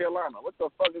South Carolina. What the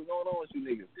fuck is going on with you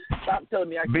niggas? Stop telling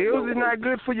me I can't Billz go. is not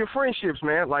good for your friendships,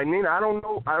 man. Like, Nina, I don't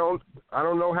know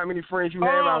how many friends you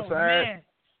have outside.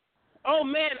 Oh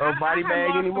man, I body bag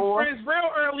lost anymore? some friends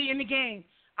real early in the game.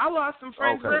 I lost some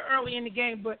friends real early in the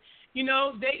game, but they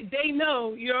know,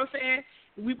 you know what I'm saying?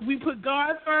 We put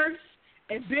God first,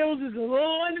 and Billz is a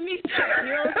little underneath that. You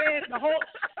know what I'm saying?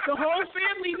 The whole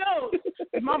family knows.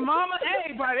 My mama,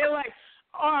 everybody, they're like,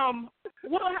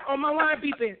 what on my line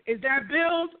beeping? Is that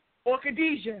Billz or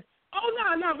Khadijah?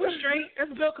 Oh no, we're straight. That's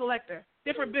a bill collector.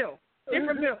 Different bill. Yeah.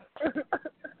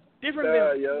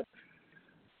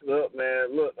 Look, man,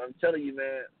 I'm telling you,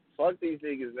 man, fuck these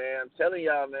niggas, man. I'm telling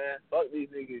y'all, man, fuck these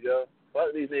niggas, yo.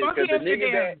 Fuck these niggas. Because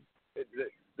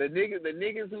the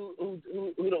niggas who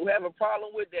don't have a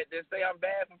problem with that say I'm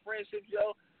bad for friendships,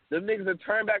 yo, them niggas will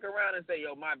turn back around and say,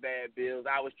 yo, my bad, Billz,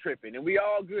 I was tripping. And we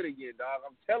all good again, dog.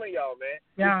 I'm telling y'all, man.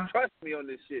 Yeah. Just trust me on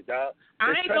this shit, dog.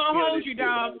 I ain't gonna hold you,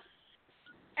 dog.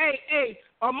 Hey,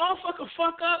 a motherfucker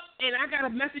fuck up, and I got a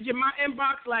message in my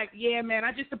inbox like, yeah, man,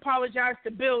 I just apologized to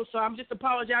Billz, so I'm just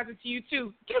apologizing to you,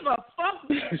 too. Give a fuck,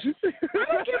 bitch. I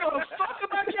don't give a fuck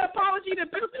about your apology to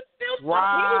Billz.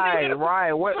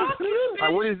 Right. What? Fuck you,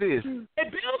 bitch. What is this? And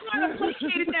Billz not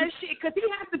appreciated that shit because he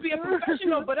has to be a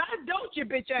professional, but I don't, you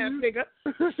bitch-ass nigga.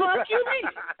 Fuck you, me.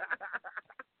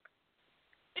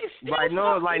 Like,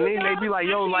 no, like, they be like,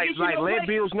 yo, like let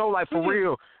Billz know, like, for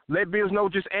real. Let Billz know,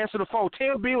 just answer the phone.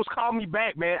 Tell Billz, call me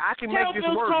back, man. I can make this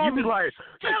work. You be like,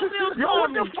 yo,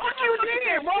 what the fuck you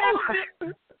did,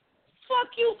 bro?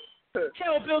 Fuck you.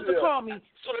 Tell Billz to call me. As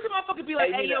soon as the motherfucker be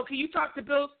like, hey, yo, can you talk to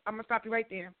Billz? I'm going to stop you right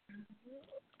there.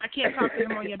 I can't talk to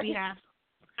him on your behalf.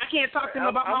 I can't talk to him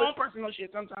about my own personal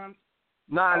shit sometimes.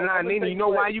 Nah, Nina, you know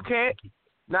why you can't?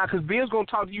 Nah, because Billz going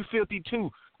to talk to you filthy, too.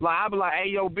 Like, I'll be like, hey,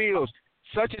 yo, Billz,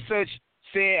 such and such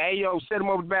said, hey, yo, set him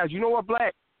over the bounds. You know what,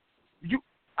 Black?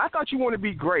 I thought you want to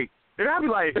be great. And I'll be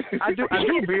like, I do,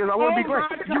 Billz. I want to be great.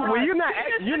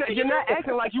 You're not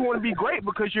acting like you want to be great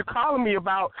because you're calling me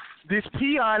about this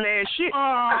peon ass shit.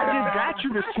 I just got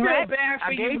you to smack.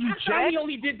 I gave you Jack. He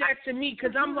only did that to me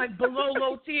because I'm like below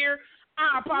low tier.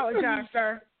 I apologize,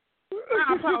 sir.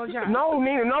 I apologize. No,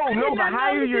 Nina, no. The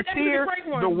higher your tier,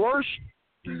 the worse.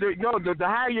 The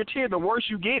higher your tier, the worse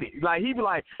you get it. Like he be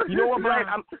like, you know what, Black?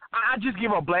 I just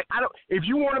give up, Black. I don't. If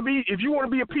you want to be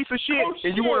a piece of shit,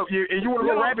 and you want to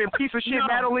go rap in piece of shit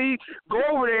battle league, go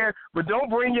over there, but don't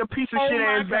bring your piece of shit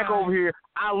ass back over here.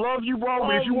 I love you, bro,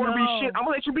 but if you want to be shit, I'm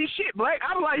gonna let you be shit, Black.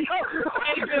 I'm like, yo,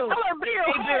 hey, Billz.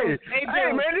 Hey,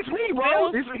 man, it's me, bro.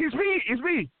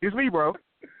 It's me, bro.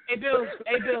 Hey, Billz.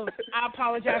 I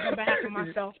apologize on behalf of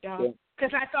myself, dog.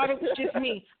 Because I thought it was just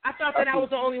me. I thought that I was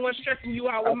the only one stressing you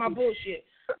out with my bullshit.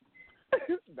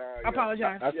 I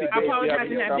apologize. I apologize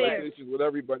in advance. Conversations with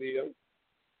everybody else.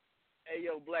 Hey,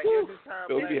 yo, Black, every time.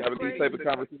 Don't be having these type of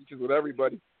conversations with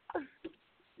everybody.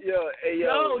 Yo,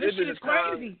 this shit is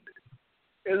crazy.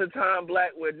 There's a time, Black,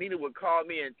 where Nina would call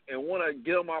me and want to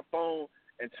get on my phone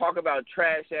and talk about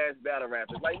trash ass battle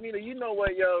rappers. Like, Nina, you know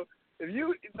what, yo? If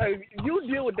you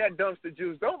deal with that dumpster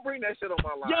juice, don't bring that shit on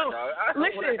my line, yo, dog.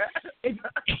 Listen,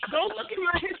 go look at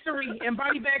my history in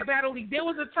Body Bag Battle League. There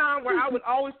was a time where I would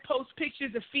always post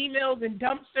pictures of females in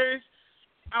dumpsters,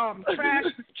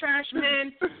 trash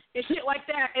men, and shit like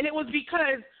that. And it was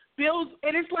because Billz,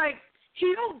 and it's like,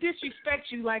 he don't disrespect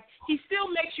you. Like, he still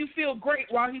makes you feel great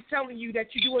while he's telling you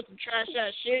that you're doing some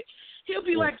trash-ass shit. He'll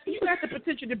be like, you got the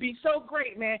potential to be so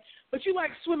great, man, but you like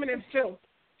swimming in filth.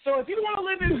 So if you want to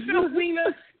live in filth,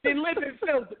 Nina, then live in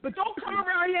filth. But don't come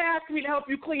around here asking me to help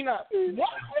you clean up. What?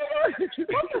 What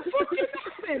the fuck just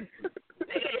happened?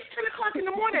 It's 10 o'clock in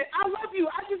the morning. I love you.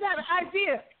 I just had an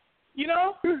idea. You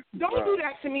know? Don't do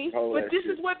that to me. But this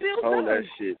is what Billz does. Hold that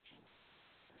shit.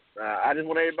 I just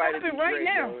want everybody to be right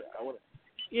straight, now.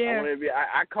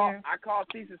 I call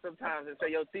Thesis sometimes and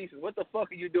say, yo, Thesis, what the fuck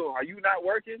are you doing? Are you not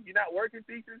working? You not working,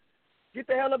 Thesis? Get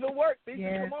the hell up and work, Thesis.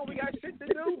 Yeah. Come on, we got shit to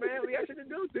do, man. We got shit to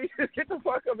do, Thesis. Get the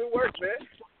fuck up and work, man.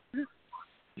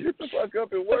 Get the fuck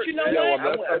up and work. But you know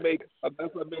what?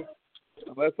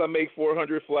 Unless I make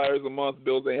 400 flyers a month,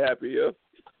 Billz ain't happy, yo.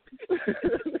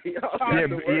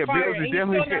 Billz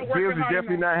is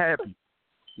definitely not happy.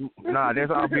 Nah,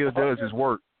 that's all Billz does is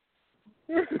work.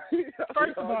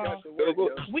 First of all, Billz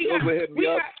will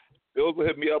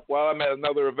hit me up while I'm at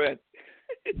another event.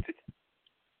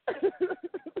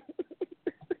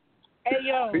 Hey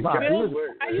yo, Billz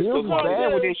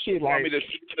bad with that shit. Like, at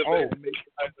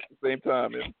the same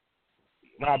time, man.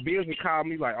 Nah, Billz would call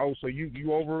me like, oh, so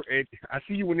you over? And I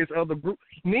see you in this other group.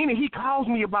 Nina, he calls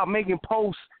me about making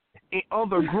posts in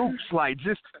other groups, like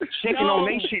just checking on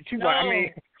their shit too. Like, I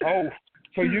mean,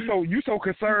 so you so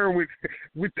concerned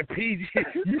with the PG?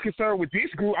 You concerned with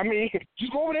this group? I mean,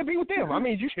 just go over there and be with them. I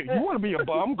mean, you want to be a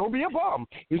bum? Go be a bum.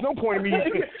 There's no point in me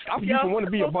stopping you from wanting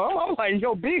to be a bum. I'm like,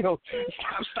 yo, Bill,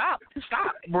 stop,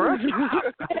 bro.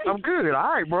 I'm good.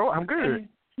 All right, bro, I'm good.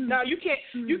 No, you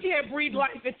can't breathe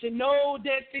life into no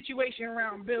dead situation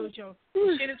around Billz, yo.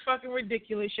 Shit is fucking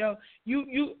ridiculous, yo.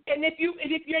 And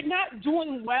if you're not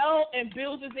doing well and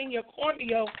Billz is in your corner,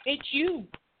 yo, it's you.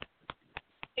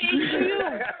 It's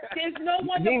you. There's no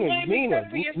one to blame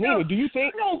except for yourself. Nina, do you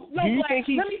think? No, do you Black,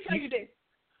 think let me tell you this.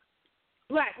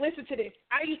 Black, listen to this.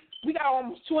 We got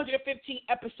almost 215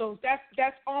 episodes.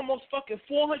 That's almost fucking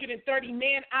 430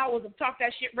 man hours of Talk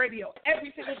That Shit radio.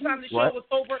 Every single time the show was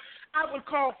over, I would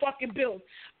call fucking Billz,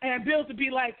 and Billz would be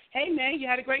like, "Hey man, you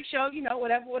had a great show, you know,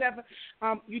 whatever.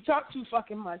 You talk too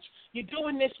fucking much. You're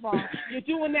doing this wrong. You're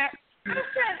doing that." I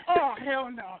said, "Oh hell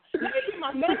no! Let me get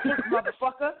my notebook,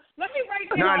 motherfucker. Let me write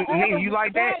down all the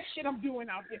bad shit I'm doing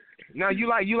out there." No, you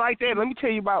like that. Let me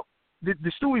tell you about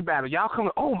the Stewie battle. Y'all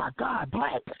come, oh my God,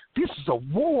 Black, this is a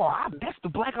war. That's the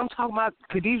Black I'm talking about.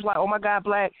 Khadijah's like, oh my God,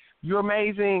 Black, you're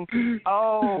amazing.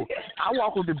 Oh, I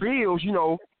walk with the Billz, you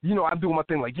know, I'm doing my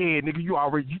thing like, yeah, nigga, you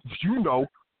already, you know.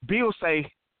 Billz say,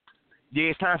 yeah,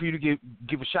 it's time for you to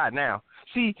give a shot now.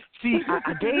 See,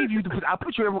 I gave you I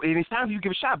put you and it's time for you to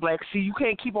give a shot, Black. See, you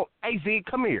can't keep on. Hey, Zig,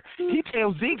 come here. He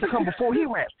tells Zig to come before he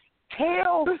raps.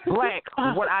 Tell Black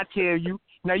what I tell you.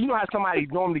 Now, you know how somebody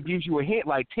normally gives you a hint,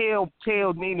 like tell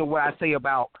Nina what I say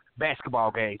about basketball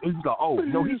games. And you go, oh,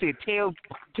 no, he said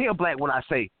tell Black what I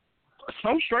say.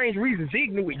 Some strange reason,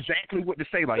 Zig knew exactly what to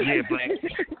say. Like, yeah, Black,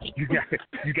 you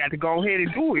got to go ahead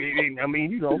and do it. And I mean,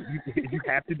 you know, you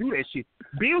have to do that shit.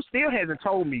 Bill still hasn't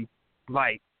told me,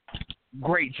 like,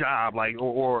 great job, like,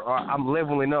 or I'm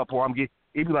leveling up, or I'm getting.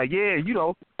 It'd be like, yeah, you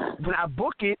know, when I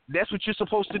book it, that's what you're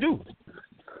supposed to do.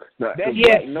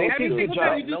 Yes, every single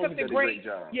time you do something great,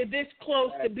 you're this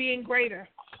close to being greater.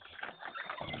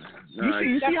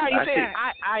 You see how he said,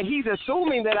 he's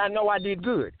assuming that I know I did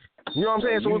good. You know what I'm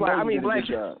saying? So it's like, I mean, Black,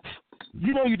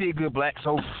 you know you did good, Black.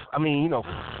 So, I mean, you know,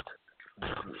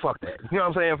 fuck that. You know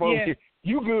what I'm saying, folks? Yeah.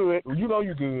 You good. You know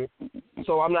you good.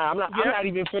 So I'm not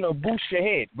even finna boost your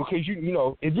head because you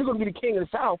know, if you're gonna be the king of the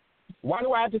South, why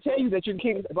do I have to tell you that you're the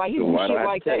king? Like, he do shit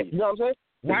like that. You know what I'm saying?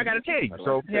 Why I gotta tell you?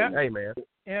 So, hey, man.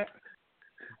 Yeah.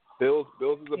 Billz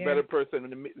is a better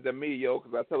person than me, yo,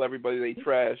 because I tell everybody they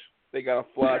trash. They got a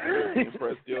fly to be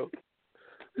impressed, yo.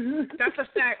 That's a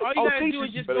fact. All you gotta do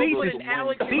is just put an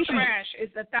Alex in trash.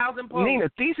 It's 1,000 posts. Nina,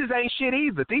 Thesis ain't shit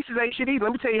either.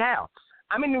 Let me tell you how.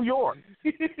 I'm in New York.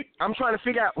 I'm trying to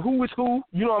figure out who is who.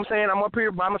 You know what I'm saying? I'm up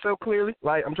here by myself clearly.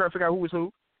 Like, I'm trying to figure out who is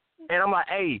who. And I'm like,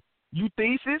 hey, you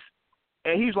Thesis?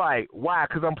 And he's like, why?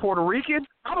 Because I'm Puerto Rican?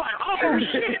 I'm like, oh,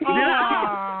 shit.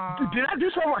 Did I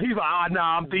do something? He's like, oh,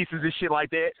 nah, I'm Thesis and shit like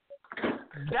that.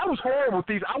 That was horrible,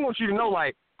 Thesis. I want you to know,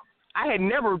 like, I had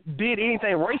never did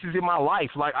anything racist in my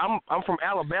life. Like, I'm from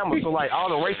Alabama, so, like, all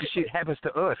the racist shit happens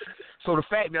to us. So the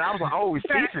fact that I was like, oh, is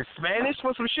Beats Spanish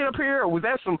for some shit up here? Or was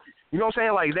that some, you know what I'm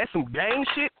saying, like, that's some gang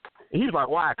shit? And he was like,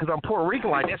 why? Because I'm Puerto Rican.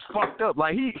 Like, that's fucked up.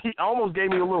 Like, he almost gave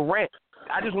me a little rant.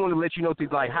 I just wanted to let you know,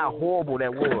 like, how horrible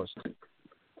that was.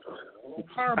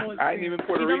 Horrible. I ain't even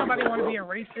Puerto Rican. Nobody want to be a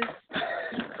racist.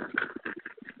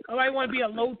 Nobody want to be a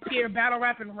low-tier battle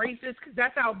rapping racist, because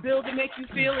that's how Billz will make you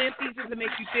feel, and Thesis will make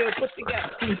you feel put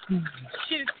together.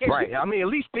 Shit is terrible. Right. I mean, at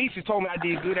least Thesis told me I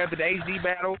did good after the HD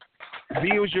battle.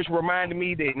 Billz just reminded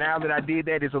me that now that I did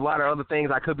that, there's a lot of other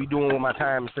things I could be doing with my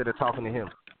time instead of talking to him.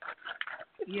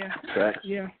 Yeah. Facts.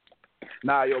 Yeah.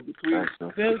 Nah, yo, between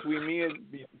me and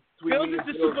Billz is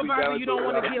the supervisor you don't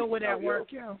want to deal with at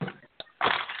work, yo.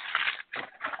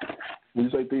 What you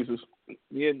say, Thesis?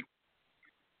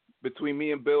 Between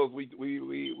me and Billz, we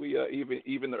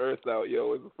even the earth out,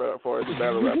 yo, as far as the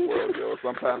battle rap world, yo.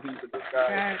 Sometimes he's a good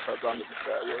guy, sometimes I'm the good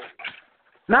guy, yo.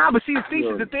 Nah, but see,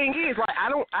 Thesis, the thing is, like, I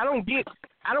don't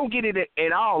get it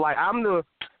at all. Like, I'm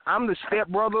the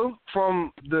stepbrother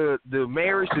from the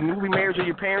marriage, the newly marriage of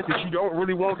your parents that you don't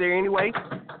really want there anyway.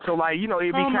 So, like, you know,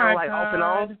 it'd be kind of like off and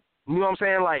on. You know what I'm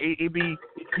saying? Like, it'd be,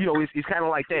 you know, it's kind of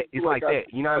like that. It's like that.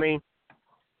 You know what I mean?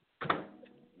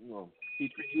 He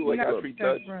treat you like I treat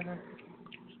Dutch.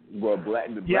 Bro, Black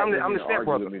I'm the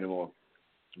stepbrother.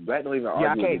 Black don't even argue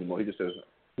with me anymore. He just says,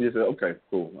 okay,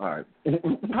 cool, all right.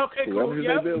 Okay, cool,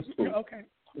 yep. Cool. Okay.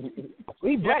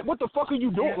 Hey, Black, what the fuck are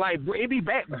you doing? Like, it be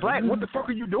Black, what the fuck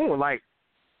are you doing? Like,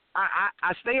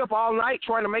 I stay up all night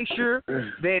trying to make sure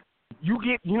that you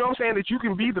get, you know what I'm saying, that you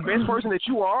can be the best person that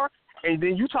you are, and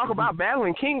then you talk about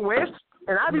battling King West,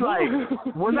 and I be like,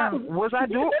 was I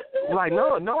doing? Like,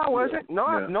 no, I wasn't. No,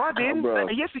 I didn't.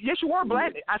 Yes, you were,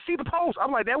 Black. I see the post.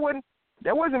 I'm like, that wasn't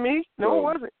me. No, bro, it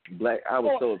wasn't. Black, I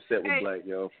was so upset with Black,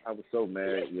 yo. I was so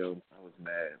mad, yo.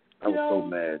 I was so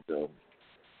mad, though.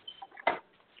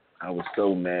 I was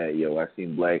so mad, yo. I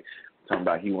seen Black talking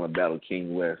about he want to battle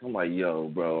King West. I'm like, yo,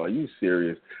 bro, are you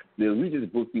serious? Dude, we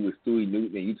just booked you with Stewie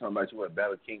Newton, and you talking about you want to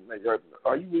battle King West.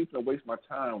 Are you really going to waste my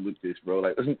time with this, bro?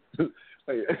 Like, this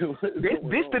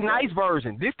the nice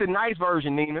version. This the nice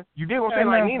version, Nina. You did what I'm saying,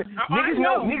 like, Nina. Niggas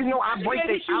know I break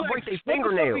their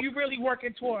fingernails. What are you really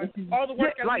working towards? All the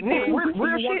work like, nigga,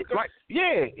 real shit. Like,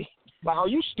 yeah. Like, are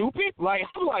you stupid? Like,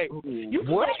 I'm like, you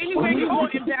what? Anyway, you're going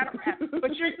in battle rap.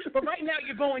 But right now,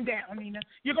 you're going down, Nina.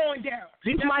 You're going down.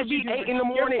 This might be 8 in the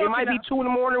morning. It might be 2 in the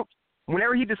morning.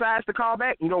 Whenever he decides to call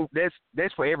back, you know,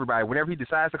 that's for everybody. Whenever he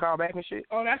decides to call back and shit.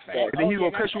 Oh, that's fair. And then he's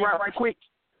going to cut you out right quick.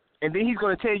 And then he's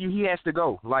going to tell you he has to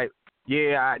go. Like,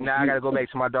 yeah, now I got to go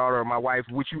back to my daughter or my wife,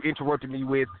 which you interrupted me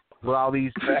with all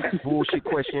these bullshit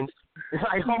questions.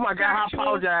 Like, oh, my God, I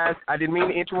apologize. I didn't mean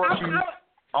to interrupt you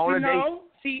on a date.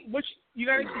 See, what you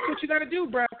gotta do,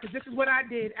 bro, because this is what I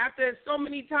did. After so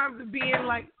many times of being,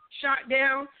 like, shot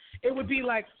down, it would be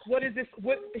like, what is this?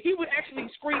 What he would actually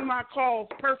screen my calls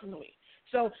personally.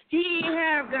 So he didn't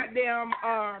have goddamn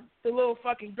the little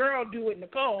fucking girl do it,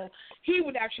 Nicole. He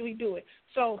would actually do it.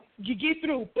 So you get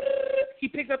through. He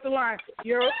picks up the line.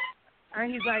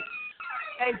 And he's like,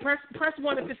 hey, press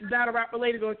 1 if this is battle rap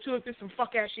related, or 2 if this is some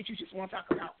fuck ass shit you just want to talk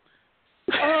about.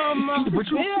 But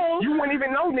you wouldn't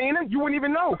even know, Nina. You wouldn't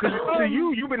even know, because to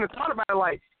you've been thought about it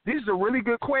like, this is a really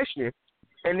good question,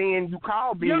 and then you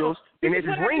call Billz, and as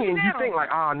it's ringing, you think like,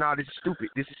 oh, no, this is stupid.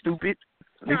 This is stupid.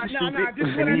 This is stupid.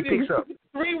 And then he picks up.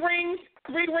 3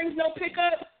 rings, no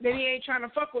pickup, then he ain't trying to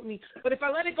fuck with me. But if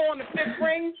I let it go on the 5th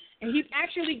ring, and he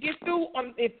actually gets through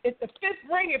on if the 5th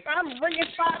ring, if I'm ringing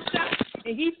 5 shots,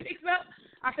 and he picks up,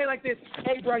 I say like this,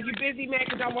 hey, bro, you busy, man,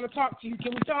 because I want to talk to you.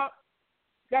 Can we talk?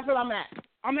 That's what I'm at.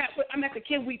 I'm at the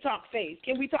can we talk phase.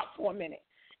 Can we talk for a minute?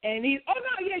 And he's, oh,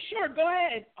 no, yeah, sure, go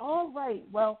ahead. All right,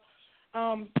 well,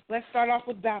 let's start off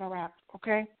with battle rap,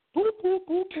 okay? Boop, boop,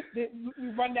 boop. We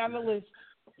run down the list.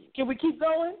 Can we keep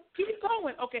going? Keep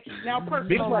going. Okay, now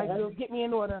personal, get me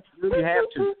in order. You really have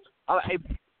to. Hey,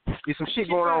 there's some shit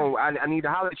going on. I need to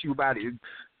holler at you about it.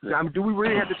 Do we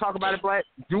really have to talk about it, Black?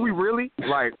 Do we really?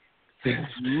 Like,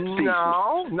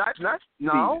 no,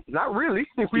 not really.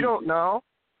 If we don't know.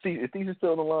 See, if these are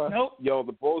still on the line. Nope. Yo,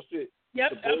 the bullshit.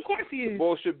 Yep, of course he is. The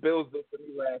bullshit Billz did for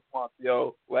me last month,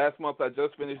 yo. Last month I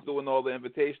just finished doing all the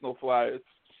invitational flyers.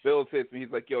 Billz hits me. He's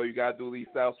like, yo, you got to do these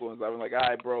South ones. I was like, all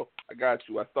right, bro, I got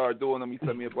you. I started doing them. He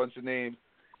sent me a bunch of names.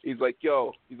 He's like,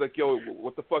 yo,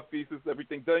 what the fuck, Thesis?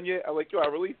 Everything done yet? I'm like, yo, I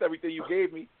released everything you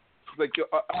gave me. He's like, yo,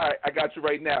 all right, I got you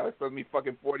right now. He sent me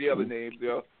fucking 40 other names,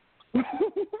 yo.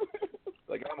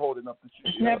 Like, I'm holding up the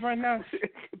shit. It's never enough.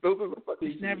 Those are the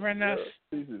fucking It's never enough.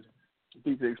 Thesis,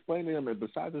 explain to him that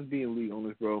besides us being league on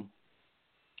this, bro,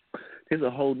 there's a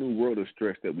whole new world of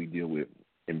stress that we deal with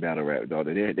in battle rap, dog.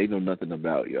 They know nothing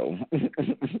about, yo.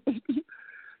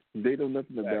 They know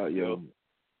nothing about yo.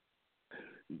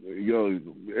 Yo,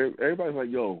 everybody's like,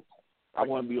 yo, I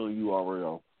want to be on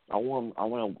URL. I want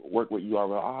to work with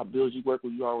URL. Billz, you work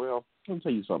with URL? Let me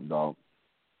tell you something, dog.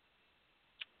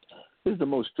 This is the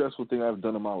most stressful thing I've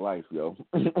done in my life, yo.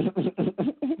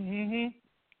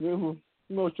 The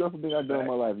most stressful thing I've done in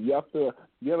my life. You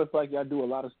ever feel like y'all do a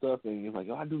lot of stuff and you're like,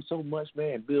 I do so much,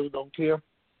 man. Billz don't care.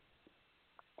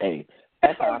 Hey,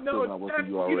 that's how I feel when I work with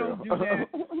URL. You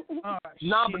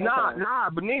don't do that.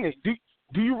 But Nina,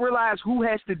 do you realize who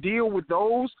has to deal with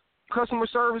those customer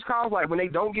service calls? Like when they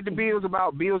don't get the bills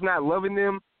about Billz not loving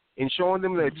them and showing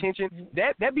them the attention.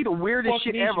 That'd be the weirdest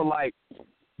shit ever. Like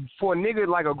for a nigga,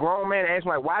 like a grown man, ask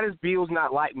me like, why does Billz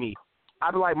not like me?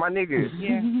 I'd be like, my nigga,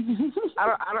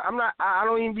 I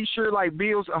don't even be sure like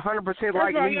Billz 100%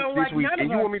 like me this week, and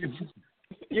you want me to.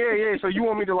 Yeah. So you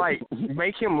want me to like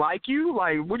make him like you?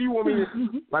 Like, what do you want me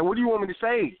to? Like, what do you want me to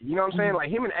say? You know what I'm saying? Like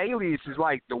him and Alias is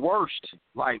like the worst,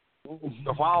 like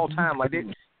of all time. Like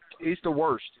it's the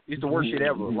worst. It's the worst shit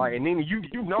ever. Like, and then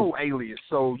you know Alias,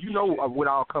 so you know what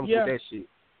all comes with that shit.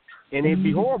 And it'd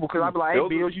be horrible because I'd be like, hey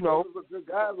Billz, you know.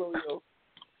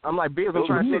 I'm like, Billz, I'm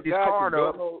trying to set this card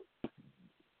up.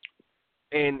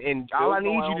 And all I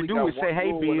need you to do is say,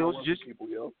 hey Billz, just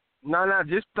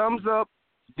just thumbs up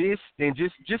this and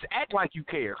just act like you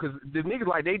care. Because the niggas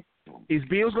like is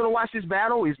Billz gonna watch this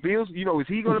battle? Is Billz, is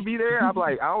he gonna be there? I'm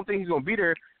like, I don't think he's gonna be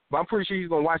there, but I'm pretty sure he's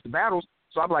gonna watch the battles.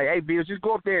 So I'm like, hey Billz, just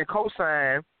go up there and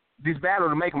co-sign this battle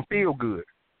to make him feel good.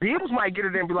 Billz might get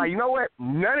it there and be like, you know what?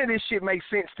 None of this shit makes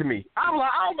sense to me. I'm like,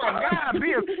 oh my God,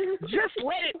 Billz, just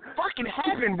let it fucking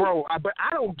happen, bro. But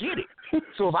I don't get it.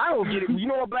 So if I don't get it, you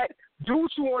know what, Black? Do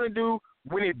what you want to do.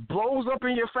 When it blows up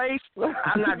in your face,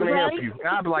 I'm not going to help you. And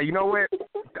I'll be like, you know what?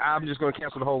 I'm just going to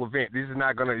cancel the whole event. This is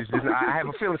not going to. I have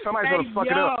a feeling somebody's going to fuck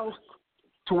it up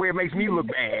to where it makes me look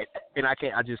bad, and I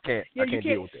just can't. I can't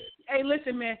deal with that. Hey,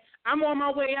 listen, man. I'm on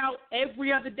my way out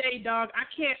every other day, dog. I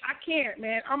can't,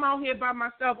 man. I'm out here by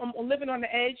myself. I'm living on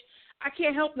the edge. I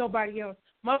can't help nobody else.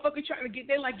 Motherfucker trying to get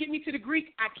there, like, get me to the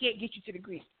Greek. I can't get you to the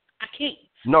Greek. I can't.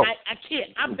 No. I can't.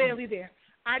 I'm barely there.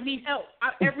 I need help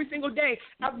every single day.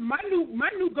 My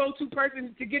new go-to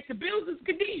person to get to Billz is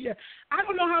Khadijah. I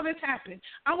don't know how this happened.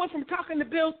 I went from talking to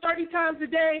Billz 30 times a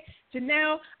day to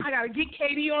now I got to get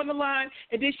Katie on the line,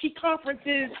 and then she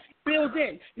conferences Billz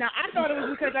in. Now, I thought it was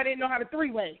because I didn't know how to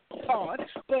three-way pause,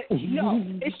 but no,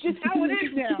 it's just how it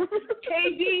is now.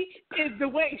 KD is the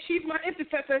way. She's my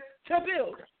intercessor to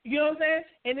Billz. You know what I'm saying?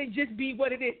 And it just be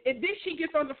what it is. And then she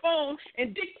gets on the phone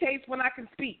and dictates when I can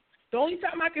speak. The only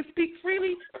time I can speak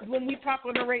freely is when we talk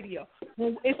on the radio.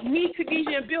 When it's me,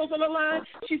 Khadijah, and Billz on the line,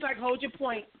 she's like, hold your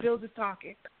point. Billz is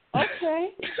talking. Okay.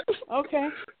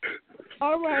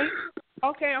 All right.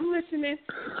 Okay, I'm listening.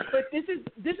 But this is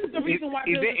the reason why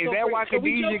Billz is so that why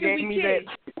Khadijah gave me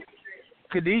that?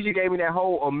 Khadijah gave me that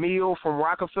whole Emil from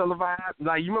Rockefeller vibe.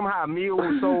 Like, you remember how Emil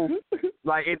was so,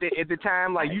 like, at the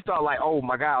time, like, you thought, like, oh,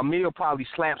 my God, Emil probably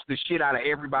slaps the shit out of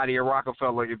everybody at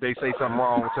Rockefeller if they say something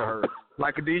wrong to her.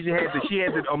 Like, Khadijah had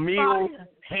the Emil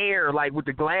hair, like, with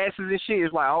the glasses and shit.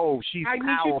 It's like, oh, she's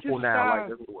powerful now. Like,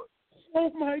 that's what it was.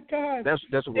 Oh, my God. That's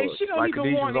what it was. She don't like, even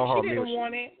Khadijah want was it. on her She didn't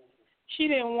want it. She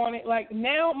didn't want it. Like,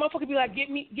 now, motherfucker be like, get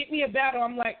me a battle.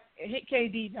 I'm like, hit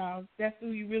KD, dog. That's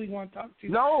who you really want to talk to.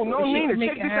 No, Nina,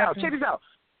 check this out.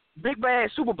 Big Bad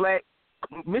Superblack,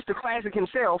 Mr. Classic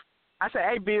himself, I said,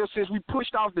 hey, Billz, since we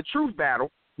pushed off the truth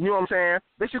battle, you know what I'm saying,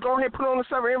 let's just go ahead and put on the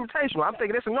Summer Invitational. I'm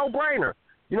thinking that's a no-brainer.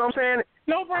 You know what I'm saying?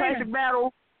 No-brainer. Classic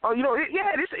battle.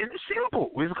 It's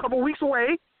simple. It's a couple weeks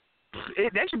away.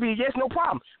 That should be a yes, no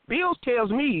problem. Billz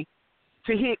tells me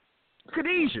to hit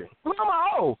Khadijah. Well, I'm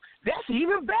like, oh, that's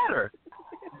even better.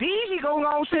 DG goes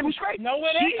on 7 straight. No,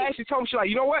 it she ain't. actually told me, she's like,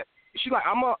 you know what? She's like,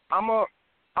 I'm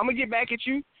gonna get back at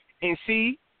you and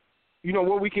see,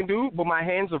 what we can do, but my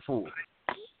hands are full.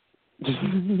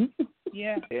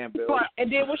 Yeah. Damn, Billz.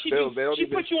 And then what she do? She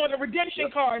put you on a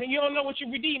redemption card, and you don't know what you're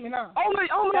redeeming, huh?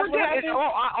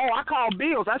 I called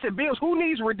Billz. I said, Billz, who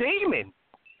needs redeeming?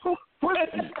 Who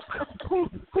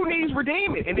needs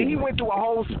redeeming? And then he went through a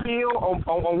whole spiel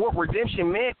on what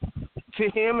redemption meant to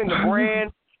him and the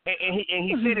brand, and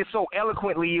he said it so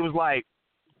eloquently. It was like,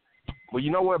 well,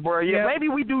 you know what, bro? Yeah, maybe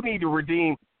we do need to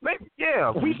redeem.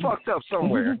 We fucked up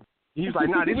somewhere. He's like,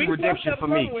 nah, this is redemption for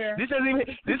me. This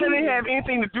doesn't have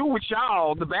anything to do with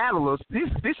y'all, the battlers. This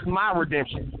is my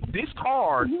redemption. This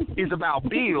card is about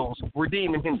Billz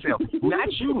redeeming himself,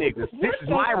 not you niggas. This is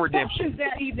my redemption. What does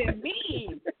that even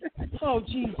mean? Oh,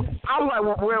 Jesus. I was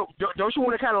like, well, don't you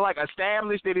want to kind of like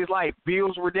establish that it's like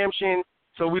Billz redemption,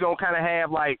 so we don't kind of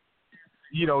have like,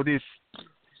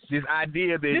 this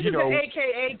idea that this is an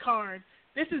AKA card.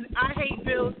 This is I Hate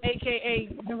Billz,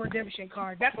 a.k.a. the redemption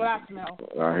card. That's what I smell.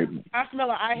 I smell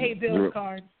a I Hate Billz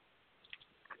card.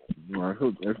 That's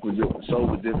so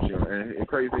redemption. And the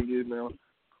crazy thing is, man,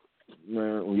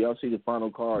 when y'all see the final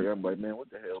card, I'm like, man, what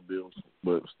the hell, Billz?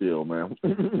 But still, man.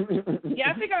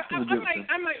 Yeah, I think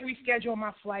I might reschedule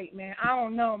my flight, man. I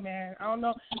don't know, man. I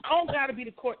don't gotta be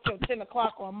to court till 10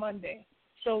 o'clock on Monday.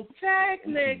 So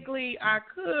technically, I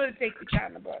could take the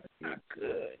China brother. I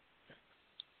could.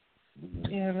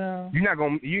 You know.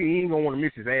 You ain't gonna want to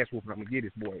miss his ass whooping. I'm gonna get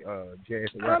this boy, Jazz.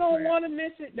 I don't want to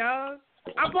miss it, dog.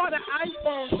 I bought an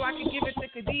iPhone so I could give it to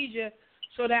Khadijah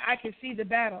so that I can see the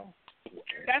battle.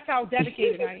 That's how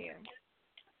dedicated I am.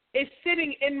 It's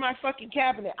sitting in my fucking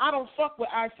cabinet. I don't fuck with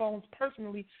iPhones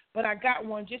personally, but I got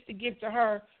one just to give to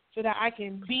her so that I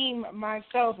can beam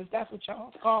myself, if that's what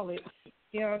y'all call it.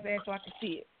 You know what I'm saying? So I can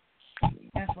see it.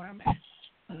 That's where I'm at.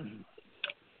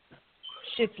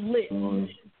 Shit's lit. Man,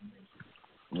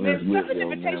 Southern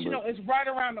Invitational is right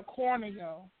around the corner,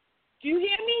 yo. Do you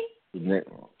hear me?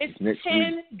 It's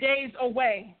 10 days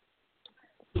away.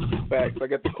 Facts. I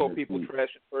get to call people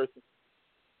trash in person.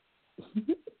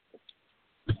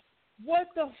 What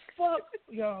the fuck,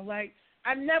 yo? Like,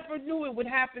 I never knew it would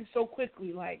happen so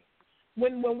quickly. Like,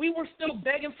 when we were still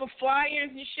begging for flyers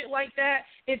and shit like that,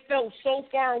 it felt so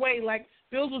far away. Like,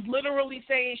 Billz was literally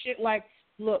saying shit like,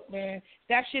 look, man,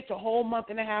 that shit's a whole month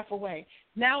and a half away.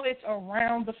 Now it's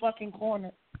around the fucking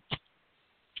corner.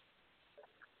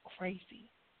 Crazy.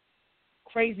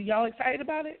 Y'all excited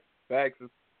about it? Facts.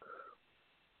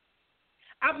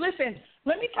 Listen,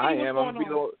 let me tell you what's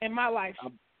going on in my life.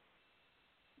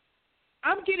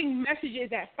 I'm getting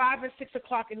messages at 5 and 6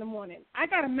 o'clock in the morning. I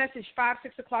got a message 5,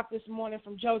 6 o'clock this morning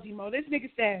from Josie Mo. This nigga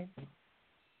said,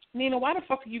 Nina, why the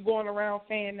fuck are you going around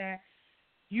saying that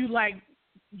you like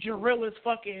Jarilla's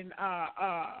fucking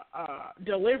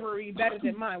delivery better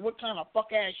than mine? What kind of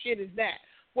fuck ass shit is that?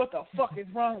 What the fuck is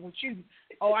wrong with you?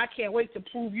 Oh, I can't wait to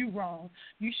prove you wrong.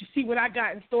 You should see what I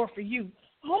got in store for you.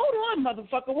 Hold on,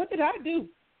 motherfucker. What did I do?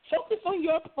 Focus on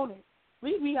your opponent.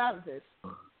 Leave me out of this.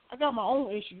 I got my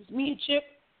own issues. Me and Chip,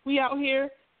 we out here.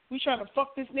 We trying to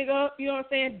fuck this nigga up. You know what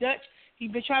I'm saying? Dutch, he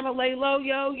been trying to lay low,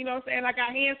 yo. You know what I'm saying? I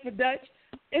got hands for Dutch.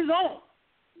 It's on.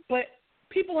 But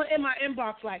people are in my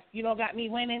inbox like, you know, got me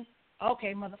winning?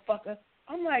 Okay, motherfucker.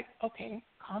 I'm like, okay,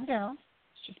 calm down.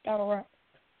 It's just battle rap.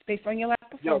 It's based on your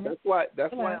last performance. Yo,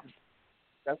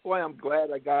 that's why I'm glad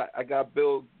I got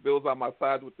Billz on my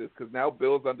side with this, because now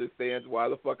Billz understands why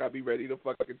the fuck I be ready to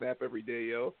fucking snap every day,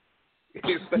 yo.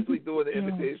 Especially doing the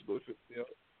invitational shit, yo.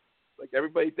 Like,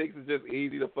 everybody thinks it's just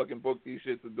easy to fucking book these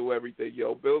shits and do everything,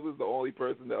 yo. Billz is the only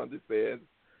person that understands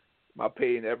my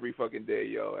pain every fucking day,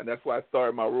 yo. And that's why I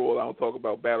started my rule. I don't talk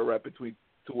about battle rap between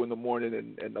 2 in the morning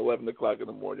and 11 o'clock in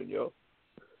the morning, yo.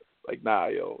 Like, nah,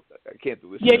 yo, I can't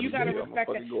do this. Yeah, you gotta respect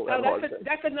that.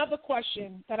 That's another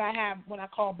question that I have when I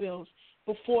call Billz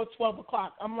before 12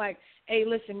 o'clock. I'm like, hey,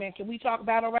 listen, man, can we talk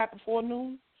battle rap before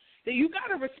noon? That you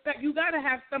gotta respect. You gotta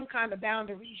have some kind of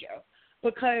boundaries, yo,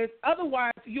 because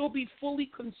otherwise you'll be fully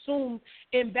consumed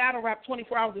in battle rap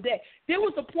 24 hours a day. There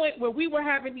was a point where we were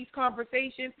having these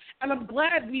conversations, and I'm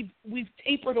glad we've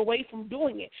tapered away from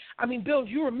doing it. I mean, Billz,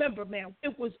 you remember, man,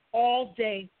 it was all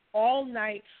day, all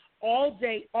night. All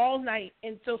day, all night,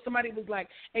 until somebody was like,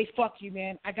 hey, fuck you,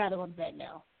 man. I got to go to bed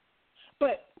now.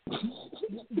 But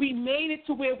we made it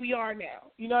to where we are now.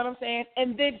 You know what I'm saying?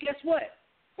 And then guess what?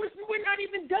 We're not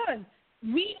even done.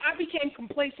 I became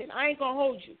complacent. I ain't going to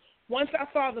hold you. Once I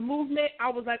saw the movement, I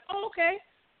was like, oh, okay.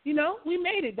 You know, we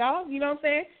made it, dog. You know what I'm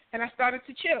saying? And I started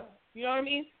to chill. You know what I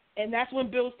mean? And that's when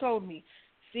Billz told me,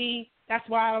 see, that's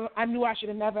why I knew I should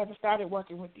have never ever started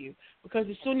working with you. Because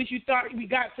as soon as you thought we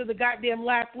got to the goddamn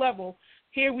last level,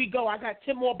 here we go. I got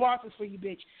 10 more bosses for you,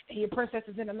 bitch, and your princess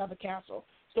is in another castle.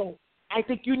 So I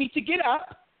think you need to get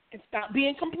up and stop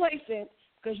being complacent,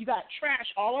 because you got trash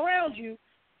all around you,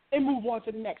 and move on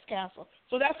to the next castle.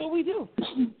 So that's what we do.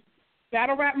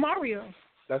 Battle rap Mario.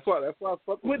 That's why I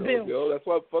fuck with Billz, yo. That's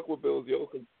why I fuck with Billz, yo.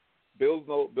 Because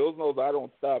Billz knows I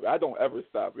don't stop. I don't ever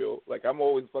stop, yo. Like, I'm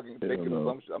always fucking thinking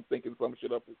some shit. I'm thinking some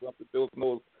shit up or something. Billz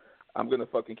knows I'm gonna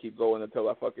fucking keep going until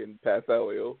I fucking pass out,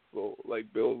 yo. So, like,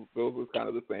 Billz is kind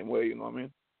of the same way, you know what I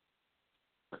mean?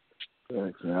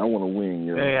 Thanks, man. I want to win,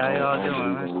 yo. Hey, how y'all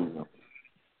doing, man?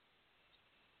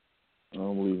 I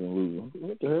don't believe in losing.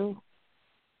 What the hell?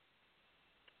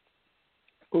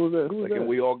 Who was that?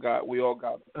 We all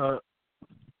got.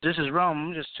 This is Rome.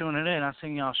 I'm just tuning in. I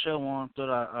seen y'all show on. Thought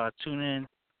I'd tune in,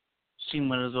 see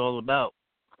what it's all about.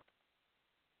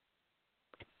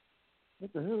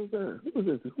 What the hell is that?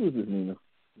 Who is this, Nina?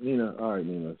 Nina, all right,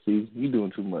 Nina. See, you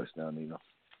doing too much now, Nina.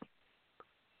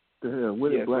 What the hell?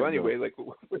 Where the black so anyway, go? like,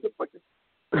 where the fuck?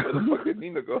 Where the fuck did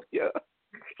Nina go? Yeah.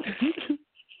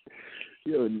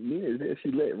 Yo, Nina there.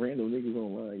 She let random niggas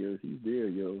online. Yo, she's there.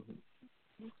 Yo.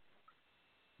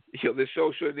 Yo, this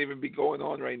show shouldn't even be going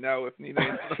on right now if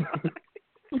Nina.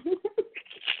 What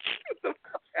the fuck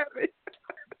happened?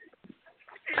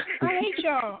 I hate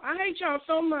y'all. I hate y'all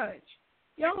so much.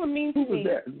 Y'all are mean to me.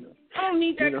 That? I don't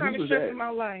need that Nina, kind of stress in my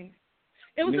life.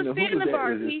 It was Nina, a fan of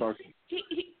ours.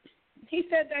 He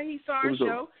said that he saw our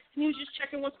show and he was just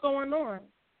checking what's going on.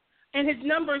 And his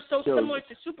number is so similar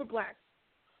to Superblack.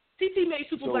 CT made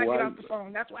Superblack get off the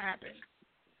phone. That's what happened.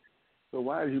 So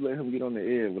why did you let him get on the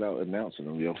air without announcing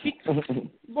him, yo?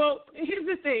 Well, here's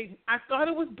the thing. I thought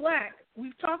it was Black.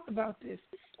 We've talked about this.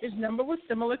 His number was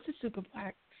similar to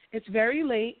Superblack. It's very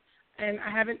late, and I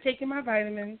haven't taken my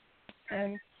vitamins,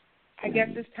 and I guess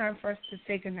it's time for us to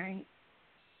say goodnight.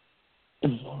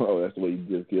 Oh, that's the way you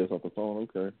just get us off the phone?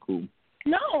 Okay, cool.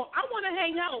 No, I want to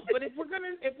hang out, but if we're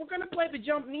gonna play the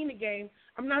Jump Nina game,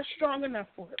 I'm not strong enough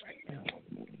for it right now.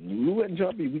 We wasn't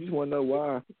jumpy. We just want to know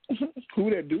why.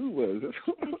 Who that dude was.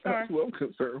 That's what I'm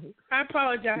concerned with. I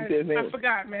apologize. I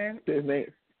forgot, man. His name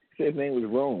was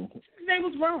Rome. His name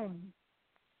was Rome.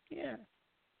 Yeah.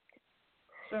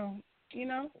 So, we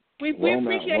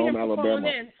appreciate him for calling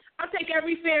in. I'll take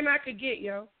every fan I could get,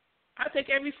 yo. I'll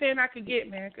take every fan I could get,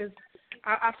 man, because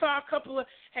I saw a couple of,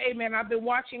 hey, man, I've been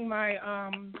watching my,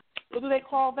 what do they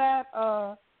call that?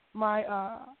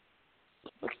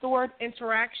 What's the word?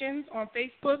 Interactions on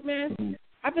Facebook, man.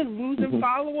 I've been losing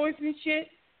followers and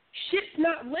shit. Shit's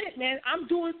not lit, man. I'm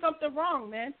doing something wrong,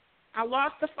 man. I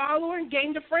lost a follower and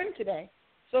gained a friend today.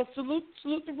 So salute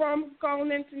to Ron for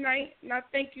calling in tonight, and I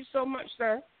thank you so much,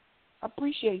 sir. I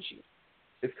appreciate you.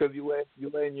 It's because you're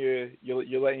letting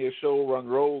your show run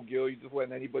rogue, yo. You just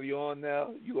letting anybody on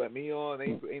now. You let me on.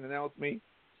 Ain't announced me.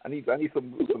 I need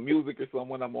some music or something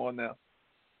when I'm on now.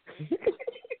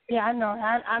 Yeah, I know.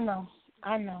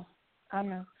 I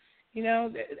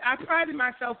prided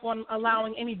myself on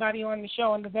allowing anybody on the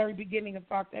show in the very beginning of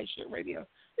Talk That Shit Radio,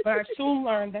 but I soon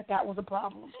learned that was a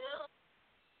problem.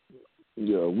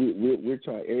 Yeah, we're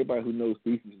trying. Everybody who knows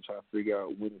Thesis is trying to figure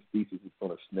out when the Thesis is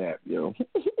gonna snap, yo.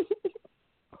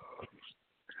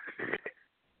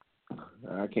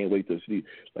 I can't wait to see.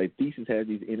 Like Thesis has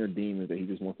these inner demons that he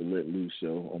just wants to let loose,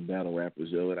 yo, on battle rappers,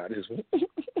 yo, and I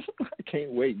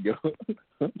can't wait, yo. I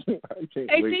can't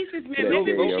wait. Thesis, man,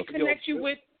 maybe we should connect you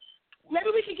with. Maybe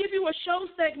we could give you a show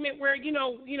segment where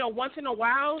once in a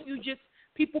while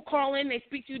people call in, they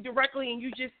speak to you directly, and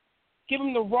you just give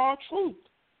them the raw truth.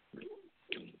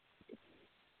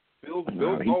 Bill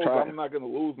knows I'm not going to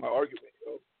lose my argument,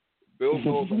 yo. Bill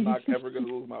knows I'm not ever going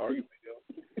to lose my argument, yo.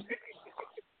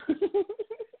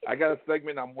 I got a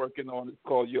segment I'm working on. It's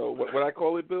called, yo, what I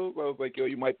call it, Bill? I was like, yo,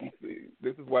 you might be,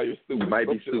 this is why you're stupid. You might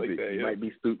be stupid. Like that, you might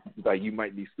be stupid. Like, you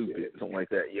might be stupid. Something like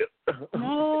that, yeah.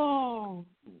 No.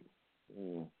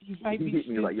 You might be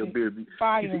stupid. Like, yo, Bill,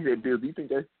 Fire. You think that, Bill, do you think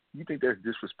that's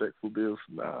disrespectful, Bill?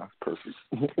 Nah, it's perfect.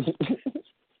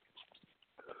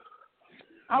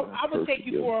 I would take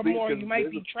you for a more you might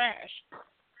be trash.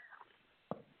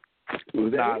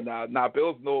 Nah.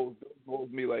 Bill knows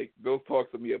me, like, Bill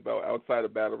talks to me about outside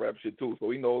of battle rap shit too, so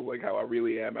he knows like how I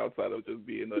really am outside of just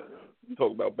being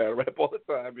talk about battle rap all the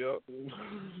time, yo.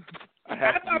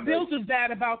 I thought Billz was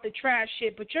bad about the trash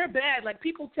shit, but you're bad. Like,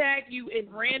 people tag you in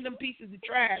random pieces of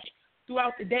trash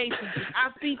throughout the day.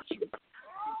 I beat you.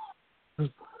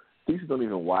 These don't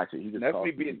even watch it. He just That's calls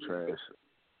me being trash.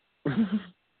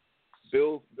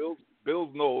 Billz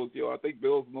knows, yo. I think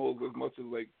Billz knows as much as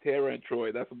like Tara and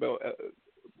Troy. That's about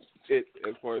it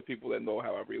as far as people that know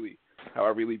how I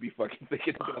really be fucking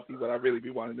thinking about these, what I really be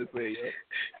wanting to say,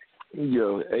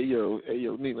 yo. Hey yo,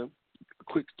 Nina. A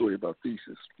quick story about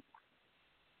Thesis.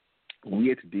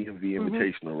 We at the DMV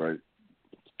Invitational, right?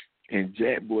 And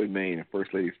Jad Boy Maine and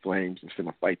First Lady Flames is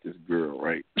finna fight this girl,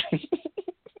 right?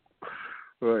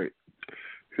 Right.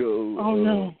 So. Oh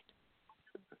no.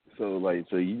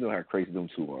 So you know how crazy them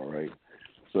two are, right?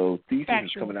 So Thesis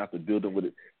is coming out the building with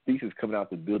it. Thesis coming out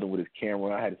the building with his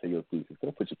camera. I had to say, yo, Thesis,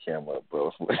 go put your camera up,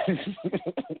 bro.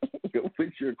 Go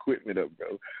put your equipment up,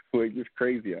 bro. Boy, it's just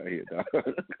crazy out here, dog.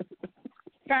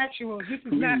 Factual. This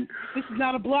is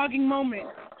not a blogging moment.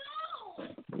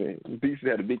 Man, Thesis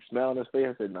had a big smile on his face.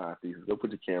 I said, nah, Thesis, go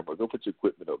put your camera, go put your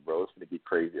equipment up, bro. It's gonna get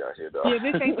crazy out here, dog. Yeah,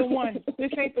 this ain't the one.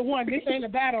 This ain't the one. This ain't a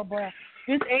battle, bro.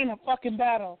 This ain't a fucking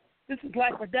battle. This is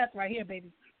life or death right here,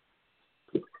 baby.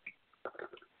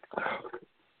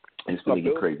 It's gonna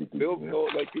get crazy. Bill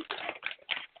knows, like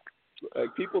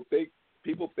people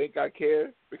think I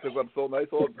care because I'm so nice.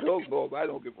 All Bill knows I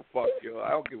don't give a fuck, yo.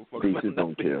 I don't give a fuck. Thesis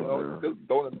don't care, man.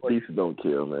 Thesis don't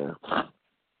care, man.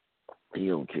 He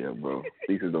don't care, bro.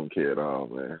 Thesis don't care at all,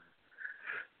 man.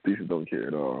 Thesis don't care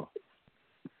at all.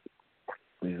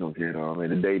 Thesis don't care at all, man.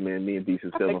 Today, man, me and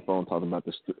Thesis still on the phone talking about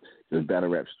the battle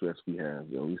rap stress we have,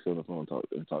 yo. We still on the phone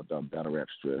talking about battle rap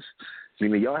stress. See,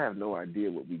 man, y'all have no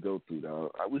idea what we go through,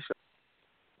 dog. I wish